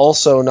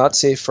 Also, not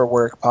safe for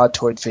work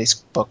Podtoid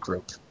Facebook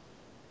group.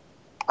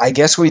 I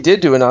guess we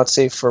did do a not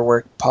safe for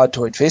work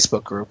Podtoid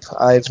Facebook group.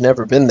 I've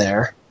never been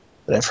there,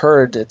 but I've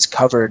heard it's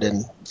covered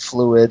in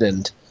fluid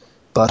and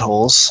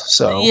buttholes.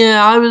 So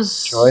Yeah,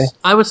 enjoy.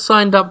 I was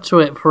signed up to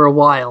it for a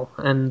while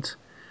and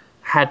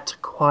had to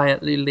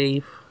quietly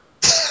leave.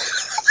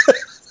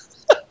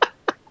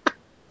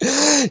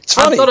 It's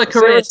I've funny got a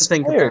because they're career to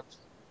think inspired. about.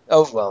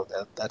 Oh well,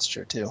 that's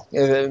true too.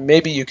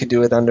 Maybe you could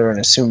do it under an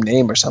assumed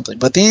name or something.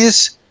 But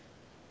these,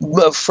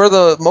 for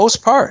the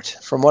most part,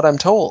 from what I'm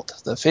told,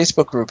 the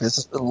Facebook group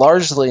is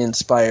largely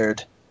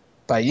inspired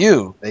by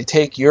you. They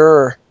take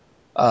the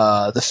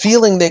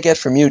feeling they get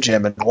from you,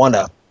 Jim, and want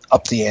to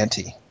up the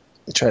ante.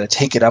 They try to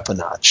take it up a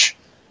notch.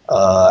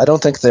 I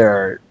don't think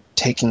they're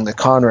taking the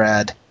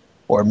Conrad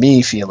or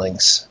me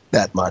feelings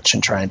that much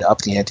and trying to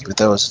up the ante with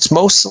those. It's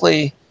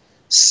mostly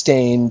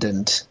stained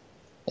and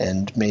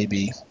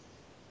maybe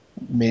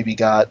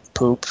got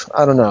poop.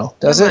 I don't know.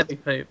 Does That it? might be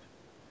poop.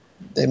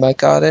 They might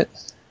got it.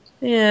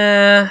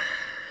 Yeah.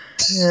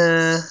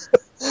 Yeah.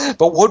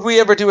 But would we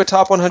ever do a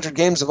top 100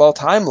 games of all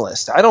time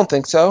list? I don't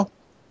think so.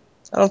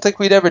 I don't think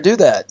we'd ever do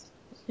that.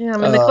 Yeah, I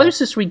mean, the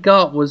closest we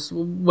got was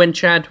when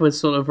Chad was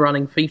sort of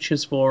running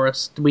features for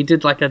us. We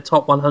did like a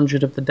top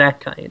 100 of the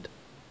decade.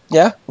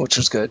 Yeah, which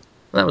was good.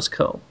 That was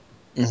cool.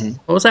 Mm-hmm.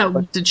 What was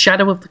that? Did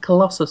Shadow of the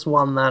Colossus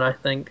won that, I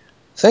think?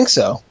 Think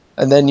so.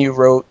 And then you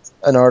wrote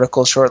an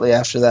article shortly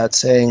after that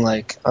saying,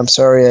 like, I'm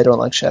sorry I don't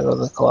like Shadow of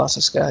the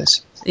Colossus,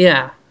 guys.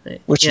 Yeah.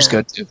 Which was Yeah.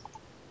 good, too.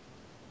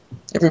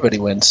 Everybody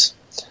wins.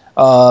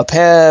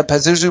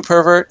 Pazuzu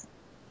Pervert.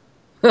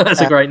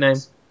 That's a great name.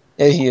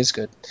 Yeah, he is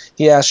good.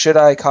 He asked, should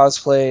I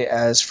cosplay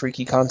as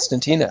Freaky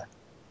Constantina?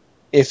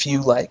 If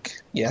you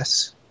like,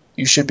 yes.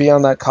 You should be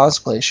on that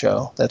cosplay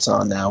show that's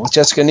on now with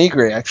Jessica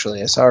Negri,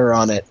 actually. I saw her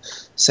on it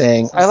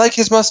saying, I like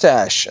his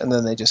mustache. And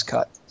then they just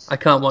cut. I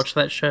can't watch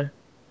that show.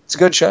 It's a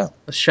good show.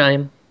 A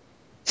shame.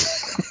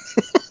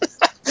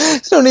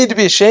 There's no need to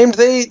be ashamed.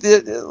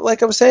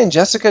 Like I was saying,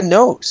 Jessica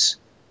knows.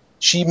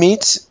 She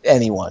meets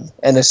anyone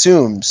and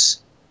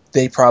assumes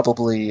they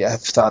probably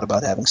have thought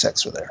about having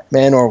sex with her,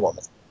 man or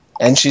woman.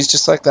 And she's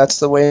just like, that's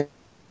the way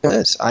it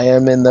is. I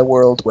am in the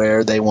world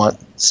where they want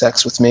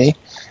sex with me,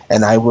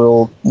 and I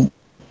will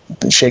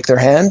shake their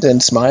hand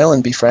and smile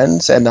and be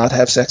friends and not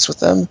have sex with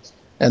them.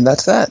 And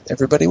that's that.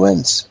 Everybody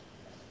wins.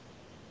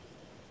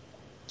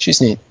 She's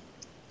neat.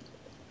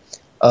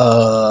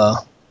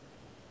 Conrad?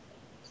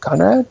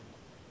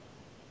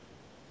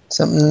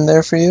 Something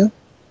there for you?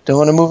 Don't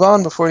want to move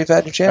on before you've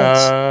had your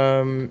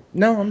chance.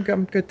 No, I'm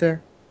good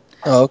there.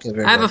 Oh, okay,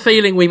 very I have good. a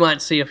feeling we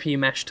might see a few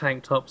mesh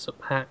tank tops at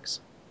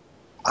PAX.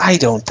 I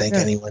don't think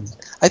anyone...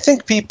 I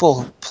think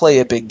people play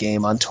a big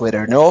game on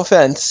Twitter. No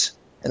offense,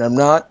 and I'm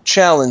not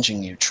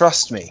challenging you.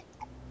 Trust me.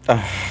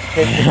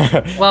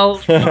 Well,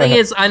 the thing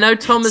is, I know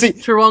Thomas See,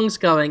 Truong's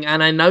going,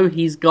 and I know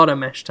he's got a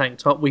mesh tank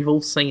top. We've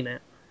all seen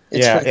it.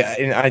 It's yeah,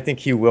 pretty... and I think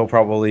he will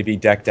probably be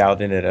decked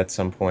out in it at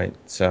some point.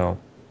 So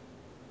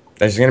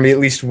there's going to be at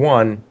least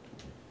one,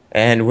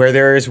 and where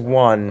there is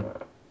one,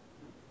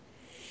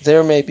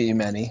 There may be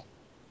many.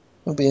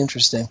 It'll be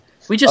interesting.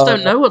 We just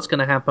don't know what's going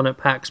to happen at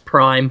PAX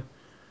Prime.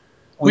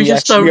 We We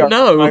just actually don't we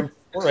are know. primed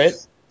for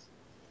it.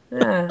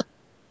 Yeah.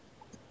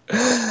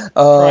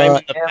 Prime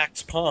in the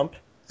PAX pump.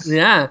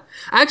 Yeah.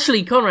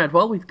 Actually, Conrad,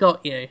 while we've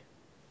got you,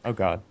 Oh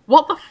God.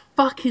 what the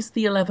fuck is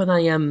the 11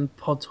 a.m.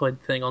 Podtoid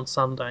thing on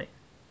Sunday?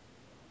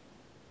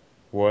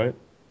 What?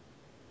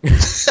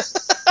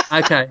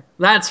 Okay,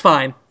 that's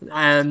fine.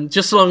 Just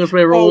as long as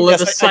we're Oh all at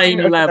yes, the I do. same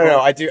Okay, level. no,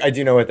 I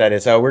do know what that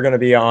is. We're going to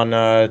be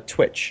on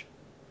Twitch.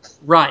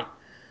 Right.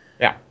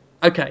 Yeah.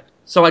 Okay.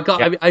 So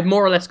Yeah. I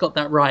more or less got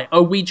that right.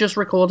 Are we just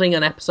recording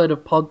an episode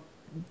of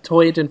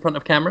Podtoid in front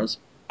of cameras?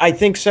 I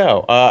think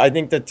so. I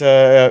think that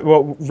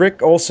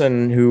Rick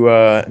Olson, who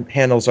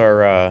handles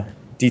our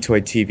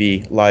Dtoid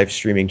TV live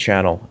streaming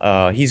channel,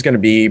 he's going to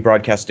be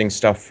broadcasting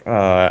stuff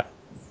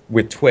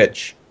with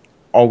Twitch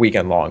all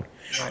weekend long.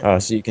 Right.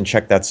 So you can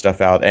check that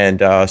stuff out. And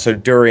so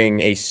during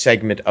a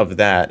segment of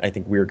that, I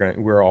think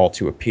we're all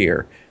to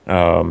appear,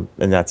 and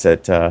that's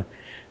at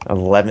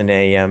 11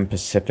 a.m.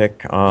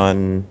 Pacific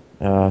on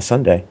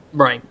Sunday.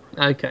 Right.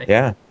 Okay.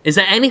 Yeah. Is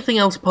there anything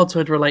else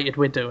Podtoid related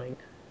we're doing?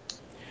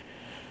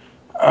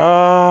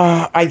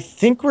 I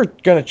think we're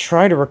gonna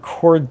try to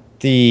record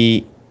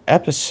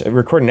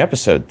record an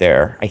episode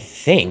there. I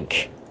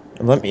think.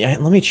 Let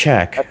me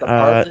check. At the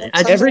park on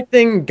Sunday?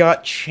 Everything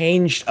got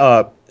changed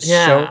up so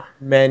Yeah.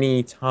 many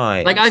Like,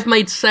 times. I've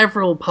made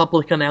several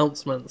public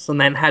announcements and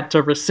then had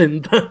to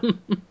rescind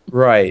them.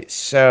 Right.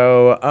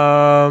 So,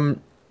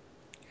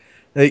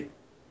 like,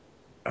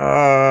 what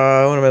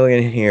am I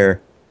looking at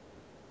here?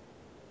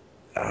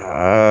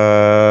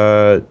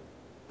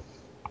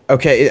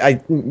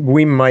 Okay,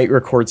 we might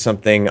record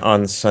something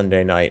on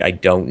Sunday night. I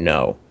don't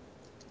know.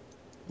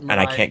 And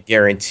I Right. can't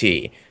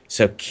guarantee.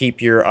 So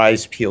keep your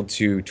eyes peeled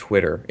to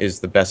Twitter is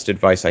the best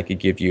advice I could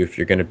give you if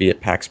you're going to be at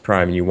PAX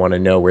Prime and you want to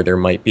know where there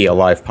might be a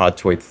live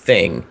Podtoid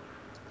thing.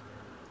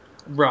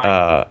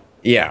 Right.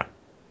 Yeah.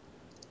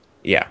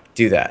 Yeah,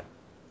 do that.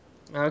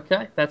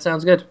 Okay, that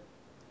sounds good.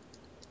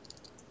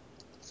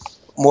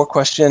 More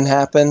question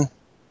happen.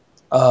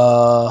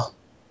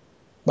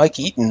 Mike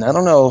Eaton. I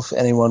don't know if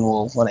anyone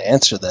will want to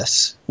answer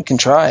this. We can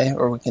try,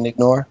 or we can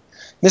ignore.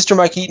 Mr.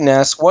 Mike Eaton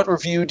asks, what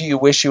review do you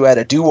wish you had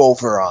a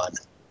do-over on?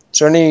 Is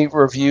there any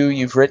review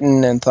you've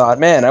written and thought,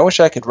 man, I wish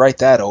I could write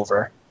that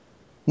over?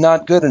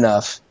 Not good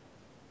enough.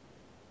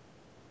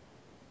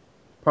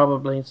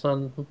 Probably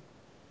some.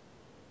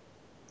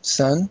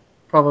 Son?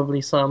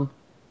 Probably some.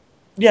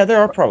 Yeah,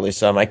 there are probably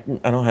some. I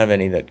don't have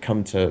any that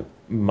come to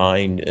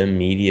mind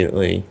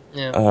immediately.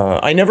 Yeah.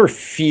 I never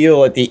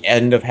feel at the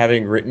end of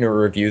having written a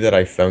review that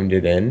I phoned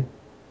it in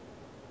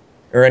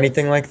or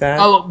anything like that.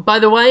 Oh, by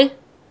the way,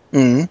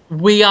 Mm.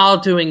 we are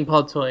doing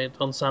Podtoid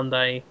on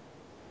Sunday.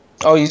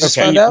 Oh, you just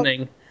Okay. found out?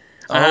 evening.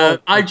 Oh.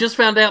 I just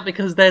found out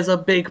because there's a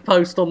big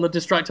post on the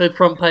Distracted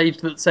front page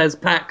that says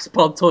PAX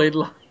Podtoid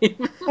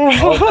Live.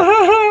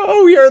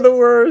 Oh, you're the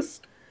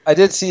worst. I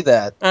did see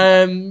that.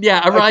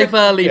 Arrive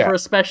early Yeah. for a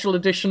special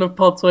edition of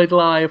Podtoid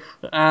Live.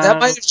 That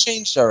might have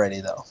changed already,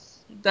 though.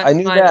 That I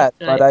knew might have that,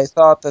 but I changed.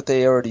 thought that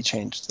they already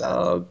changed that.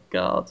 Oh,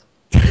 God.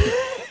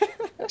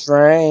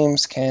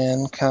 Dreams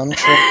can come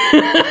true.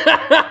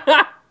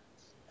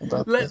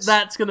 About this.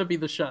 That's going to be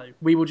the show.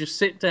 We will just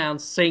sit down,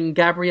 sing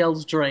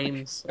Gabrielle's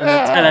Dreams, and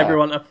then tell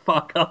everyone to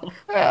fuck off.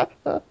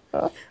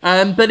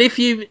 But if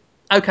you...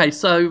 Okay,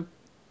 so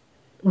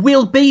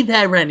we'll be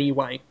there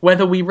anyway,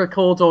 whether we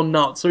record or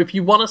not. So if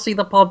you want to see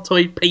the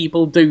Podtoid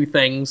people do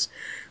things,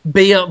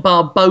 be at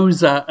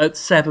Barboza at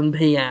 7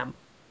 p.m.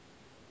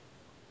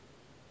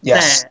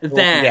 Yes.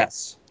 There.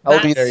 Yes.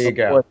 I'll be There you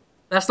go.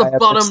 That's the I have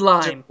bottom this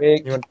line.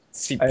 big. You want to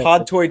see I-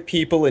 Podtoid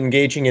people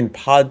engaging in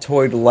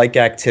Podtoid-like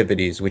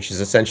activities, which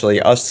is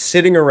essentially us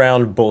sitting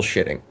around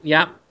bullshitting.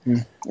 Yep.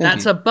 Indeed.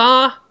 That's a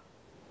bar,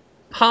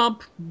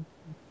 pub,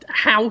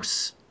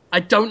 house.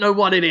 I don't know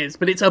what it is,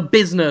 but it's a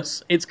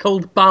business. It's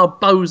called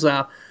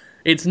Barboza.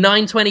 It's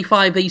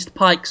 925 East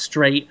Pike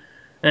Street,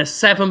 and it's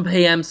 7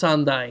 p.m.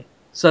 Sunday.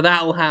 So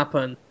that'll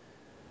happen.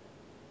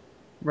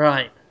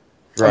 Right.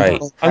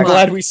 Right. I'm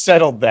glad we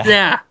settled that.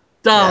 Yeah.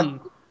 Done.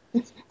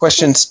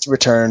 Questions to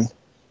return,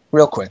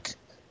 real quick.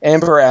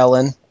 Amber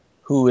Allen,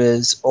 who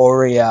is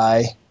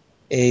Aurai,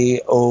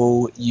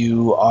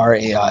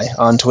 Aurai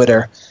on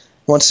Twitter,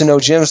 wants to know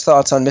Jim's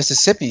thoughts on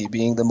Mississippi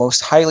being the most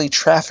highly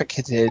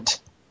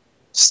trafficked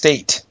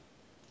state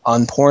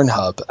on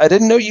Pornhub. I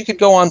didn't know you could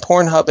go on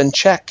Pornhub and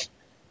check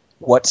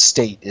what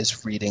state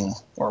is reading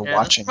or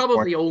watching. That's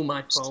probably all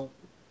my fault.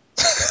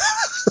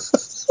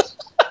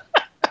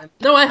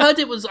 No, I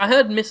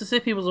heard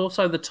Mississippi was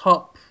also the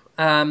top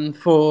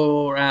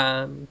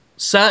for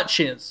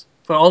searches,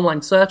 for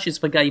online searches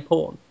for gay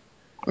porn.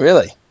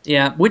 Really?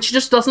 Yeah, which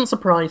just doesn't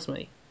surprise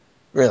me.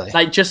 Really?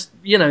 Like, just,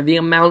 the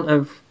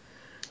amount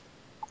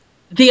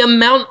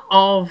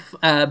of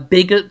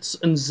bigots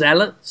and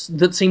zealots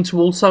that seem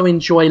to also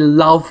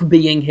love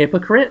being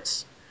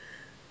hypocrites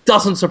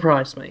doesn't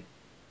surprise me.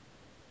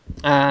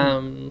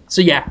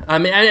 So yeah, I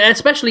mean,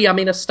 especially,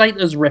 a state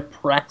as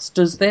repressed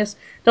as this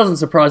doesn't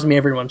surprise me.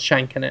 Everyone's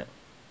shanking it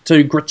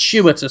to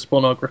gratuitous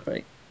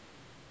pornography.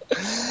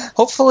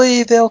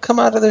 Hopefully they'll come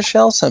out of their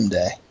shell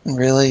someday and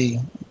really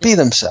be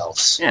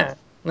themselves. Yeah,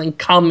 and then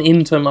come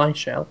into my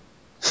shell.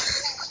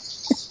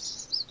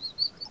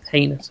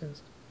 Penises.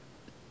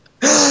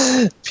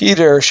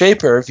 Peter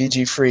Shaper,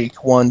 VG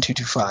Freak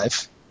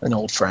 1225, an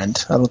old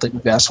friend. I don't think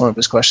we've asked one of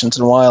his questions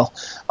in a while.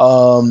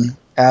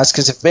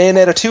 Asks, if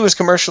Bayonetta 2 is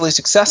commercially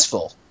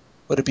successful,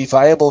 would it be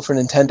viable for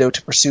Nintendo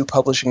to pursue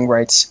publishing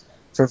rights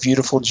for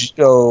Beautiful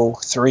Joe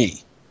 3?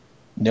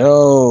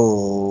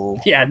 No.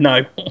 Yeah,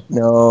 no.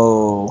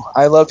 No.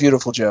 I love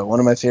Beautiful Joe, one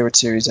of my favorite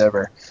series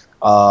ever.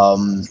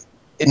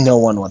 No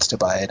one wants to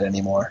buy it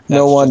anymore. That's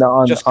no one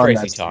on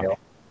crazy that talk. scale.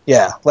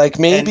 Yeah, like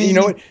maybe... And you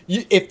know what?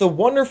 If the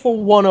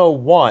Wonderful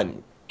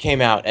 101 came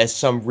out as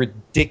some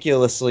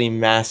ridiculously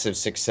massive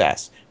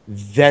success,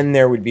 then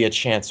there would be a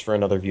chance for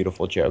another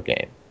Beautiful Joe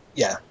game.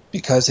 Yeah,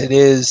 because it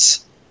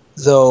is,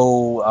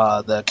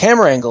 though the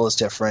camera angle is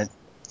different,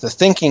 the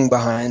thinking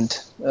behind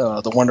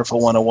the Wonderful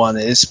 101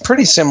 is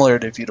pretty similar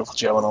to Beautiful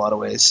Joe in a lot of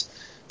ways.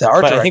 The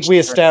art But I think we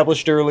direction-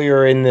 established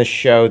earlier in this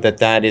show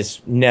that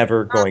is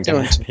never going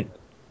to happen.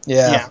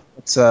 Yeah,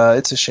 it's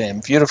a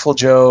shame. Beautiful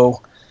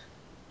Joe,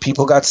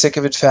 people got sick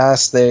of it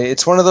fast.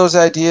 It's one of those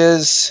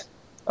ideas,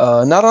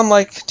 not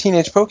unlike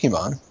Teenage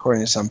Pokemon,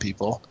 according to some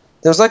people.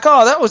 It was like,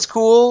 oh, that was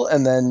cool,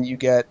 and then you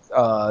get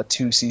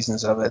 2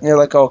 seasons of it, and you're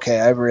like, okay,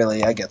 I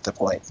get the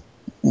point.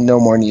 No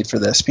more need for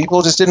this.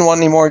 People just didn't want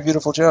any more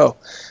Beautiful Joe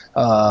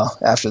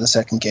after the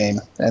second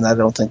game, and I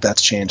don't think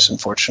that's changed,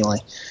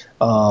 unfortunately.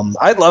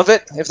 I'd love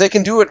it if they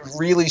can do it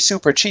really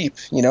super cheap.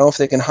 If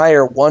they can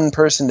hire one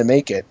person to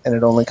make it, and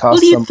it only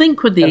costs them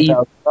think with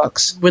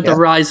 $10,000. With the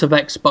rise of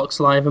Xbox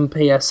Live and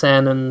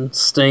PSN and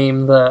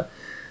Steam, that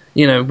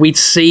we'd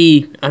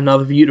see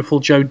another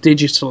Beautiful Joe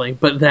digitally,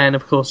 but then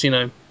of course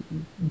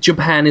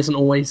Japan isn't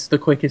always the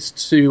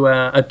quickest to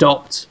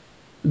adopt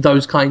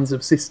those kinds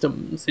of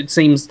systems. It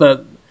seems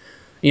that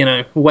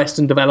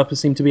Western developers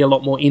seem to be a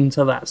lot more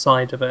into that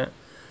side of it,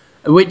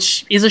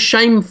 which is a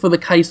shame for the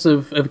case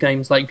of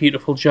games like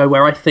Beautiful Joe,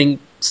 where I think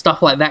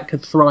stuff like that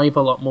could thrive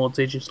a lot more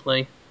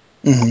digitally.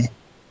 Mm-hmm.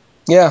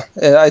 Yeah,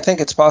 I think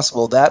it's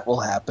possible that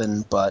will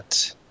happen,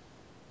 but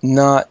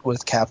not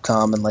with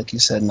Capcom, and like you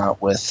said,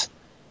 not with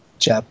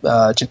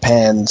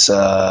Japan's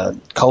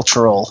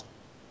cultural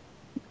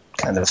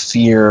kind of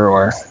fear,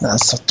 or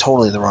that's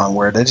totally the wrong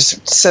word. I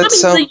just said I'm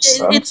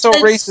so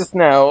racist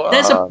now.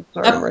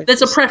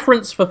 There's a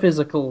preference for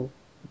physical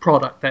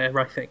product there,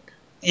 I think.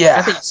 Yeah.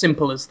 I think it's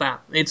simple as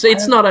that.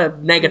 It's not a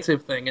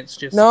negative thing, it's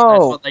just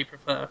that's what they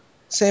prefer.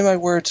 Say my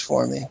words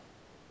for me.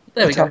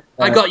 There we go.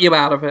 I got you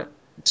out of it.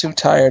 Too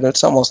tired.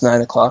 It's almost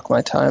 9 o'clock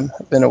my time.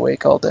 I've been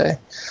awake all day.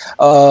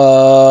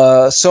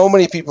 So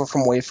many people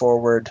from Way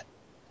Forward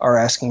are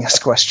asking us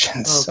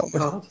questions. Oh,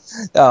 God.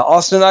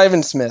 Austin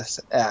Ivensmith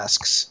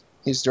asks,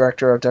 he's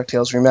director of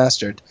DuckTales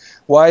Remastered,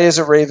 why is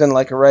a raven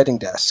like a writing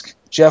desk?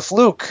 Jeff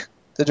Luke,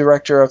 the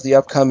director of the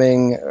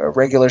upcoming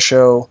regular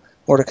show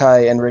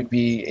Mordecai and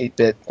Rigby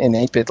 8-Bit in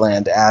 8-Bit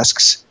Land,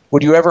 asks,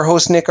 would you ever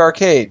host Nick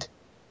Arcade?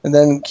 And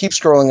then keep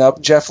scrolling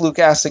up, Jeff Luke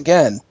asks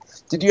again,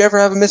 did you ever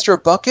have a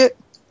Mr. Bucket?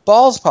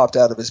 Balls popped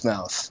out of his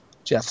mouth.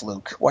 Jeff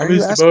Luke, why are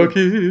you asking? Mr.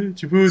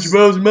 Bucket, you put your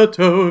balls in my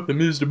tub. The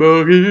Mr.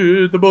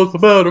 Bucket, the balls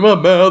pop out of my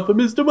mouth. The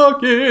Mr.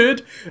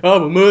 Bucket, I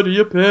will murder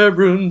your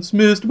parents.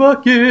 Mr.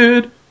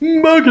 Bucket,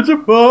 buckets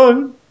are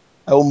fun.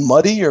 I will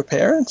muddy your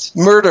parents?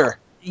 Murder.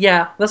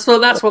 Yeah, that's how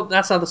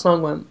the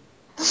song went.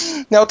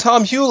 Now,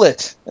 Tom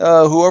Hewlett,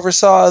 who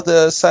oversaw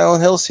the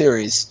Silent Hill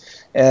series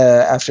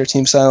after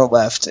Team Silent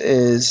left,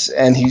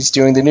 and he's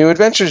doing the new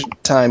Adventure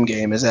Time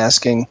game, is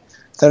asking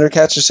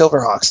Thundercats or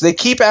Silverhawks.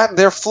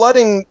 They're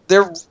flooding.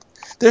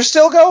 They're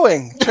still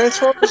going.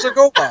 Transformers or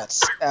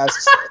GoBots?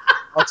 Asks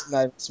Austin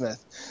Ivan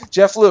Smith.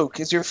 Jeff Luke,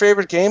 is your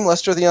favorite game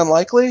Lester the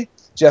Unlikely?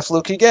 Jeff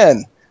Luke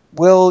again.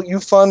 Will you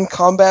fund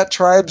Combat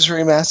Tribes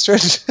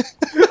Remastered?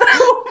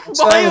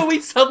 Why are we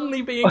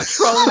suddenly being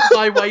trolled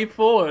by Way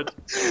Forward?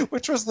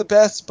 Which was the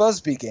best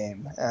Busby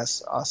game?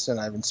 Asked Austin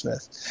Ivan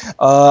Smith.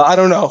 I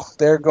don't know.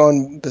 They're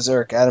going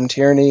berserk. Adam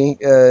Tierney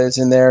is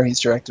in there.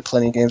 He's directed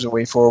plenty of games with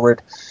Way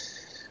Forward.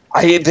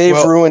 They've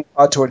ruined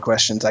Podtoid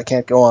questions. I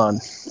can't go on.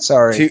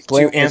 Sorry.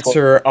 To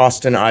answer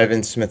Austin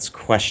Ivan Smith's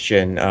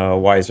question,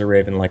 why is a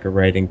raven like a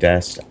writing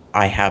desk?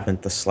 I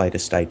haven't the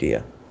slightest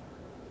idea.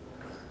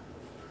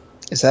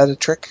 Is that a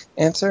trick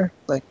answer?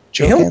 Like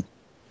joke?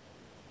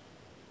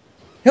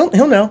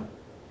 He'll know.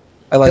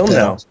 I like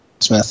that.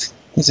 Smith.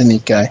 He's a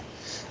neat guy.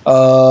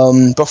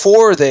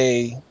 Before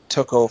they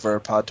took over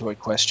Podtoid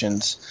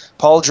questions,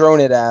 Paul Drone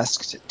had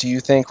asked, do you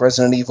think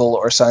Resident Evil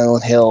or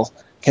Silent Hill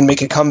can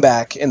make a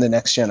comeback in the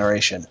next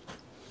generation?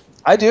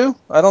 I do.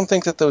 I don't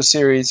think that those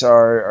series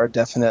are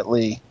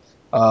definitely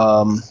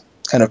kind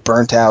of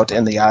burnt out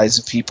in the eyes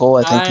of people.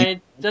 I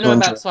don't know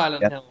about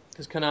Silent Hill,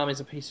 because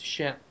Konami's a piece of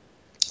shit.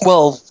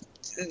 Well,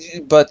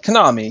 but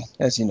Konami,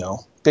 as you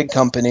know, big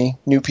company,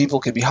 new people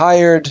could be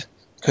hired,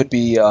 could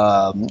be,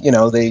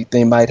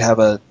 they might have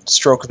a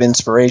stroke of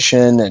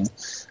inspiration and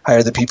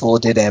hire the people who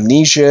did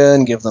Amnesia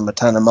and give them a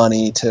ton of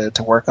money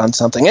to work on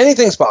something.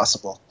 Anything's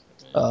possible.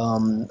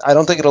 I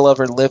don't think it'll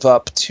ever live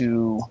up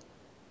to...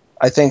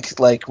 I think,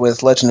 like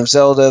with Legend of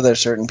Zelda, there's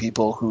certain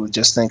people who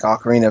just think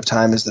Ocarina of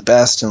Time is the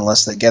best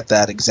unless they get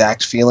that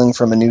exact feeling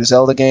from a new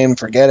Zelda game.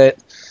 Forget it.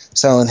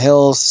 Silent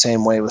Hill's the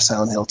same way with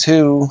Silent Hill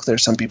 2.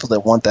 There's some people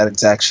that want that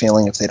exact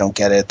feeling. If they don't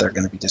get it, they're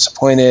going to be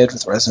disappointed.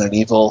 With Resident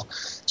Evil,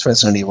 it's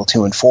Resident Evil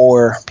 2 and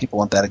 4. People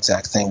want that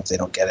exact thing if they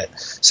don't get it.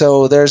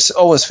 So there's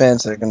always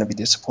fans that are going to be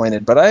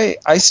disappointed. But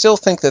I still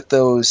think that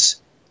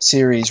those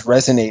series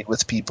resonate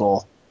with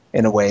people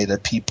in a way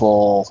that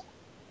people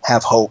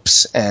have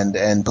hopes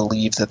and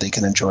believe that they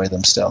can enjoy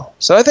them still.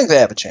 So I think they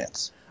have a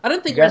chance. I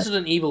don't think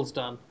Resident Evil's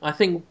done. I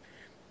think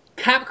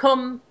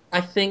Capcom... I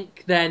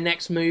think their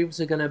next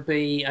moves are going to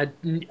be a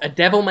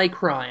Devil May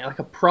Cry, like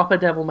a proper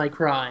Devil May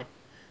Cry,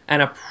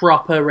 and a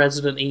proper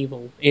Resident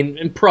Evil,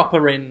 in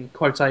proper in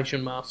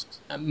quotation marks.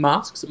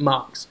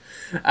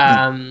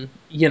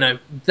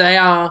 They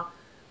are...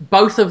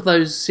 Both of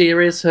those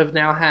series have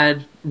now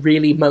had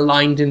really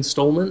maligned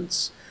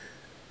installments.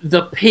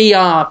 The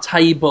PR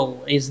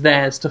table is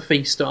theirs to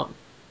feast on.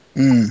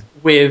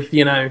 With,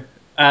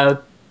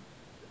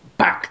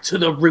 back to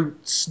the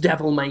roots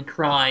Devil May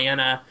Cry and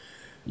a,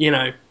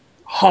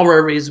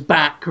 horror is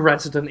back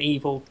Resident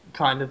Evil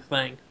kind of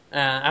thing.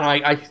 And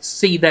I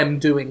see them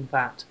doing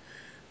that.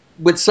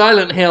 With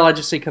Silent Hill, I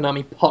just see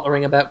Konami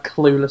pottering about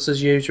clueless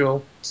as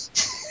usual.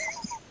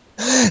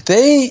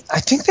 I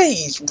think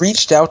they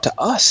reached out to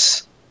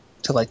us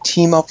to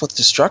team up with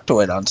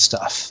Destructoid on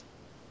stuff.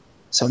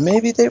 So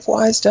maybe they've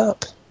wised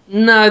up.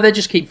 No, they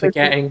just keep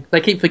forgetting.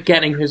 They keep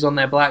forgetting who's on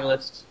their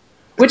blacklist.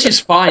 Which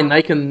is fine,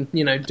 they can,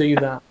 do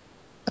that.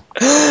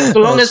 So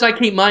long as I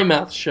keep my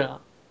mouth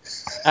shut.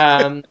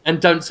 And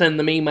don't send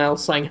them emails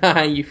saying,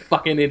 "Haha, you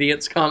fucking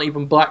idiots can't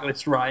even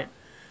blacklist right."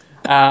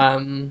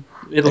 Have you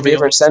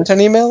ever sent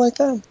an email like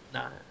that?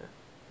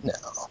 No.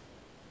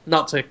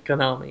 Not to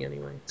Konami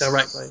anyway,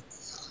 directly.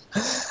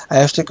 I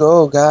have to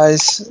go,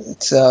 guys.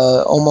 It's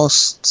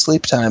almost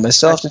sleep time. I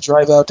still have to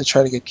drive out to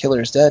try to get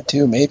Killer's Dead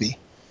too, maybe.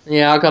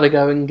 Yeah, I gotta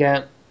go and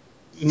get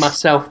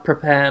myself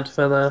prepared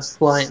for the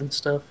flight and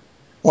stuff.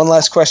 One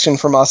last question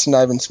from Austin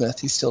Ivan Smith.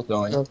 He's still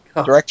going. Oh,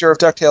 Director of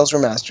DuckTales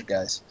Remastered,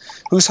 guys.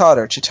 Who's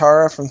hotter,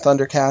 Chitara from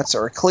Thundercats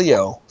or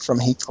Cleo from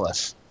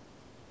Heathcliff?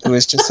 Who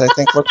is just, I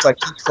think, looks like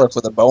Heathcliff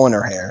with a bow in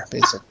her hair,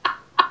 basically.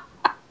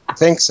 I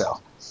think so.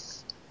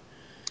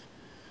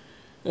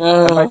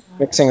 I might be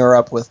mixing her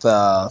up with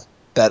that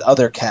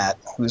other cat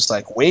who's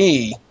got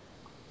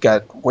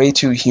way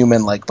too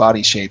human-like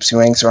body shapes, who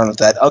hangs around with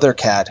that other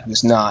cat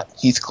who's not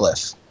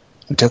Heathcliff,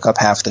 who took up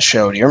half the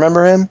show. Do you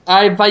remember him?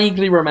 I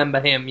vaguely remember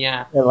him,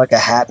 yeah. Like a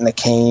hat and a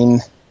cane.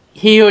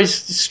 He always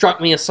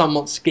struck me as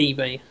somewhat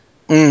skeevy.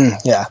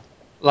 Yeah.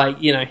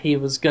 He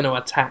was going to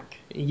attack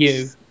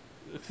you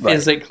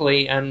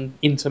physically and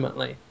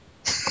intimately.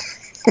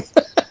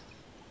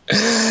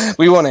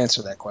 We won't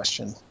answer that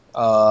question.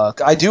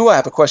 I do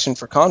have a question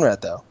for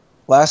Conrad, though.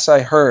 Last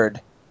I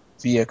heard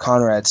via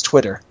Conrad's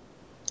Twitter,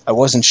 I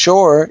wasn't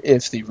sure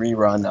if the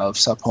rerun of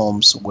Sup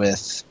Holmes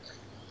with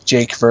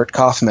Jake Vert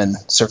Kaufman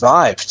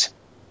survived.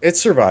 It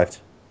survived.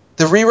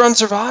 The rerun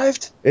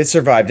survived? It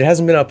survived. It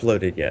hasn't been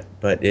uploaded yet,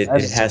 but it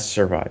has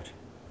survived.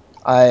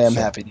 I am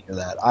happy to hear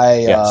that.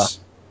 Yes.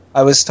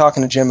 I was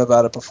talking to Jim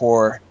about it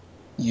before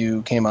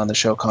you came on the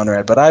show,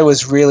 Conrad, but I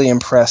was really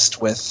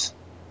impressed with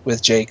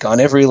Jake on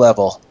every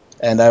level,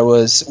 and I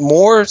was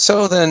more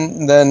so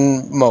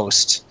than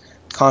most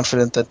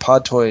confident that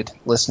Podtoid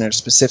listeners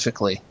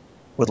specifically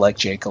would like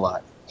Jake a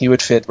lot. He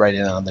would fit right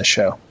in on this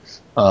show.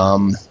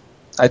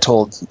 I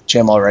told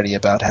Jim already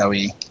about how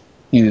he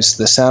used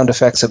the sound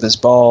effects of his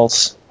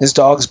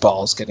dog's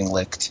balls getting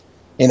licked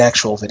in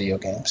actual video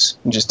games,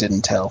 and just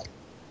didn't tell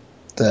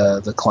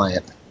the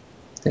client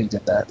that he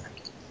did that.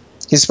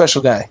 He's a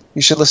special guy.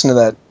 You should listen to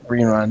that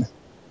rerun.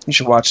 You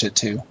should watch it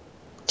too.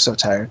 I'm so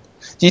tired.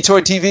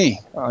 Podtoid TV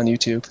on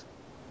YouTube,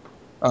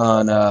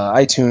 on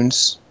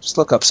iTunes. Just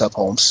look up Sup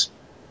Holmes,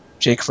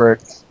 Jake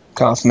Vert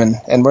Kaufman,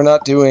 and we're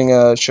not doing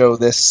a show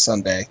this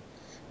Sunday,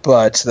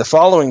 but the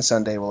following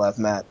Sunday we'll have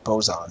Matt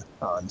Bozon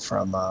on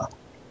from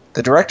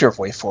the director of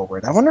Way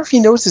Forward. I wonder if he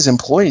knows his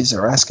employees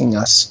are asking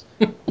us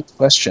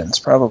questions.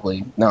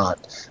 Probably not.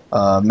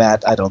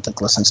 Matt, I don't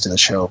think listens to the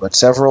show, but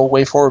several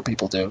Way Forward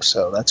people do,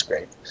 so that's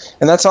great.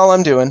 And that's all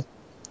I'm doing.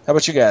 How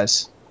about you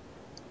guys?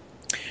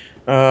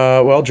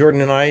 Well,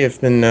 Jordan and I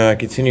have been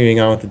continuing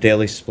on with the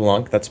Daily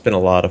Spelunk. That's been a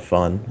lot of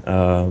fun.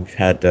 We've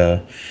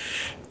had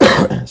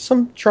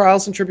some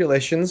trials and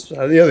tribulations.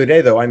 The other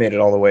day, though, I made it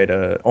all the way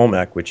to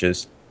Olmec, which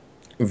is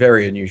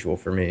very unusual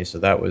for me, so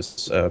that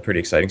was pretty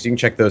exciting. So you can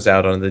check those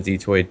out on the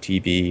Podtoid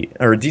TV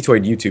or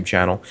Podtoid YouTube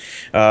channel.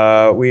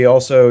 We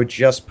also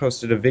just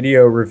posted a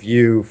video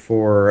review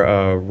for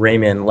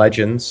Rayman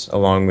Legends,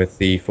 along with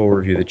the full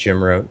review that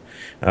Jim wrote,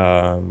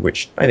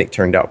 which I think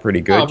turned out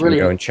pretty good. You can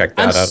go and check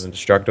that out on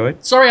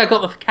Destructoid. Sorry, I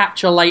got the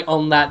capture late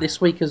on that. This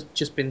week has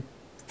just been.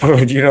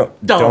 You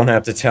don't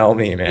have to tell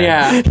me, man.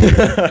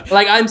 Yeah,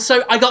 like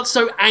I got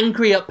so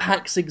angry at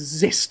PAX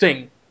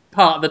existing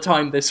part of the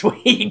time this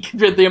week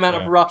with the amount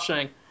of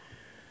rushing.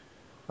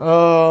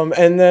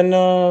 And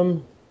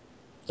then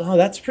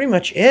that's pretty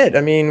much it.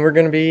 I mean, we're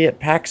going to be at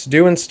PAX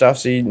doing stuff,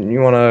 so you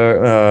want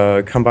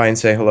to come by and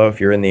say hello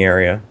if you're in the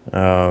area.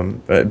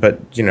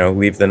 But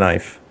leave the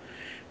knife.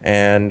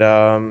 And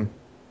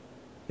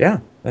yeah,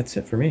 that's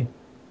it for me.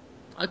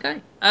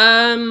 Okay.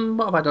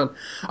 What have I done?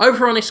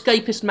 Over on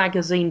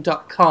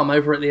escapistmagazine.com,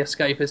 over at The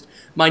Escapist,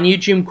 my new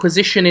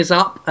Jimquisition is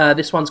up.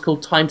 This one's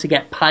called Time to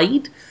Get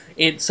Paid.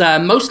 It's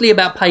mostly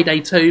about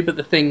Payday 2, but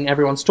the thing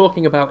everyone's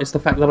talking about is the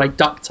fact that I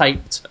duct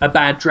taped a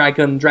bad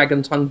dragon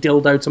tongue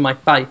dildo to my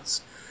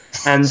face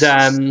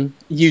and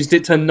used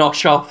it to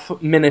nosh off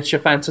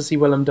miniature fantasy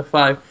Willem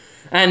Dafoe.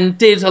 And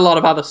did a lot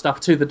of other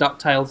stuff to the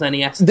DuckTales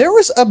NES. There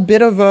was a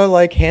bit of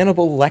a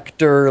Hannibal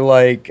Lecter,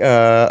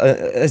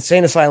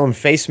 insane asylum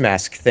face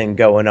mask thing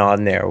going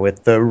on there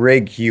with the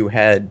rig you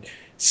had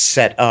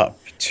set up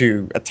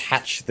to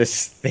attach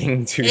this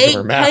thing to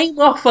your mouth. It came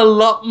off a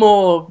lot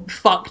more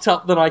fucked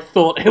up than I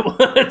thought it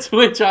would,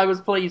 which I was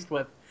pleased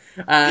with.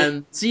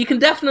 So you can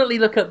definitely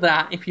look at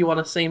that if you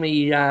want to see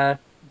me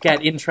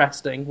get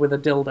interesting with a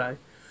dildo.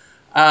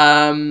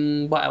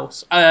 What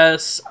else?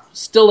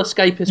 Still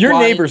Escapist. Your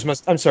neighbors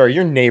must. I'm sorry.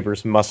 Your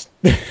neighbors must.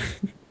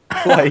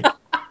 I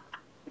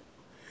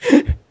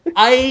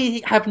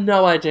have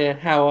no idea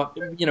how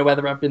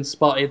whether I've been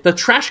spotted. The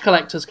trash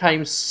collectors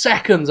came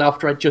seconds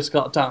after I just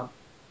got done.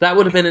 That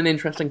would have been an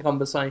interesting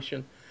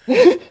conversation.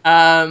 Yeah,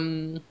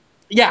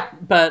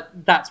 but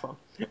that's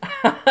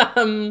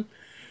fun.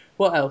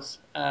 What else?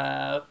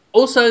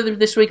 Also,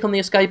 this week on The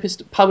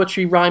Escapist,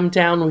 Poetry Rhyme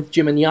Down with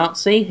Jim and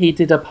Yahtzee. He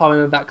did a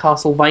poem about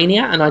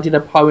Castlevania, and I did a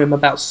poem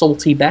about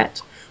Salty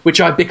Bet, which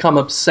I've become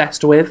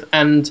obsessed with.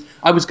 And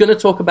I was going to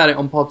talk about it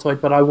on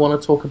Podtoid, but I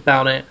want to talk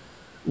about it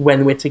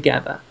when we're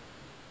together.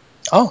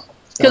 Oh,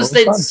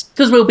 because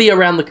we'll be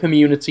around the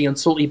community, and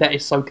Salty Bet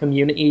is so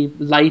community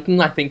laden.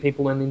 I think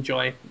people will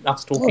enjoy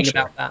us talking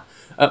about that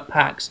at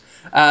PAX.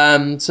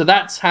 So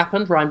that's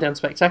happened. Rhyme Down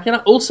Spectacular.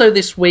 Also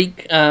this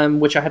week,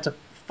 which I had to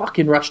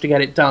fucking rush to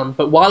get it done,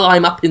 but while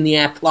I'm up in the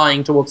air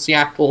flying towards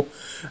Seattle,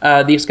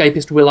 The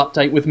Escapist will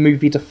update with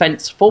Movie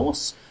Defense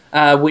Force,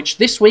 which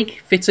this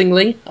week,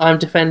 fittingly, I'm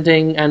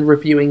defending and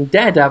reviewing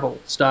Daredevil,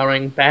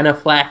 starring Ben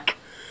Affleck.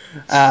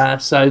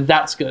 So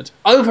that's good.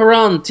 Over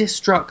on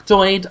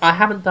Destructoid, I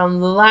haven't done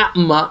that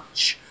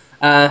much.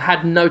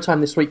 Had no time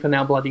this week for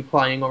Now Bloody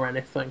Playing or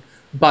anything.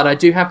 But I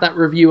do have that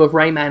review of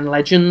Rayman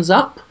Legends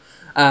up.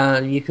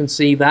 You can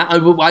see that.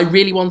 I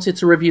really wanted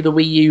to review the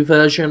Wii U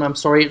version. I'm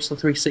sorry it's the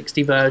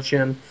 360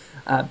 version.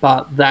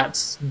 But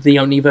that's the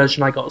only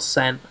version I got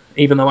sent,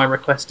 even though I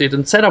requested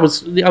and said I was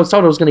told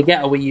I was going to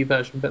get a Wii U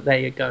version, but there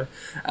you go.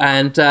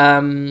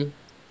 And,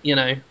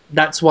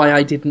 that's why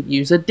I didn't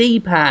use a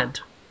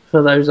D-pad,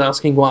 for those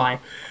asking why.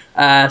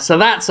 So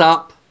that's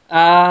up.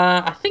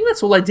 I think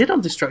that's all I did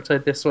on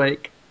Destructoid this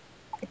week.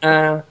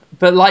 But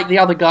like the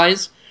other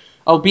guys,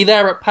 I'll be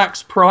there at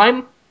PAX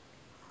Prime.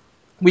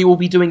 We will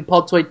be doing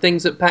Podtoid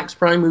things at PAX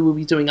Prime. We will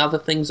be doing other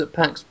things at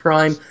PAX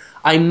Prime.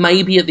 I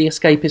may be at the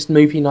Escapist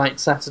Movie Night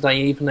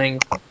Saturday evening.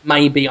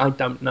 Maybe, I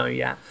don't know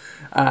yet.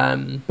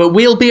 But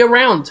we'll be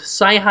around.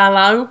 Say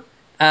hello.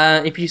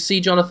 If you see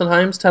Jonathan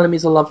Holmes, tell him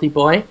he's a lovely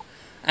boy.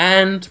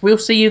 And we'll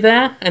see you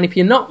there. And if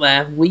you're not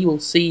there, we will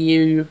see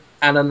you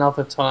at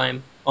another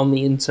time on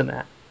the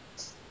internet.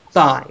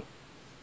 Bye.